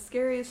said, the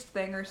scariest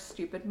thing are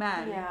stupid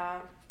men.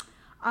 Yeah.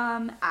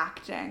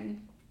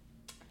 Acting.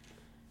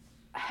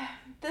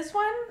 This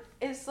one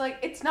is like,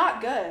 it's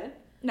not good.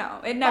 No,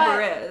 it never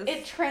is.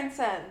 It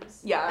transcends.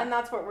 Yeah. And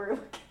that's what we're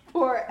looking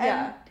for.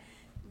 And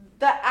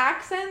the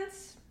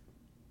accents,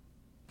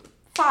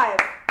 5.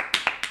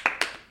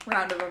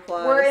 Round of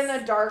applause. We're in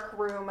a dark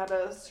room at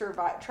a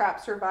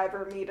trap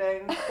survivor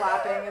meeting,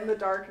 clapping in the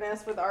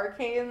darkness with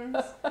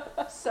arcanes.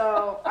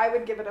 So I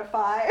would give it a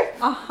 5.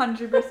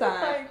 100%.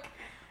 Like,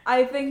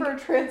 I think for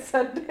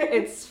transcending.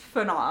 It's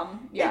phenom.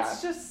 Yeah.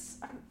 It's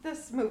just,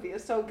 this movie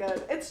is so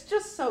good. It's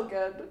just so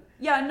good.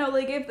 Yeah, no,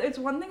 like, if it's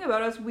one thing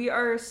about us, we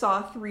are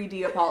Saw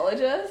 3D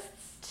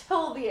apologists.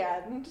 Till the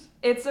end.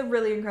 It's a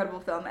really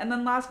incredible film. And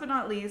then last but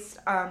not least,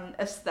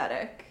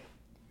 aesthetic.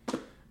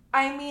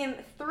 I mean,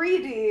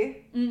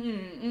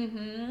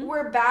 3D.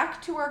 We're back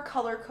to our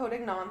color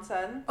coding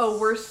nonsense. Oh,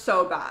 we're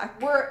so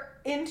back.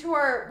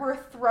 We're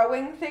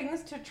throwing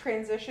things to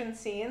transition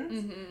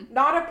scenes.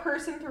 Not a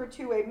person through a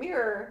two-way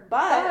mirror,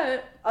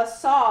 but a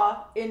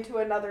saw into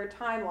another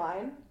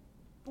timeline.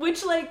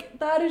 Which, like,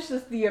 that is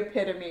just the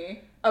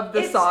epitome of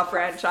the Saw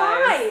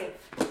franchise.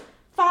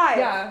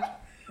 5.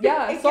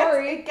 Yeah,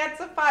 it gets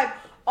a 5.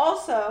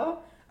 Also,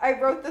 I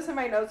wrote this in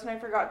my notes and I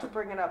forgot to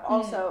bring it up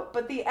also,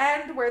 but the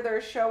end where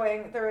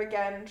they're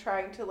again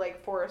trying to,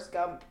 like, Forrest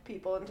Gump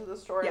people into the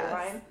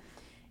storyline,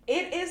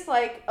 it is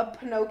like a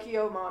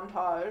Pinocchio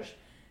montage.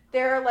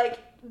 They're like,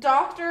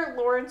 Dr.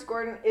 Lawrence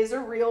Gordon is a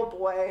real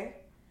boy.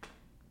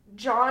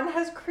 John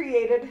has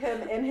created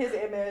him in his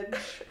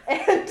image,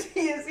 and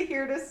he is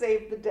here to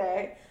save the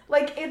day.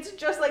 Like, it's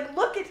just like,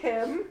 look at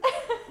him,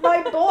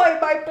 my boy,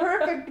 my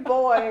perfect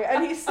boy,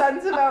 and he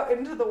sends him out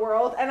into the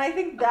world. And I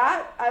think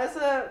that, as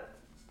a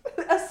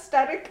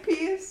aesthetic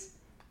piece,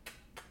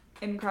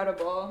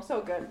 incredible.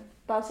 So good.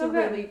 That's a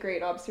really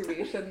great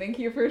observation. Thank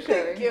you for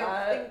sharing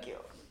that. Thank you.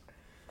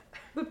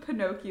 The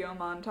Pinocchio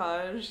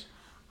montage.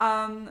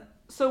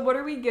 So what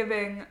are we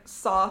giving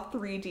Saw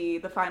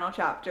 3D, the final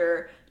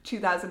chapter,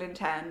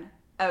 2010,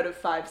 out of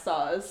 5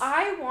 Saws?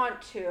 I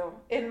want to,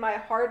 in my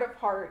heart of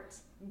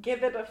hearts,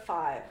 give it a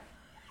 5.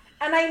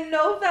 And I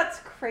know that's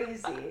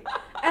crazy.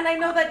 And I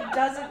know that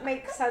doesn't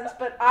make sense,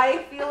 but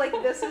I feel like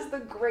this is the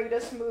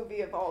greatest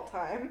movie of all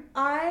time.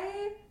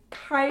 I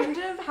kind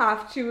of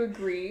have to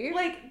agree.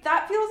 Like,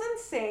 that feels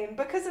insane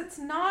because it's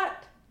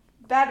not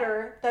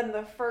better than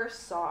the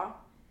first Saw.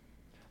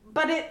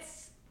 but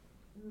it's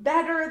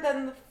better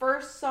than the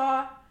first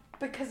Saw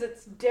because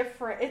it's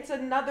different. It's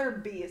another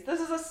beast. This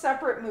is a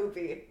separate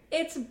movie.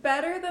 It's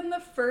better than the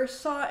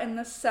first Saw in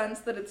the sense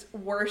that it's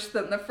worse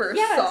than the first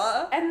Yes,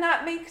 Saw. and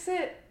that makes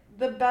it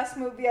the best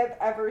movie I've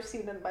ever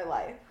seen in my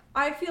life.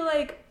 I feel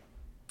like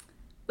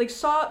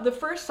Saw, the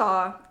first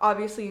Saw,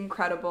 obviously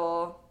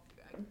incredible,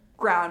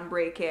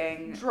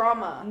 groundbreaking,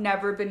 Drama.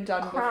 never been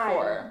done Crime.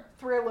 before.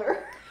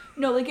 Thriller.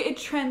 No, like, it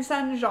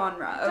transcends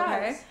genre,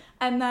 okay? does.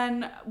 And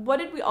then, what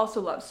did we also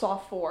love? Saw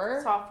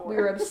 4? Saw 4. We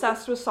were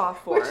obsessed with Saw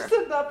 4. Which is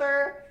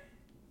another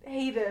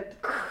hated.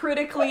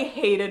 Critically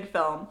hated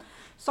film.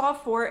 Saw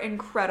 4,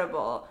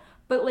 incredible.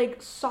 But,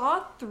 like,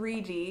 Saw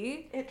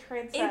 3D, It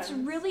transcends.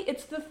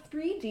 it's the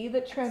 3D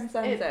that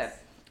transcends it.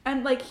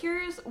 And, like,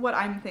 here's what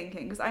I'm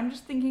thinking, because I'm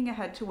just thinking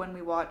ahead to when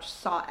we watch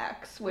Saw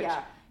X, which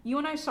you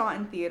and I saw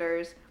in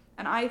theaters,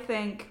 and I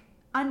think,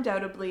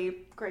 undoubtedly,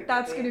 Great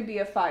that's movie. going to be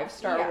a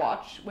 5-star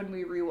watch when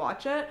we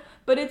rewatch it.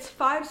 But it's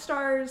 5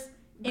 stars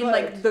in,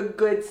 like, the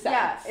good sense.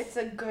 Yeah, it's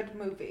a good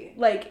movie.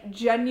 Like,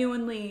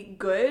 genuinely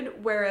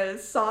good,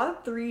 whereas Saw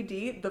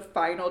 3D, the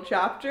final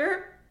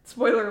chapter,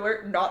 spoiler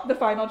alert, not the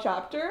final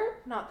chapter,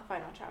 Not the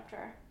final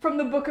chapter. from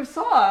the Book of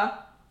Saw.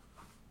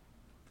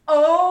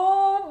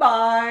 Oh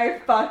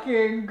my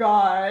fucking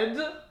god.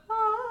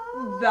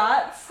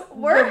 That's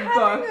We're the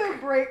having book. a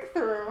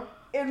breakthrough.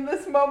 In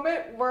this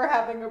moment, we're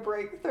having a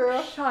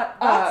breakthrough. Shut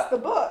That's up. the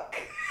book.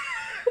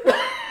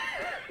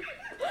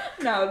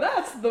 Now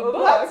that's the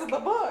book. That's the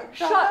book.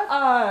 Shut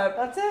up.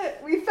 That's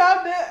it. We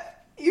found it.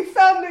 You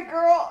found it,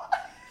 girl.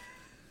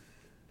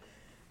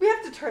 We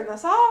have to turn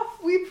this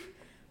off. We've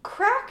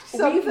cracked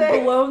something.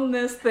 We've blown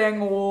this thing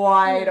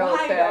wide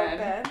open.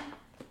 open.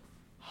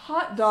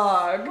 Hot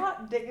dog.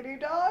 Hot diggity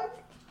dog.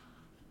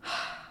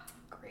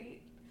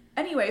 Great.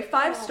 Anyway,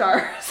 5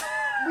 stars.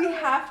 We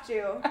have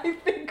to. I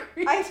think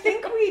we I do.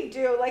 think we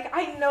do. Like,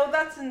 I know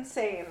that's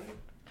insane.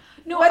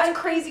 No, What's I-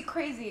 crazy? It's-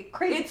 Crazy.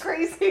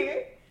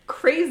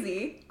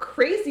 Crazy.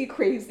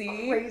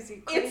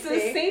 Crazy. It's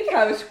a safe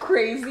house,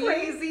 crazy.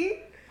 Crazy.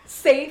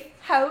 Safe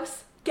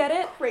house, get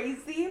it?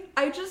 Crazy.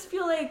 I just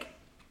feel like,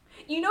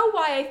 you know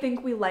why I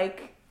think we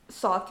like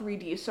Saw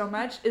 3D so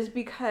much is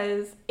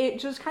because it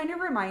just kind of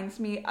reminds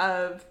me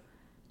of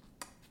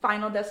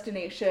Final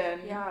Destination.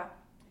 Yeah.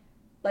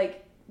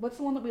 Like, what's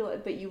the one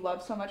that you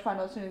love so much?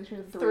 Final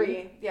Destination 3.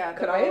 3. Yeah.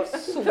 Could I have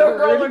the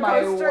roller slurred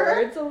my coaster.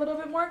 words a little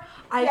bit more?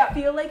 I Yeah.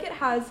 feel like it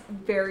has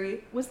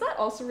was that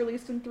also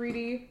released in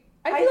 3D?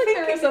 I I feel like think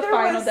there was a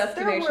Final there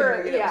Destination were-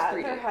 movie that yeah,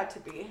 was 3D. there had to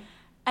be.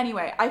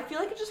 Anyway, I feel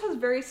like it just has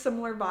very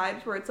similar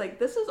vibes where it's like,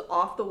 this is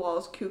off the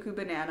walls, cuckoo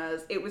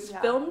bananas. It was Yeah.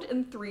 filmed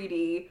in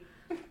 3D,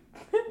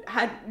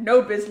 had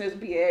no business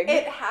being.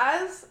 It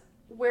has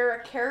where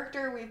a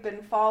character we've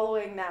been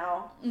following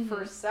now Mm-hmm.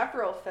 for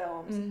several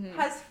films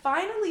has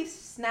finally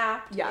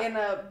snapped Yeah. in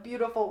a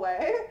beautiful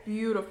way.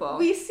 Beautiful.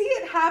 We see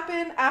it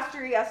happen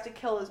after he has to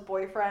kill his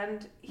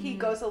boyfriend. Mm-hmm. He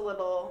goes a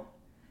little,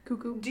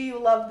 Cuckoo. "Do you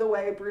love the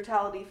way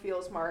brutality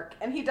feels, Mark?"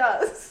 And he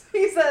does.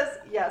 He says,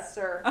 "Yes,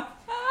 sir."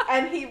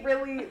 And he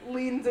really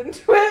leans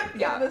into it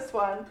Yeah. in this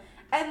one.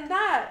 And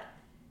that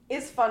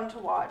is fun to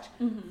watch.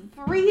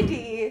 Mm-hmm.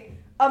 3D,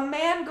 a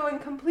man going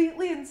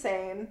completely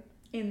insane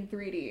In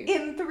 3D.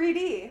 in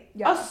 3D.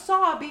 Yeah. A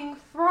saw being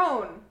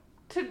thrown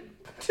to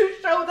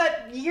show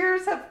that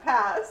years have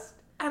passed.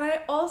 And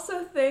I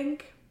also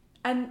think,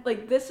 and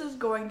like this is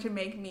going to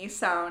make me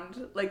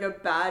sound like a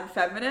bad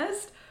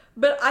feminist,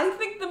 but I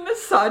think the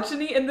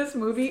misogyny in this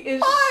movie is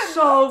Fun.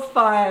 so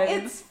fun.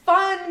 It's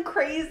fun,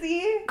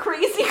 crazy.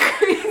 crazy.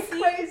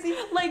 Crazy.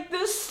 Like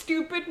this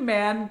stupid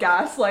man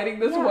gaslighting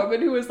this Yeah.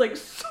 woman who is like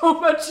so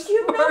much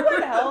You know smarter what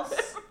than else?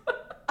 him.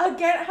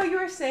 Again, how you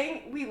were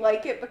saying we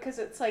like it because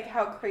it's like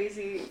how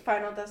crazy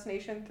Final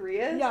Destination 3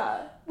 is.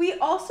 Yeah. We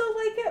also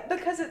like it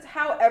because it's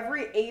how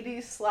every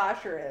 80s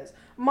slasher is.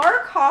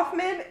 Mark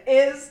Hoffman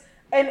is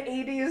an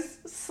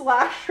 80s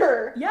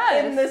slasher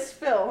Yes. in this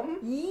film.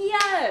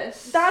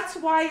 Yes. That's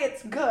why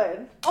it's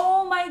good.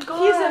 Oh my god.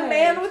 He's a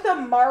man with a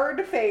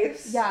marred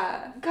face.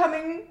 Yeah.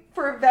 Coming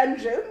for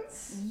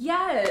vengeance.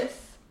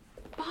 Yes.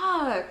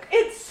 Fuck.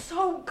 It's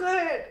so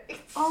good.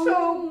 It's Oh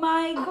so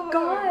my good.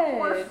 god.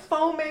 We're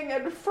foaming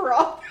and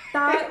frothing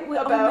That was,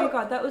 about. oh my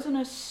god, that was an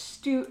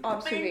astute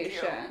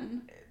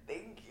observation.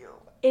 Thank you.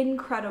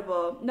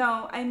 Incredible.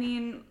 No, I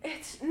mean,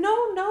 It's no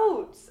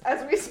notes.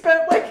 As we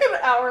spent like an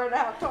hour and a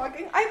half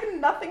talking, I have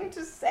nothing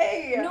to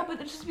say. no,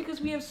 but it's just because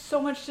we have so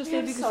much to We say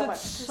have because so it's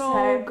much to so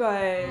say.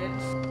 good.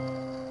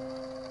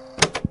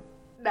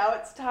 Now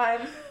it's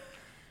time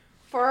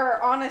for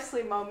our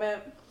honestly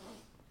moment.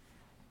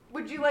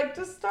 Would you like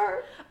to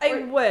start? I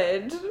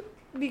would,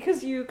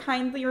 because you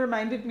kindly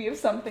reminded me of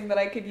something that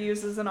I could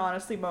use as an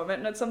honestly moment,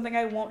 and it's something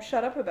I won't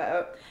shut up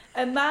about.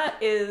 And that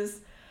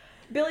is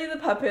Billy the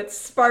Puppet's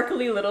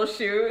sparkly little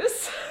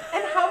shoes.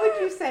 And how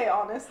would you say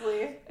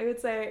honestly? I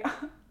would say,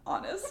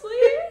 honestly,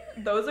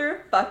 those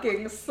are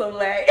fucking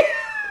slay.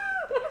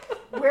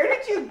 Where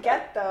did you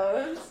get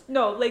those?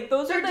 No, like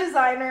those They're are the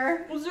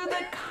designer. Those are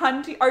the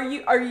cunty.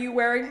 Are you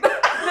wearing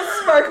the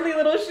sparkly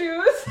little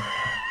shoes?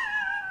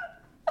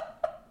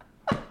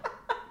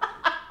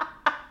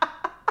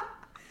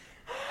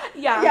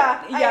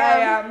 Yeah, I I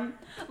am. am.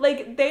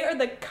 Like, they are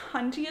the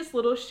cuntiest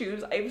little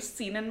shoes I've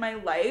seen in my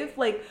life.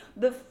 Like,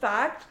 the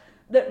fact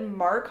that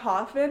Mark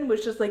Hoffman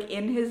was just, like,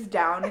 in his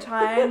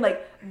downtime,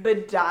 like,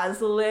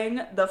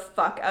 bedazzling the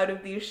fuck out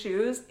of these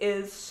shoes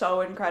is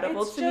so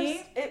incredible to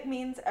me. It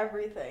means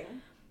everything.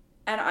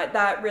 And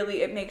that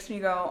really, it makes me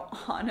go,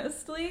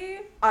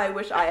 honestly, I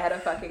wish I had a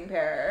fucking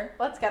pair.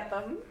 Let's get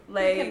them.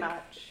 Like, we can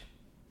match.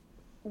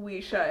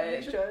 We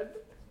should. We should.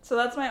 So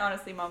that's my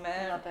honestly moment.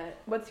 I love it.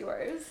 What's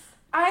yours?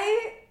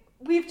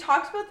 We've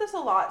talked about this a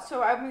lot,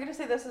 so I'm going to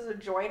say this is a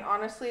joint,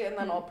 honestly, and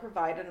then I'll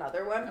provide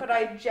another one. Okay. But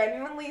I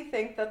genuinely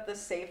think that the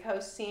safe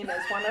house scene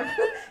is one of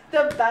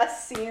the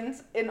best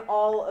scenes in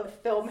all of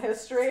film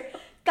history.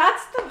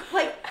 That's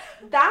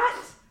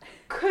that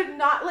could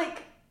not,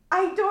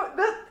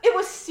 it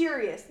was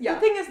serious. Yeah.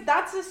 The thing is,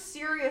 that's a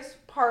serious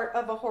part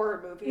of a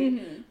horror movie.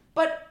 Mm-hmm.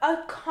 But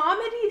a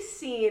comedy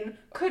scene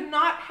could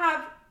not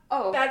have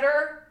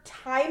better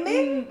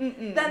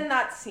timing than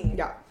that scene.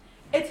 Yeah.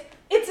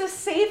 It's a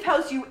safe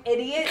house, you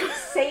idiot.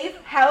 Safe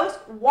house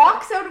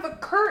walks out of a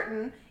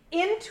curtain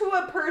into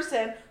a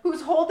person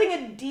who's holding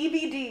a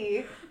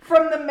DVD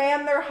from the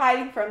man they're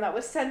hiding from that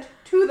was sent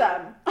to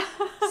them.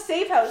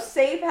 Safe house,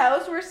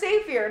 we're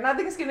safe here.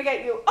 Nothing's gonna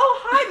get you.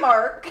 Oh, hi,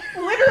 Mark.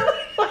 Literally,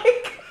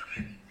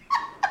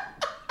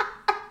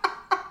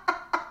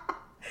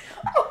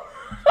 oh,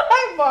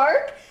 hi,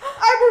 Mark.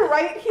 I'm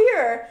right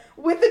here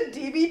with a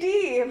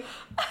DVD.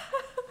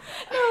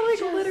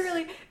 No,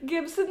 literally,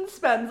 Gibson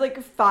spends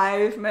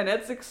 5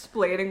 minutes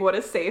explaining what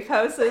a safe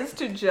house is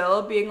to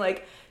Jill, being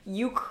like,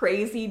 you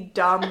crazy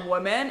dumb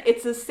woman,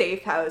 it's a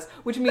safe house,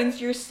 which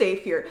means you're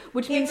safe here,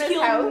 which means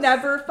he'll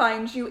never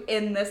find you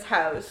in this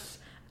house.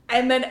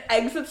 And then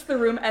exits the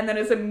room and then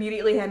is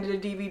immediately handed a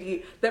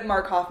DVD that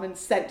Mark Hoffman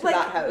sent to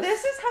that house.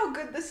 This is how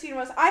good the scene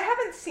was. I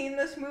haven't seen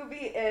this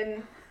movie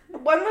in,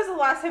 when was the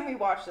last time we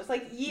watched this?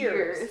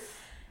 Years.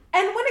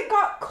 And when it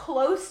got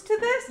close to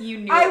this, you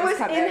knew I it was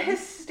in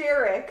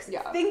hysterics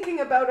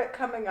thinking about it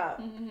coming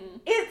up. Mm-hmm.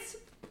 It's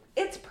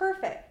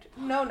perfect.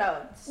 No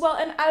notes. Well,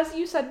 and as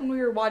you said when we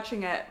were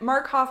watching it,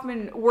 Mark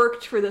Hoffman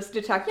worked for this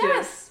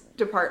police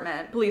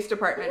department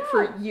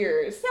for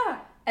years. Yeah.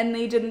 And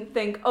they didn't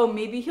think,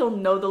 maybe he'll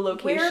know the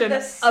location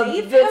of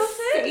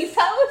safe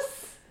house.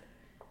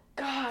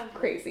 God.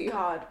 Crazy.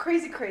 God.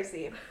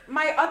 Crazy.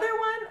 My other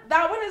one,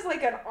 that one is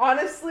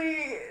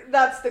honestly,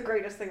 that's the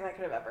greatest thing that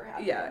could have ever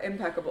happened. Yeah,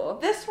 impeccable.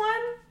 This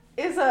one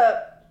is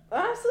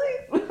honestly,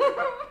 and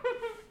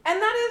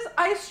that is,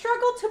 I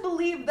struggle to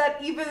believe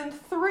that even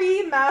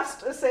 3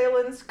 masked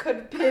assailants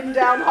could pin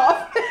down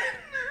Hoffman.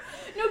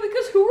 No,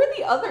 because who were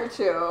the other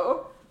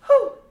 2?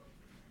 Who?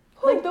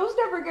 Those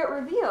never get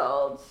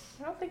revealed.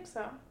 I don't think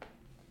so.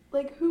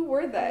 Who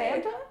were they?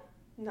 Amanda?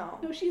 No.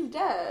 No, she's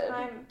dead.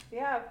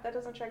 That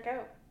doesn't check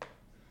out.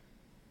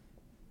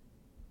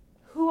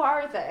 Who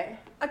are they?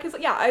 Because,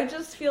 I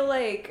just feel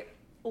like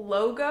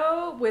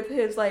Logo with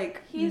his,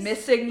 he's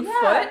missing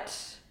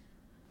foot.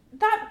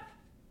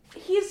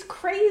 He's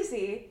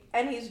crazy,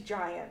 and he's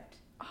giant.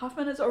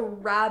 Hoffman is a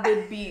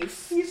rabid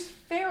beast. He's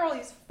feral,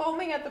 he's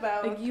foaming at the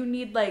mouth. You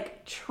need,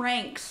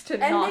 tranks to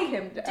knock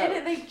him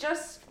down.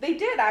 They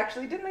did,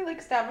 actually. Didn't they,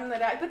 stab him in the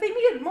neck? But they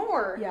needed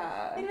more.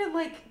 Yeah. They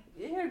needed,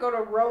 you need to go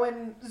to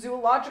Rowan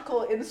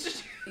Zoological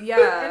Institute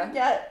and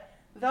get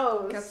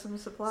those. Get some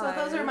supplies.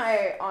 So those are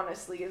my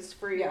honestly's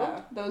for you.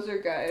 Yeah, those are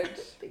good.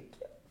 Thank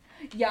you.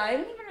 Yeah, I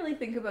didn't even really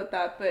think about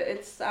that, but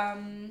it's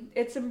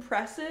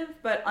impressive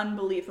but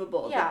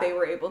unbelievable that they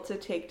were able to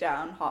take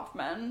down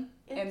Hoffman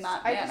in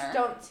that manner. I just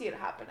don't see it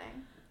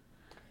happening.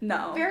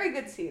 No. Very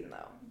good scene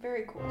though.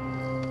 Very cool.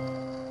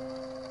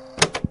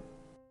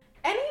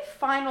 Any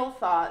final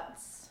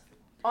thoughts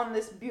on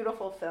this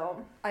beautiful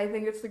film? I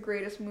think it's the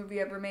greatest movie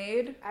ever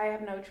made. I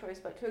have no choice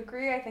but to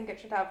agree. I think it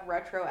should have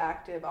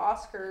retroactive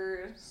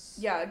Oscars.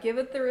 Yeah, give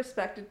it the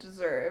respect it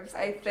deserves.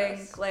 I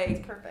think it's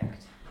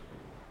perfect.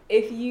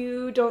 If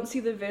you don't see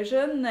the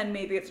vision, then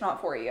maybe it's not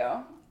for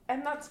you.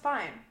 And that's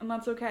fine. And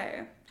that's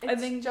okay. I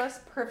think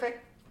just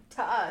perfect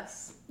to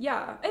us.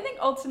 Yeah, I think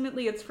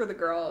ultimately it's for the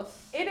girls.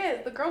 It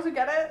is. The girls who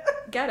get it.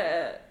 Get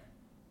it.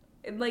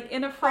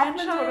 In a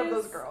franchise, Hoffman's one of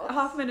those girls.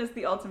 Hoffman is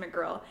the ultimate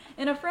girl.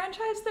 In a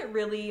franchise that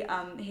really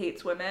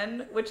hates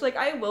women, which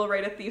I will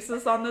write a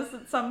thesis on this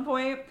at some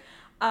point.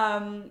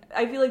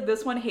 I feel like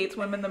this one hates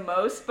women the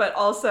most, but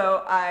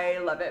also I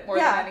love it more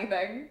than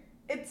anything.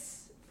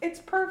 It's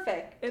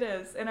perfect. It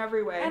is in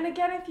every way. And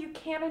again, if you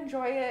can't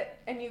enjoy it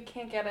and you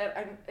can't get it,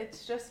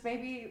 it's just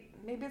maybe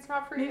it's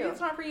not for you. Maybe it's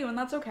not for you, and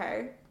that's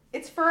okay.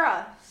 It's for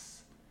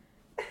us.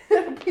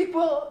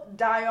 People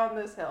die on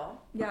this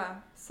hill. Yeah.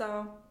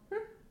 So.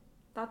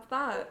 That's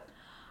that.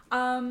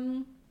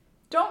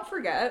 Don't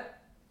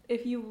forget,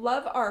 if you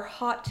love our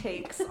hot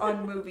takes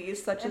on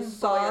movies such as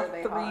Saw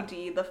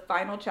 3D, the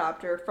final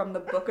chapter from the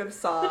Book of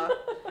Saw,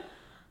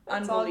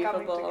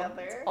 unbelievable.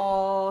 It's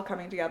all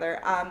coming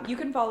together. You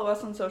can follow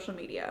us on social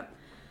media.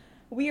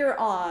 We are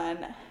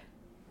on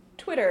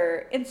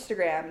Twitter,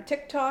 Instagram,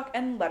 TikTok,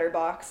 and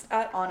Letterboxd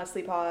at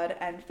HonestlyPod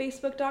and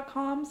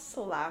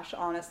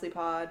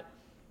Facebook.com/HonestlyPod.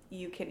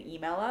 you can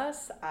email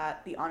us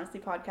at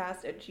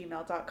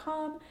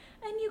thehonestlypodcast@gmail.com,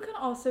 and you can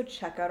also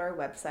check out our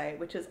website,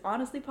 which is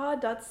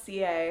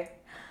honestlypod.ca.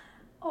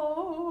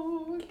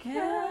 Oh,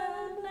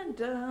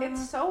 Canada.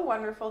 It's so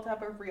wonderful to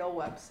have a real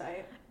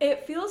website.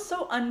 It feels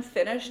so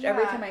unfinished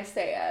every time I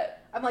say it.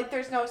 I'm like,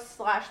 there's no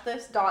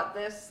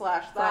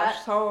 /this.this/that.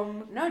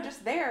 /home. No,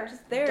 just there.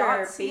 Just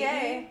there.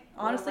 .ca.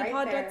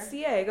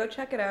 Honestlypod.ca. Right, go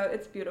check it out.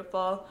 It's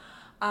beautiful.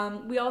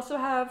 We also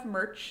have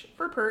merch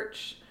for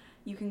Perch.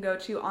 You can go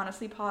to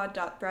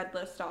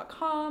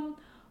honestlypod.threadless.com,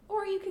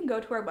 or you can go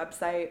to our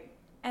website,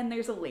 and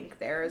there's a link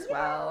there as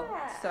well.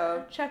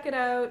 So check it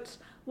out.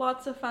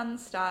 Lots of fun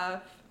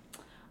stuff.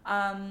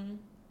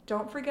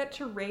 Don't forget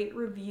to rate,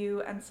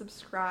 review, and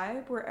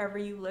subscribe wherever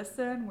you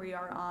listen. We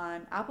are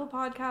on Apple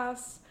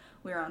Podcasts.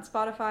 We are on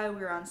Spotify.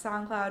 We are on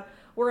SoundCloud.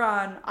 We're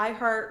on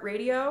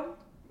iHeartRadio.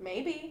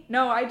 Maybe.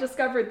 No, I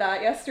discovered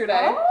that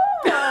yesterday.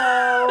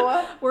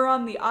 Oh! We're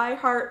on the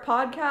iHeart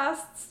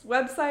Podcasts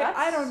website. That's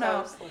I don't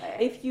know. slay.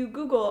 If you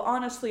Google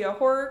Honestly a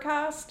Horror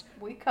Cast,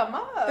 we come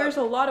up. There's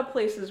a lot of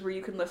places where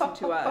you can listen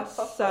to us.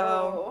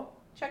 So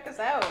check us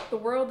out. The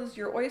world is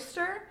your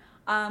oyster.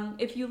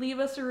 If you leave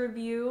us a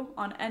review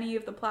on any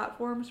of the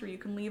platforms where you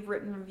can leave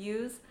written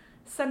reviews,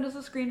 send us a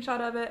screenshot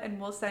of it and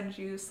we'll send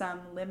you some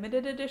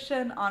limited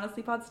edition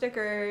Honestly Pod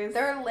stickers.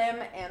 They're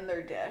limb and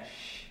they're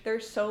dish. They're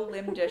so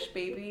limb dish,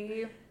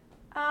 baby.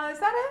 Is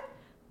that it?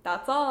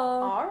 That's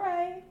all. All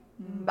right.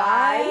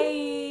 Bye.